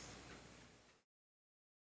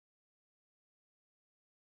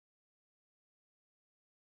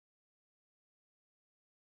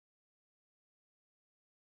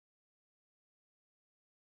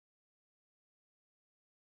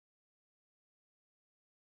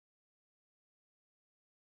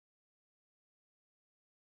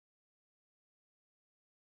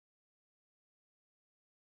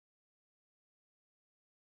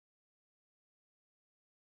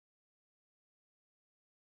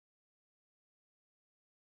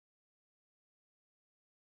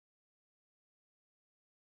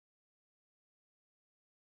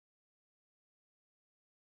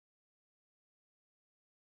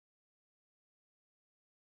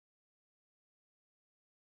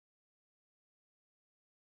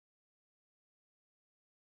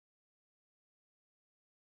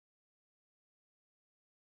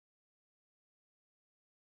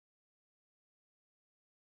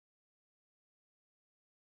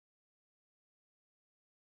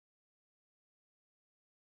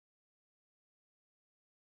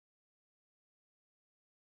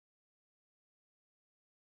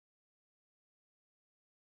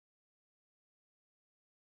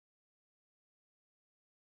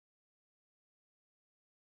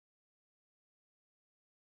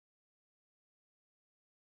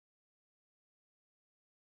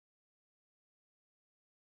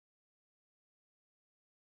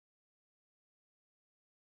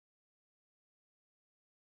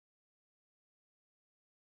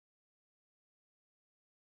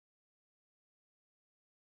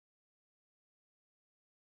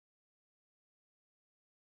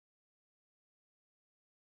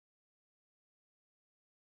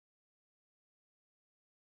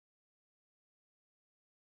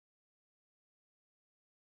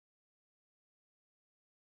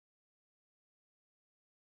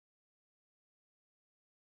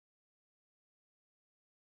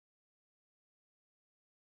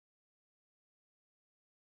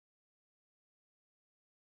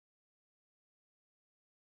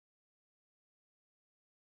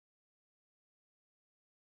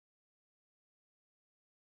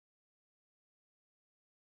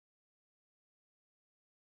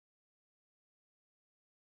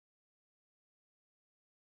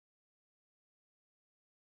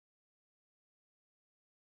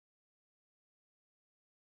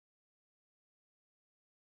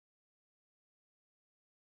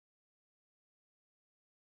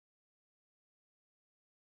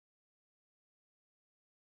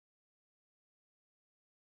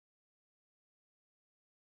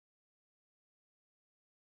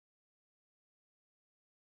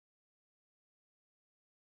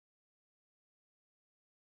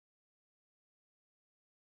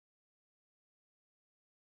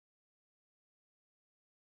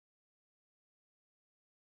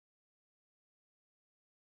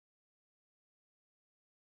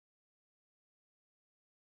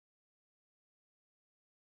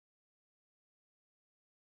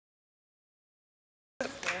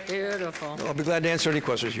 Beautiful. I'll be glad to answer any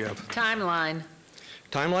questions you have. Timeline.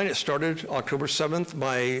 Timeline, it started October 7th.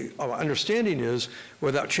 My understanding is,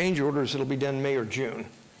 without change orders, it'll be done May or June.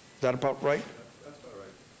 Is that about right? That's about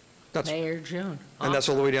right. May or June. And that's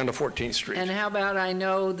all the way down to 14th Street. And how about, I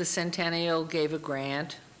know the Centennial gave a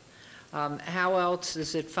grant. How else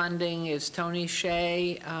is it funding? Is Tony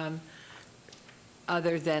Shea,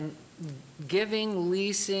 other than giving,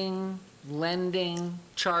 leasing, lending,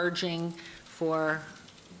 charging for?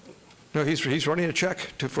 No, he's writing a check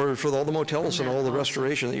for all the motels and all the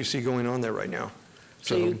restoration that you see going on there right now.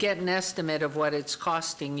 So you get an estimate of what it's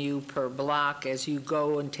costing you per block as you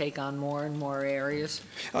go and take on more and more areas?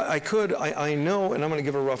 I know, and I'm going to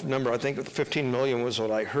give a rough number. I think 15 million was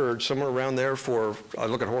what I heard, somewhere around there for, I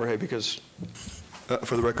look at Jorge because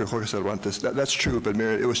For the record, Jorge Cervantes, that's true, but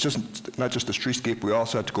Mayor, it was just not just the streetscape. We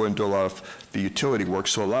also had to go and do a lot of the utility work.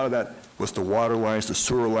 So a lot of that was the water lines, the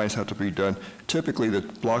sewer lines had to be done. Typically, the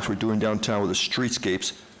blocks we're doing downtown with the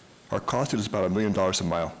streetscapes are costing us about $1 million a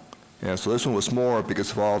mile. And so this one was more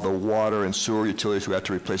because of all the water and sewer utilities we had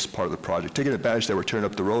to replace as part of the project. Taking advantage that we're tearing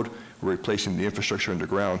up the road, we're replacing the infrastructure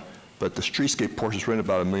underground, but the streetscape portion is running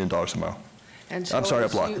about $1 million a mile. And so I'm sorry, a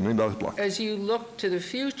as block, you- $1 million a block. As you look to the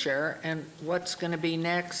future and what's going to be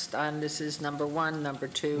next on, this is number 1, number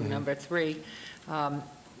 2, number 3,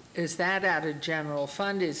 is that out of general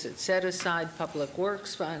fund? Is it set aside public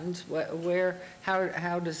works funds?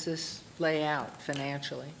 How does this lay out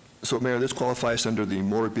financially? So Mayor, this qualifies under the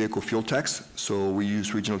motor vehicle fuel tax. So we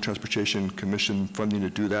use Regional Transportation Commission funding to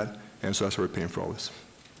do that. And so that's what we're paying for all this.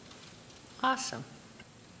 Awesome.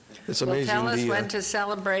 It's Well, amazing. tell us the, when to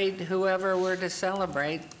celebrate whoever we're to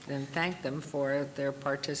celebrate and thank them for their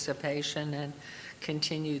participation and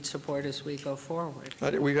continued support as we go forward.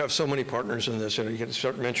 We have so many partners in this, and you can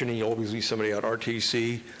start mentioning, you always see somebody at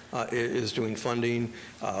RTC is doing funding.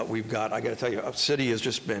 We've got, I got to tell you, City has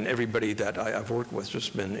just been, everybody that I've worked with,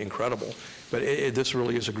 just been incredible. But this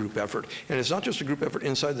really is a group effort. And it's not just a group effort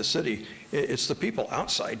inside the city, it's the people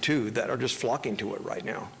outside too that are just flocking to it right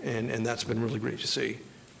now. And that's been really great to see.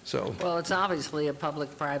 So. Well, it's obviously a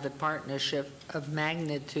public-private partnership of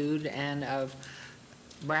magnitude and of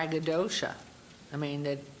braggadocio. I mean,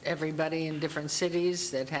 that everybody in different cities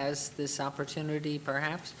that has this opportunity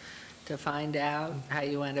perhaps to find out how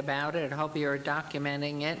you went about it. I hope you're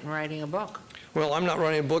documenting it and writing a book. Well, I'm not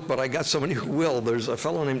writing a book, but I got somebody who will. There's a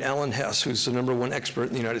fellow named Alan Hess, who's the #1 expert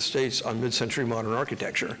in the United States on mid-century modern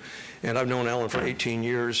architecture. And I've known Alan for 18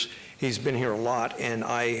 years. He's been here a lot, and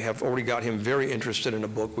I have already got him very interested in a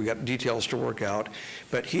book. We got details to work out.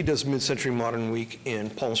 But he does Mid-Century Modern Week in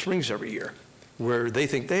Palm Springs every year, where they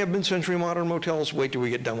think they have mid-century modern motels. Wait till we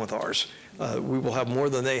get done with ours. We will have more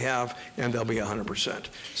than they have, and they'll be 100%.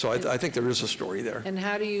 So I think there is a story there. And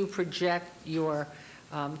how do you project your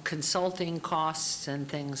consulting costs and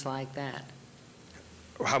things like that?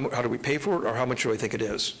 How do we pay for it, or how much do I think it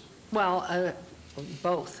is? Well,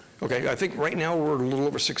 both. Okay, I think right now we're a little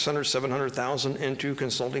over 600, 700,000 into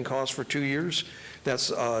consulting costs for 2 years.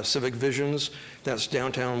 That's Civic Visions, that's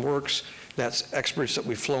Downtown Works, that's experts that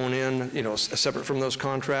we've flown in, you know, separate from those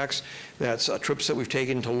contracts. That's trips that we've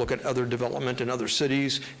taken to look at other development in other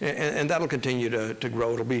cities, and that'll continue to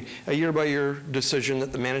grow. It'll be a year-by-year decision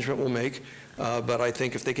that the management will make, but I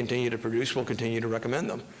think if they continue to produce, we'll continue to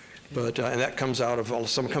recommend them. But, and that comes out of,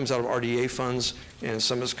 some comes out of RDA funds, and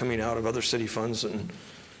some is coming out of other city funds, and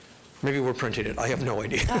maybe we're printing it. I have no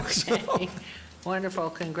idea. Okay. Wonderful.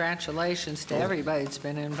 Congratulations to everybody that's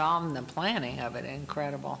been involved in the planning of it.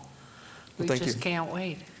 Incredible. We just can't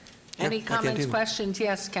wait. Any comments, questions?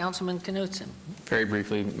 Yes, Councilman Knutson. Very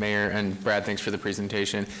briefly, Mayor, and Brad, thanks for the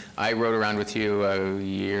presentation. I rode around with you a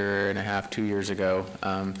year and a half, 2 years ago,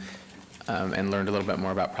 and learned a little bit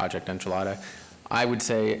more about Project Enchilada. I would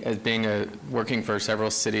say, as being working for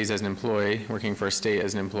several cities as an employee, working for a state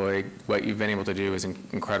as an employee, what you've been able to do is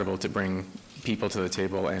incredible to bring people to the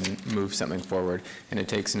table and move something forward. And it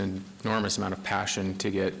takes an enormous amount of passion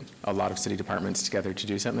to get a lot of city departments together to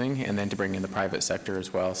do something, and then to bring in the private sector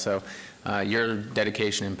as well. So your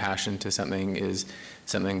dedication and passion to something is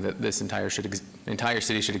something that this entire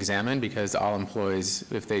city should examine, because all employees,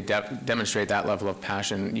 if they demonstrate that level of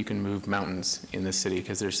passion, you can move mountains in this city,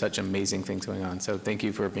 because there's such amazing things going on. So thank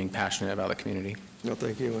you for being passionate about the community. No,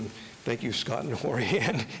 thank you, and thank you, Scott and Jorge,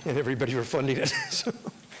 and everybody for funding it.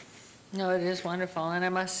 No, it is wonderful. And I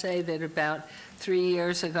must say that about 3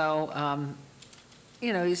 years ago,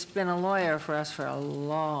 you know, he's been a lawyer for us for a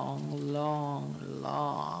long, long,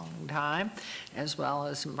 long time, as well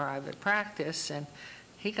as in private practice. And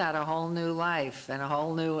he got a whole new life and a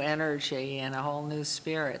whole new energy and a whole new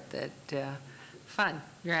spirit that, fun.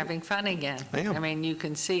 You're having fun again. I am. I mean, you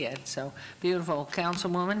can see it. So beautiful.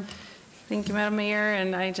 Councilwoman? Thank you, Madam Mayor,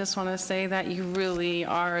 and I just want to say that you really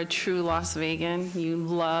are a true Las Vegan. You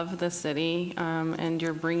love the city, and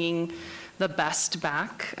you're bringing the best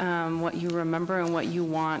back, what you remember and what you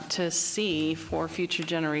want to see for future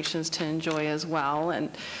generations to enjoy as well. And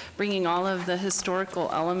bringing all of the historical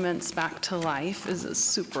elements back to life is a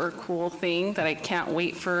super cool thing that I can't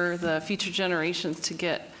wait for the future generations to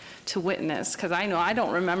get to witness, because I know I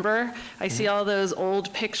don't remember. I see all those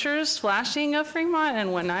old pictures flashing of Fremont,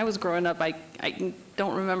 and when I was growing up, I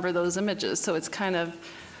don't remember those images. So it's kind of,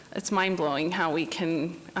 it's mind-blowing how we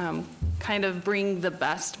can kind of bring the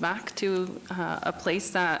best back to a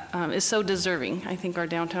place that is so deserving. I think our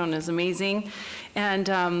downtown is amazing. And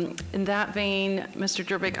in that vein, Mr.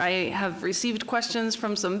 Jurbic, I have received questions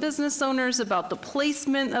from some business owners about the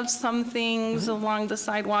placement of some things along the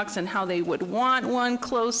sidewalks and how they would want one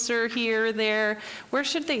closer here or there. Where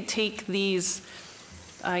should they take these,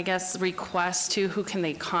 I guess, requests to? Who can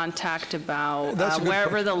they contact about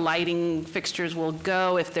wherever the lighting fixtures will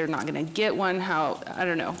go if they're not going to get one? How, I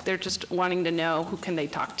don't know. They're just wanting to know who can they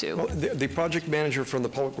talk to. Well, the project manager from the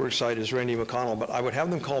Public Works side is Randy McConnell, but I would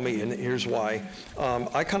have them call me, and here's why.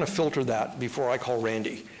 I kind of filter that before I call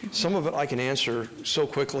Randy. Some of it I can answer so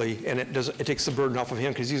quickly, and it takes the burden off of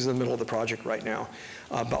him because he's in the middle of the project right now.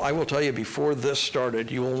 But I will tell you, before this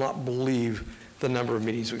started, you will not believe the number of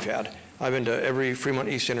meetings we've had. I've been to every Fremont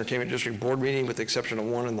East Entertainment District board meeting with the exception of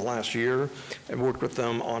one in the last year. I've worked with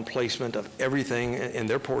them on placement of everything in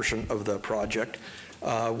their portion of the project.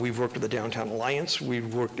 We've worked with the Downtown Alliance.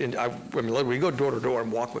 We've worked in, we go door to door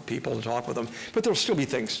and walk with people and talk with them, but there'll still be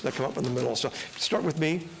things that come up in the middle. So start with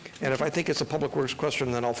me, and if I think it's a Public Works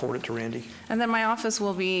question, then I'll forward it to Randy. And then my office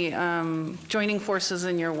will be joining forces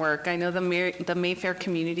in your work. I know the Mayfair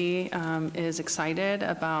community is excited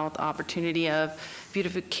about the opportunity of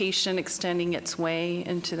beautification extending its way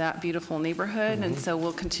into that beautiful neighborhood. And so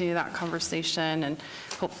we'll continue that conversation, and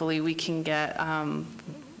hopefully we can get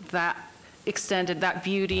that extended, that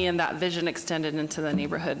beauty and that vision extended into the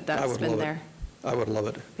neighborhood that's been there. I would love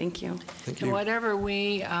it. Thank you. Thank you. And whatever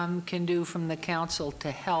we can do from the council to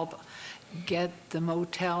help get the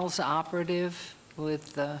motels operative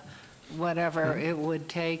with the whatever it would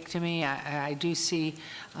take, to me, I do see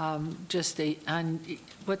just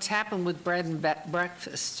what's happened with bread and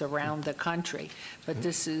breakfasts around the country, but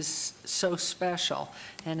this is so special.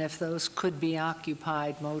 And if those could be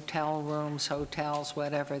occupied, motel rooms, hotels,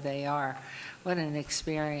 whatever they are, what an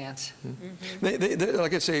experience.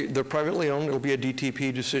 Like I say, they're privately owned. It'll be a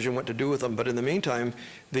DTP decision what to do with them. But in the meantime,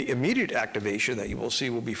 the immediate activation that you will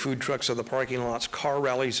see will be food trucks in the parking lots, car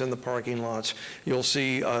rallies in the parking lots. You'll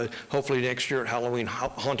see, hopefully next year at Halloween,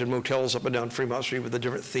 haunted motels up and down Fremont Street with a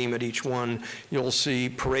different theme at each one. You'll see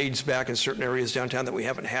parades back in certain areas downtown that we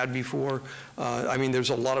haven't had before. I mean,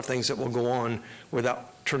 there's a lot of things that will go on without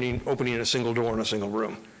opening a single door in a single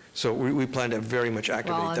room. So we plan to very much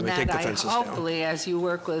activate them and take the fences down. Hopefully, as you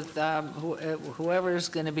work with whoever's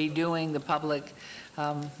going to be doing the public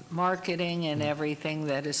marketing and everything,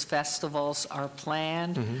 that as festivals are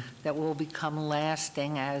planned, that will become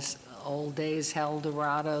lasting as Old Days Hell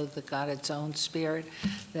Dorado that got its own spirit,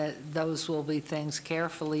 that those will be things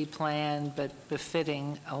carefully planned but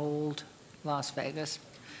befitting old Las Vegas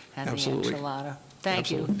and Absolutely. the enchilada.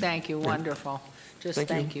 Thank you. Thank you. Wonderful. Just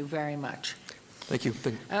thank you very much. Thank you.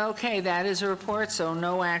 Okay, that is a report, so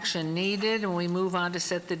no action needed, and we move on to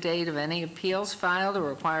set the date of any appeals filed or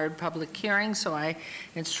required public hearings. So I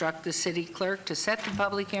instruct the city clerk to set the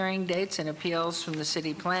public hearing dates and appeals from the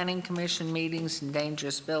City Planning Commission meetings and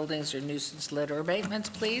dangerous buildings or nuisance litter abatements,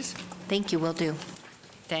 please. Thank you, will do.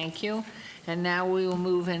 Thank you. And now we will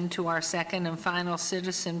move into our second and final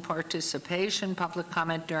citizen participation. Public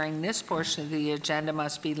comment during this portion of the agenda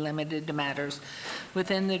must be limited to matters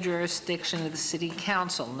within the jurisdiction of the City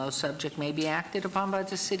Council. No subject may be acted upon by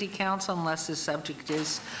the City Council unless the subject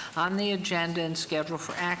is on the agenda and scheduled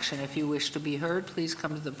for action. If you wish to be heard, please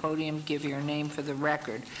come to the podium, give your name for the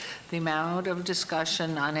record. The amount of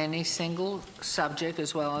discussion on any single subject,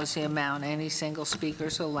 as well as the amount any single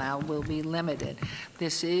speakers allowed, will be limited.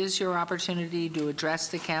 This is your opportunity to address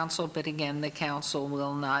the council, but again, the council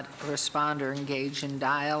will not respond or engage in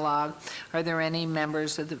dialogue. Are there any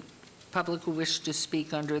members of the public who wish to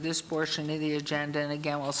speak under this portion of the agenda? And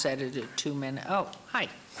again, we'll set it at 2 minutes. Oh, hi.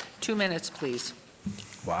 2 minutes, please.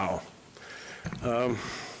 Wow.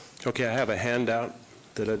 Okay, I have a handout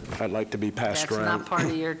that I'd like to be passed around. That's not part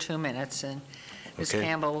of your 2 minutes, and Ms. Okay.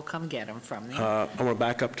 Campbell will come get them from you. I'm going to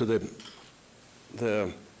back up to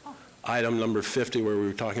the item number 50 where we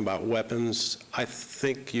were talking about weapons. I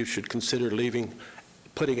think you should consider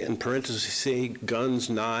putting it in parentheses, guns,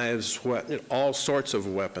 knives, all sorts of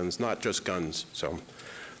weapons, not just guns. So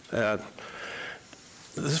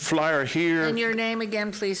this flyer here. And your name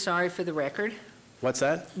again, please, sorry, for the record. What's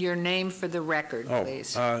that? Your name for the record,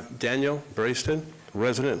 please. Daniel Braston,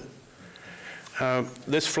 resident.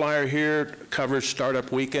 This flyer here covers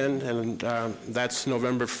Startup Weekend, and that's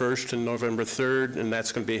November 1st and November 3rd, and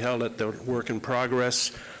that's going to be held at the Work in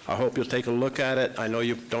Progress I hope you'll take a look at it. I know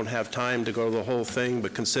you don't have time to go to the whole thing,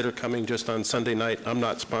 but consider coming just on Sunday night. I'm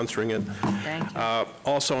not sponsoring it. Thank you.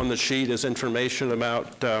 Also on the sheet is information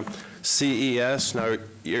about CES. Now,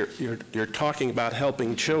 you're talking about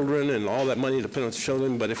helping children and all that money to put on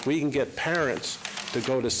children, but if we can get parents to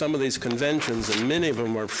go to some of these conventions, and many of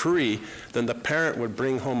them are free, then the parent would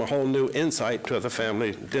bring home a whole new insight to the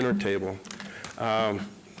family dinner table. I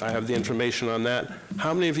have the information on that.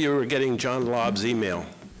 How many of you are getting John Lobb's email?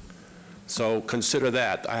 So consider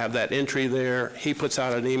that. I have that entry there. He puts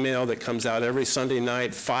out an email that comes out every Sunday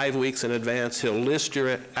night, 5 weeks in advance. He'll list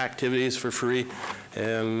your activities for free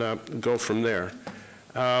and go from there.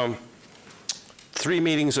 3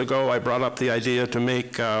 meetings ago, I brought up the idea to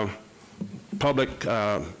make public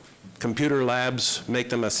computer labs, make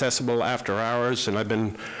them accessible after hours, and I've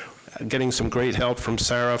been getting some great help from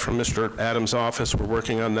Sarah from Mr. Adams' office. We're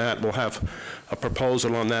working on that. We'll have a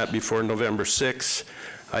proposal on that before November 6th.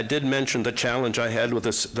 I did mention the challenge I had with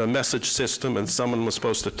the message system, and someone was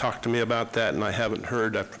supposed to talk to me about that, and I haven't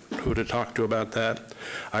heard who to talk to about that.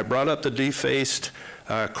 I brought up the defaced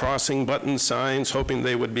crossing button signs, hoping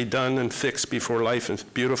they would be done and fixed before Life is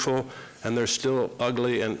Beautiful, and they're still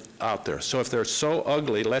ugly and out there. So if they're so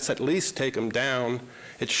ugly, let's at least take them down.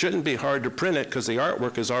 It shouldn't be hard to print it because the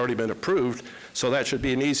artwork has already been approved, so that should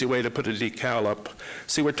be an easy way to put a decal up.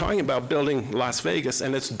 See, we're talking about building Las Vegas,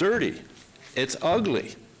 and it's dirty. It's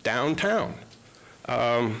ugly downtown.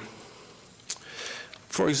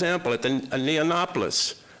 For example, at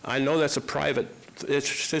Neonopolis, I know that's a private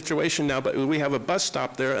situation now, but we have a bus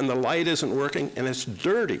stop there, and the light isn't working, and it's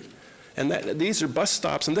dirty. And these are bus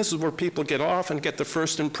stops, and this is where people get off and get the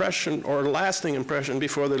first impression or lasting impression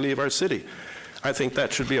before they leave our city. I think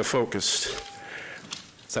that should be a focus.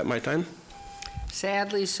 Is that my time?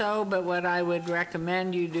 Sadly so, but what I would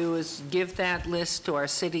recommend you do is give that list to our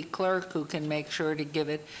city clerk, who can make sure to give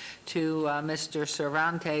it to Mr.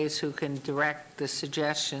 Cervantes, who can direct the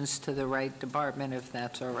suggestions to the right department, if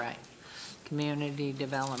that's all right. Community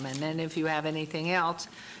development. And if you have anything else,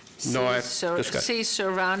 see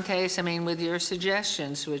Cervantes, I mean, with your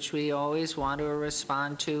suggestions, which we always want to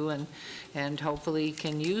respond to, and hopefully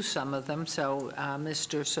can use some of them. So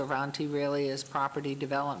Mr. Cervantes really is property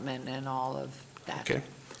development and all of that. Okay.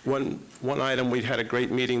 One item, we had a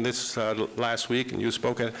great meeting this last week, and you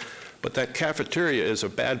spoke at it, but that cafeteria is a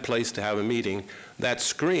bad place to have a meeting. That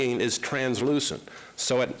screen is translucent.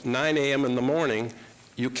 So at 9 a.m. in the morning,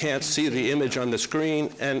 you can't see the image on the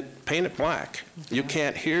screen, and paint it black. Okay. You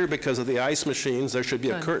can't hear because of the ice machines. There should be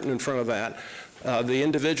a curtain in front of that. The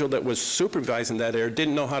individual that was supervising that area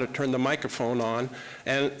didn't know how to turn the microphone on,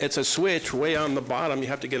 and it's a switch way on the bottom. You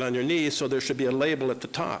have to get on your knees, so there should be a label at the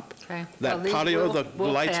top. Okay. That patio, the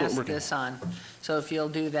lights won't work. We'll pass this on. So if you'll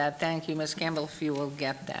do that, thank you, Ms. Campbell, if you will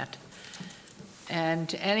get that.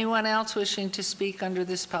 And anyone else wishing to speak under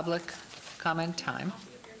this public comment time?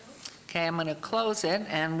 Okay, I'm going to close it,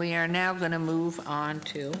 and we are now going to move on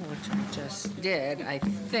to, which I just did, I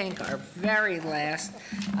think our very last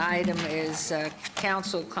item is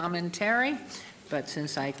council commentary. But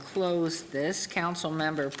since I closed this, council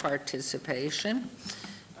member participation,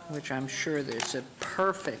 which I'm sure there's a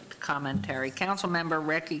perfect commentary. Council member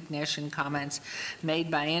recognition comments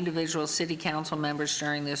made by individual city council members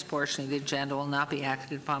during this portion of the agenda will not be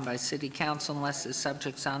acted upon by city council unless the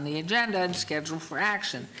subject's on the agenda and scheduled for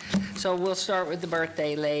action. So we'll start with the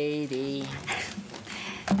birthday lady.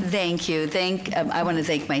 Thank you. I want to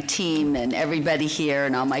thank my team and everybody here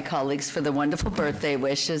and all my colleagues for the wonderful birthday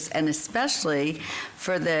wishes, and especially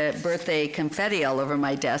for the birthday confetti all over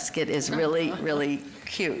my desk. It is really, really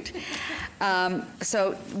cute.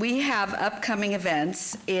 So we have upcoming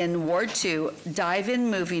events in Ward 2, Dive-In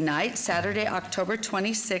Movie Night, Saturday, October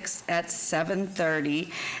 26th at 7:30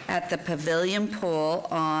 at the Pavilion Pool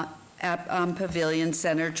on Pavilion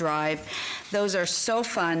Center Drive. Those are so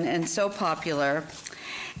fun and so popular.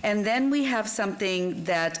 And then we have something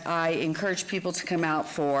that I encourage people to come out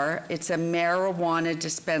for. It's a marijuana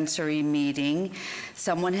dispensary meeting.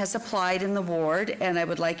 Someone has applied in the ward, and I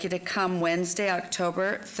would like you to come Wednesday,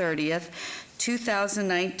 October 30th,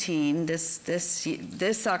 2019, this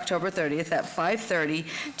October 30th at 5:30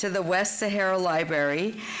 to the West Sahara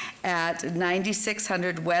Library at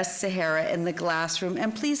 9600 West Sahara in the Glass Room.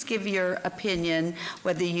 And please give your opinion,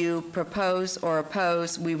 whether you propose or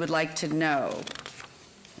oppose. We would like to know.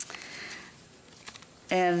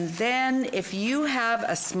 And then if you have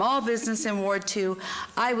a small business in Ward 2,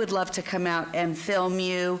 I would love to come out and film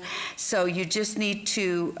you. So you just need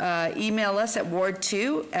to email us at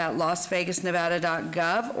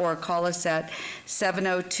ward2@lasvegasnevada.gov or call us at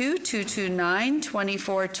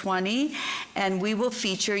 702-229-2420, and we will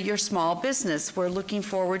feature your small business. We're looking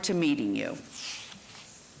forward to meeting you.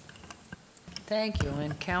 Thank you.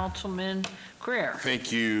 And Councilman Creer.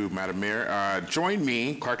 Thank you, Madam Mayor. Join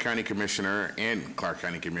me, Clark County Commissioner and Clark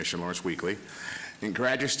County Commissioner Lawrence Weekly, and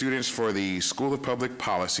graduate students for the School of Public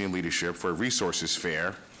Policy and Leadership for a Resources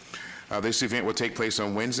Fair. This event will take place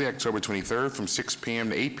on Wednesday, October 23rd from 6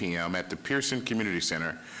 p.m. to 8 p.m. at the Pearson Community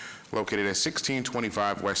Center, located at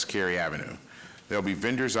 1625 West Cary Avenue. There will be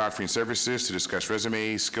vendors offering services to discuss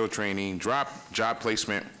resumes, skill training, job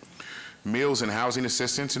placement, meals and housing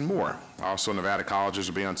assistance, and more. Also, Nevada colleges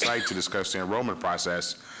will be on site to discuss the enrollment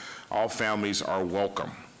process. All families are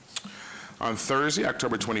welcome. On Thursday,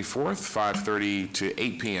 October 24th, 5:30 to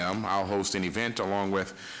 8 p.m., I'll host an event along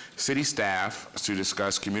with city staff to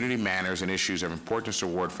discuss community matters and issues of importance to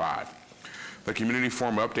Ward 5. The community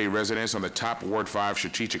forum will update residents on the top Ward 5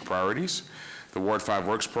 strategic priorities, the Ward 5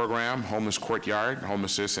 Works program, homeless courtyard,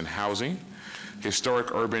 homelessness and housing,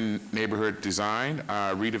 historic urban neighborhood design,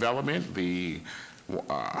 redevelopment, the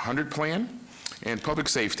 100 plan, and public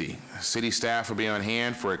safety. City staff will be on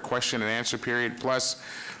hand for a question and answer period, plus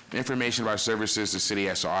information about services the city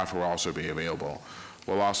has to offer will also be available.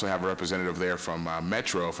 We'll also have a representative there from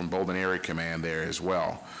Metro, from Bolden Area Command there as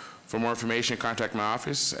well. For more information, contact my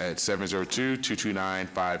office at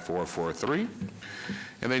 702-229-5443.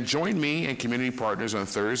 And then join me and community partners on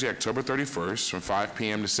Thursday, October 31st from 5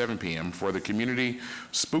 p.m. to 7 p.m. for the Community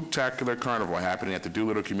Spooktacular Carnival happening at the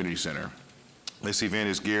Doolittle Community Center. This event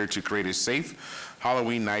is geared to create a safe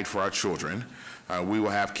Halloween night for our children. We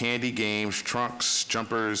will have candy, games, trunks,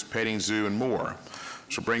 jumpers, petting zoo, and more.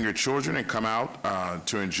 So bring your children and come out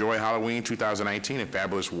to enjoy Halloween 2019 at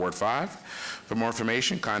Fabulous Ward 5. For more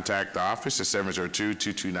information, contact the office at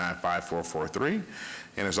 702-229-5443.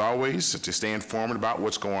 And as always, to stay informed about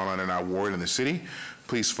what's going on in our ward and the city,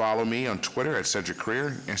 please follow me on Twitter at Cedric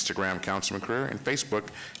Creer, Instagram Councilman Creer, and Facebook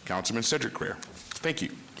Councilman Cedric Creer. Thank you.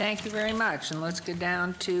 Thank you very much. And let's get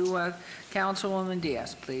down to Councilwoman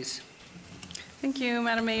Diaz, please. Thank you,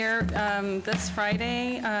 Madam Mayor. This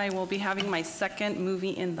Friday, I will be having my second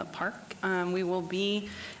movie in the park. We will be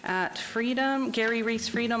at Gary Reese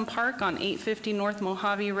Freedom Park on 850 North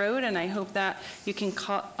Mojave Road, and I hope that you can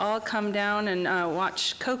all come down and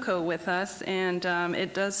watch Coco with us. And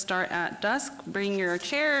it does start at dusk. Bring your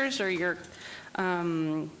chairs or your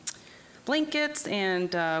blankets,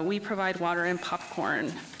 and we provide water and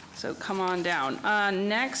popcorn. So come on down.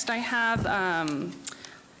 Next, I have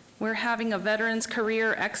we're having a Veterans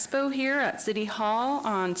Career Expo here at City Hall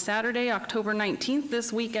on Saturday, October 19th.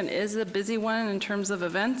 This weekend is a busy one in terms of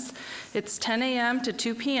events. It's 10 a.m. to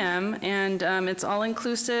 2 p.m. and it's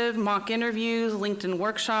all-inclusive, mock interviews, LinkedIn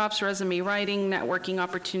workshops, resume writing, networking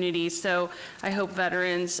opportunities. So I hope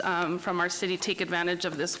veterans from our city take advantage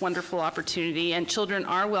of this wonderful opportunity. And children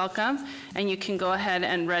are welcome, and you can go ahead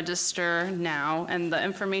and register now. And the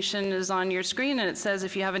information is on your screen, and it says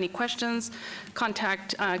if you have any questions,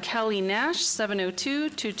 contact Kelly Nash,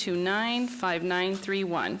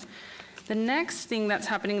 702-229-5931. The next thing that's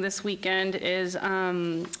happening this weekend is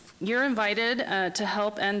you're invited to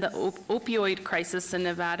help end the opioid crisis in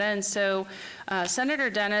Nevada. And so Senator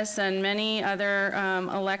Dennis and many other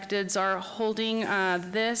electeds are holding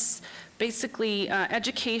this basically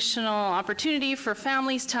educational opportunity for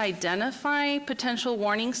families to identify potential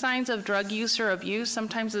warning signs of drug use or abuse.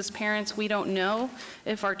 Sometimes as parents, we don't know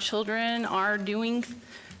if our children are doing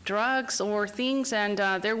drugs or things, and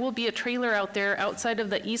there will be a trailer out there outside of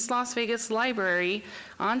the East Las Vegas Library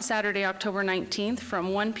on Saturday, October 19th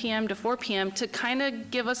from 1 p.m. to 4 p.m. to kind of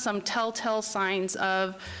give us some telltale signs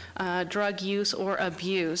of drug use or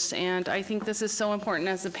abuse. And I think this is so important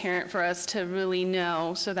as a parent for us to really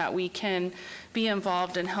know so that we can be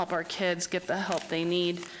involved and help our kids get the help they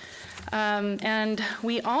need. And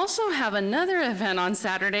we also have another event on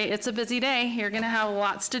Saturday. It's a busy day. You're going to have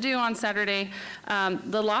lots to do on Saturday.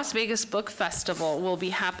 The Las Vegas Book Festival will be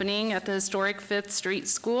happening at the historic 5th Street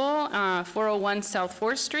School, 401 South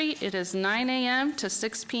 4th Street. It is 9 a.m. to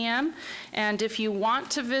 6 p.m. And if you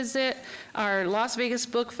want to visit our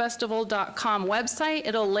LasVegasBookFestival.com website,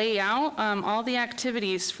 it'll lay out all the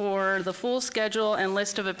activities for the full schedule and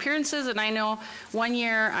list of appearances. And I know one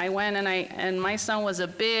year I went and my son was a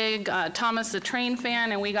big Thomas the Train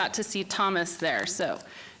fan, and we got to see Thomas there. So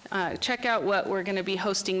check out what we're going to be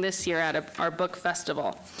hosting this year at our book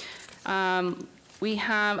festival.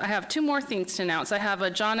 I have two more things to announce. I have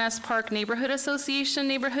a John S. Park Neighborhood Association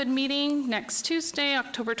neighborhood meeting next Tuesday,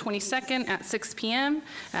 October 22nd at 6 p.m.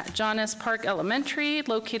 at John S. Park Elementary,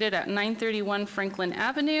 located at 931 Franklin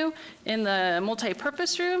Avenue in the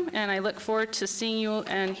multi-purpose room, and I look forward to seeing you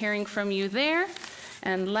and hearing from you there.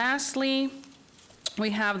 And lastly, we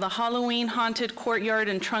have the Halloween Haunted Courtyard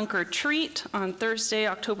and Trunk or Treat on Thursday,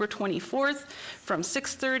 October 24th from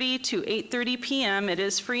 6:30 to 8:30 p.m. It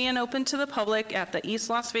is free and open to the public at the East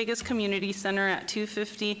Las Vegas Community Center at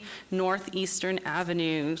 250 Northeastern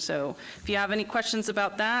Avenue. So if you have any questions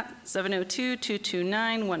about that,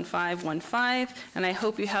 702-229-1515, and I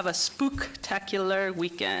hope you have a spooktacular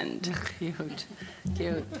weekend. Cute,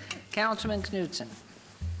 cute. Councilman Knudsen.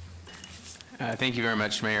 Thank you very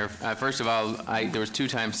much, Mayor. First of all, there was 2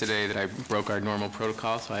 times today that I broke our normal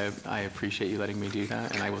protocol, so I appreciate you letting me do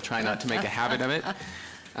that, and I will try not to make a habit of it.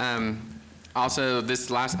 Also,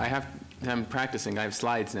 I'm practicing. I have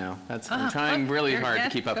slides now. I'm trying really hard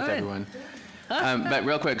to keep up with everyone. But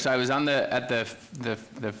real quick, so I was at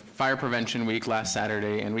the Fire Prevention Week last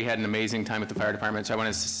Saturday, and we had an amazing time at the fire department, so I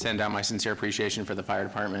want to send out my sincere appreciation for the fire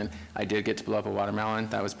department. I did get to blow up a watermelon.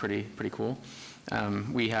 That was pretty cool.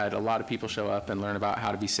 We had a lot of people show up and learn about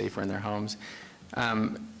how to be safer in their homes.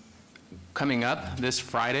 Coming up this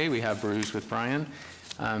Friday, we have Brews with Brian.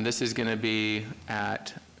 This is going to be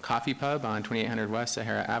at Coffee Pub on 2800 West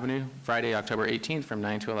Sahara Avenue, Friday, October 18th from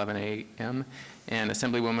 9 to 11 a.m. And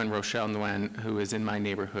Assemblywoman Rochelle Nguyen, who is in my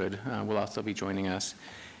neighborhood, will also be joining us.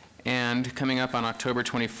 And coming up on October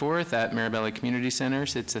 24th at Marabelli Community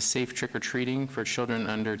Centers, it's a safe trick-or-treating for children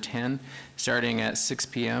under 10, starting at 6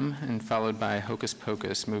 p.m. and followed by Hocus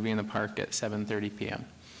Pocus, movie in the park at 7:30 p.m.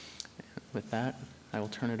 With that, I will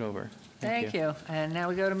turn it over. Thank you. And now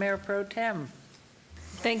we go to Mayor Pro Tem.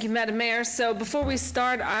 Thank you, Madam Mayor. So before we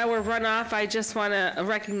start our runoff, I just want to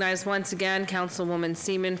recognize once again Councilwoman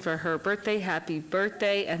Seaman for her birthday. Happy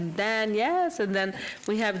birthday. And then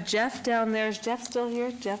we have Jeff down there. Is Jeff still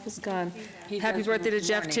here? Jeff is gone. Happy birthday to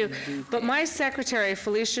Jeff, too. But my secretary,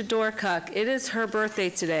 Felicia Dorcuck, it is her birthday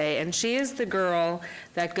today, and she is the girl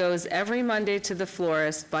that goes every Monday to the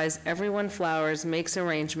florist, buys everyone flowers, makes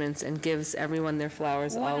arrangements, and gives everyone their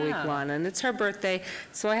flowers all week long. And it's her birthday,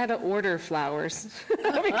 so I had to order flowers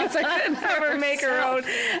because I couldn't have her make her own.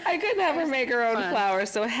 I couldn't have her make her own flowers.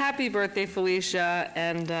 So happy birthday, Felicia,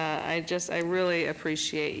 and I really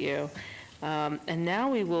appreciate you. And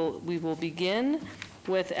now we will begin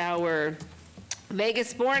with our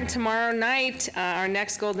Vegas Born tomorrow night. Our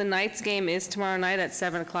next Golden Knights game is tomorrow night at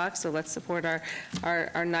 7 o'clock, so let's support our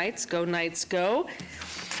Knights. Go Knights, go.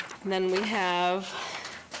 And then we have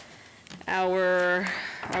are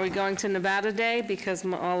we going to Nevada Day? Because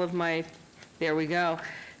there we go.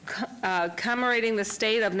 Commemorating the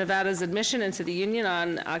state of Nevada's admission into the Union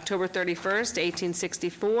on October 31st,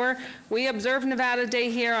 1864. We observe Nevada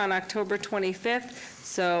Day here on October 25th.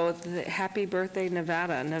 So happy birthday,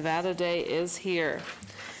 Nevada. Nevada Day is here.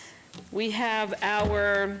 We have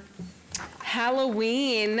our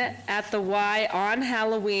Halloween at the Y on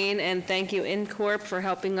Halloween, and thank you, Incorp, for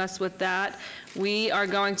helping us with that. We are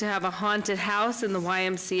going to have a haunted house in the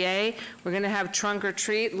YMCA. We're going to have trunk or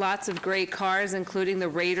treat, lots of great cars, including the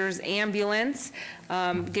Raiders ambulance.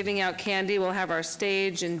 Giving out candy. We'll have our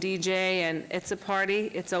stage and DJ, and it's a party.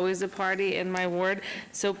 It's always a party in my ward.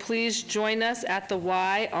 So please join us at the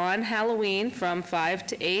Y on Halloween from 5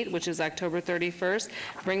 to 8, which is October 31st.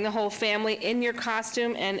 Bring the whole family in your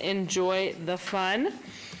costume and enjoy the fun.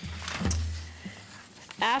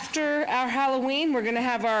 After our Halloween, we're going to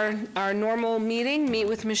have our normal meeting, Meet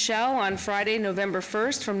with Michelle, on Friday, November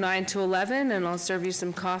 1st from 9 to 11, and I'll serve you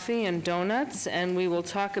some coffee and donuts, and we will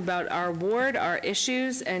talk about our ward, our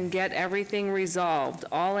issues, and get everything resolved,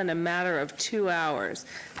 all in a matter of 2 hours.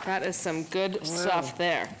 That is some good stuff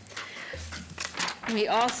there. We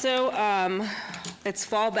also, it's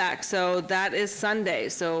fallback, so that is Sunday.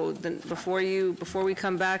 So before we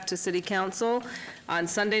come back to City Council, on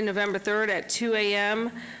Sunday, November 3rd at 2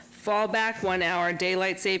 a.m., fallback 1 hour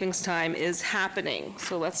daylight savings time is happening.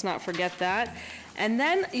 So let's not forget that. And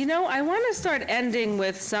then, I want to start ending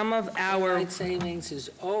with some of our... Daylight savings is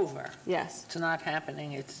over. Yes. It's not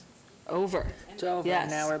happening, it's over. It's over. Yes.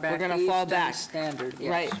 Now we're back going to fall back. Standard. Yes.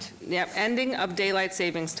 Right. Yep. Ending of daylight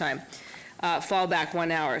savings time. Fall back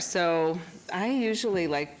 1 hour. So I usually,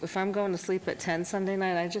 if I'm going to sleep at 10 Sunday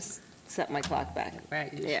night, I just set my clock back.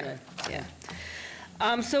 Right, you should. Yeah.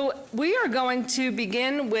 So we are going to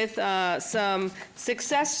begin with some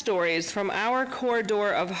success stories from our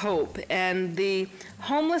corridor of hope. And the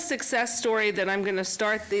homeless success story that I'm going to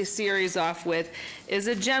start this series off with is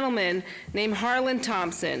a gentleman named Harlan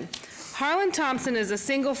Thompson, Harlan Thompson is a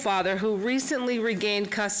single father who recently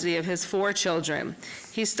regained custody of his 4 children.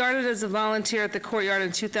 He started as a volunteer at the Courtyard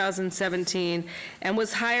in 2017 and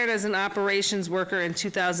was hired as an operations worker in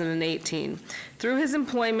 2018. Through his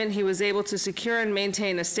employment, he was able to secure and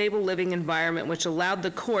maintain a stable living environment, which allowed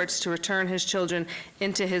the courts to return his children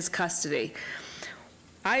into his custody.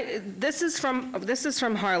 This is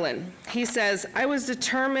from Harlan. He says, I was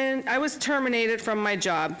terminated from my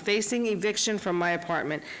job, facing eviction from my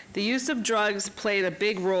apartment. The use of drugs played a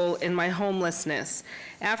big role in my homelessness.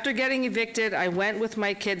 After getting evicted, I went with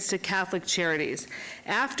my kids to Catholic Charities.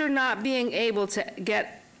 After not being able to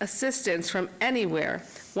get assistance from anywhere,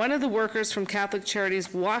 one of the workers from Catholic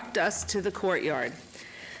Charities walked us to the Courtyard.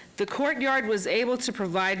 The Courtyard was able to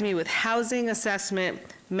provide me with housing assessment,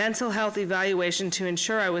 mental health evaluation to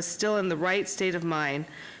ensure I was still in the right state of mind,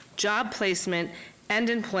 job placement and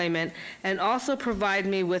employment, and also provide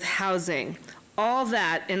me with housing. All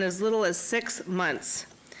that in as little as 6 months.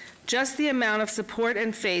 Just the amount of support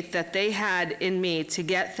and faith that they had in me to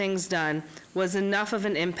get things done was enough of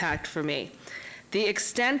an impact for me. The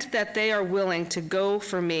extent that they are willing to go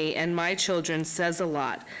for me and my children says a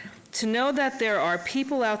lot. To know that there are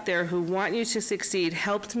people out there who want you to succeed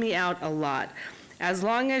helped me out a lot. As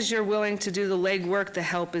long as you're willing to do the legwork, the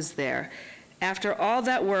help is there. After all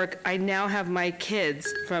that work, I now have my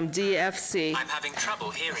kids from DFC. I'm having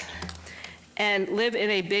trouble hearing you. And live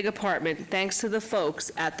in a big apartment, thanks to the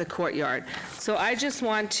folks at the Courtyard. So I just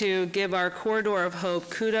want to give our Corridor of Hope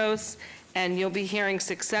kudos, and you'll be hearing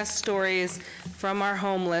success stories from our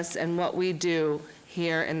homeless and what we do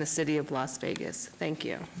here in the city of Las Vegas. Thank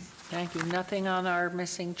you. Thank you. Nothing on our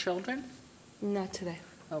missing children? Not today.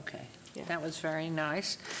 Okay. That was very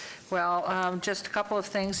nice. Well, just a couple of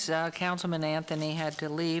things. Councilman Anthony had to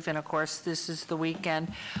leave, and of course, this is the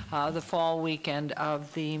weekend, the fall weekend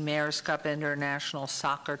of the Mayor's Cup International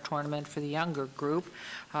Soccer Tournament for the younger group,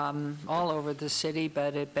 all over the city,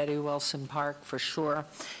 but at Betty Wilson Park for sure,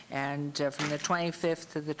 and from the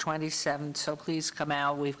 25th to the 27th, so please come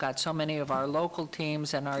out. We've got so many of our local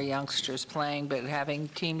teams and our youngsters playing, but having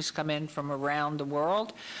teams come in from around the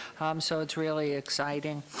world, so it's really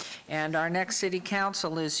exciting. And our next city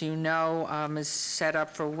council, as you know, is set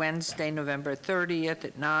up for Wednesday, November 30th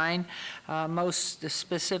at 9. Most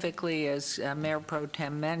specifically, as Mayor Pro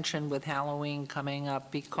Tem mentioned, with Halloween coming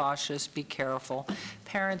up, be cautious, be careful.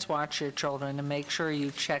 Parents, watch your children and make sure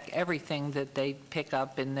you check everything that they pick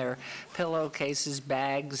up in their pillowcases,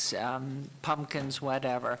 bags, pumpkins,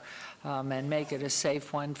 whatever. And make it a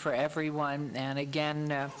safe one for everyone. And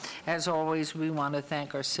again, as always, we want to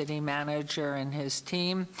thank our city manager and his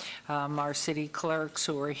team, our city clerks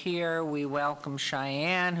who are here. We welcome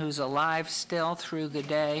Cheyenne, who's alive still through the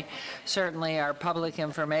day. Certainly our public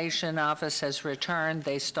information office has returned.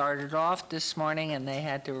 They started off this morning and they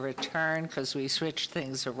had to return because we switched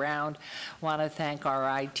things around. Want to thank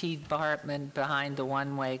our IT department behind the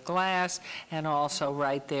one-way glass, and also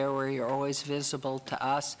right there where you're always visible to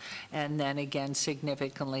us. And then again,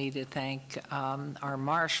 significantly to thank our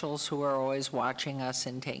marshals who are always watching us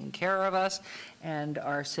and taking care of us, and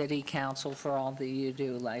our city council for all that you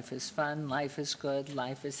do. Life is fun, life is good,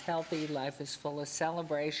 life is healthy, life is full of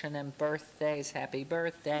celebration and birthdays. Happy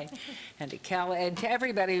birthday. And to Kelly, and to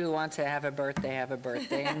everybody who wants to have a birthday,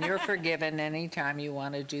 and you're forgiven anytime you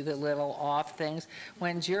want to do the little off things.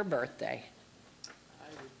 When's your birthday? I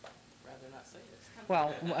would rather not say this.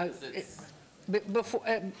 Well,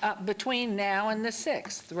 between now and the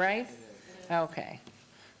 6th, right? Okay.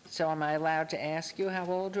 So am I allowed to ask you how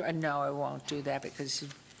old you are? No, I won't do that because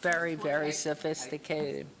you're very, very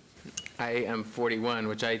sophisticated. I am 41,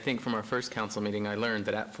 which I think from our first council meeting, I learned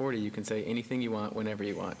that at 40, you can say anything you want, whenever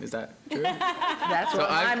you want. Is that true? That's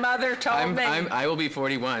what my mother told me. I will be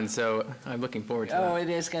 41, so I'm looking forward to that. Oh, it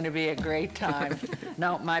is going to be a great time.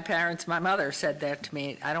 No, my mother said that to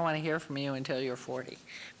me. I don't want to hear from you until you're 40.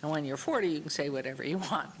 And when you're 40, you can say whatever you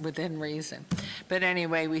want within reason. But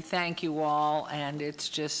anyway, we thank you all, and it's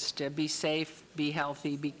just be safe, be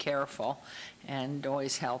healthy, be careful, and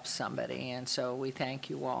always help somebody. And so we thank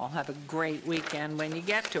you all. Have a great weekend when you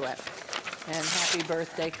get to it. And happy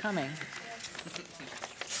birthday coming.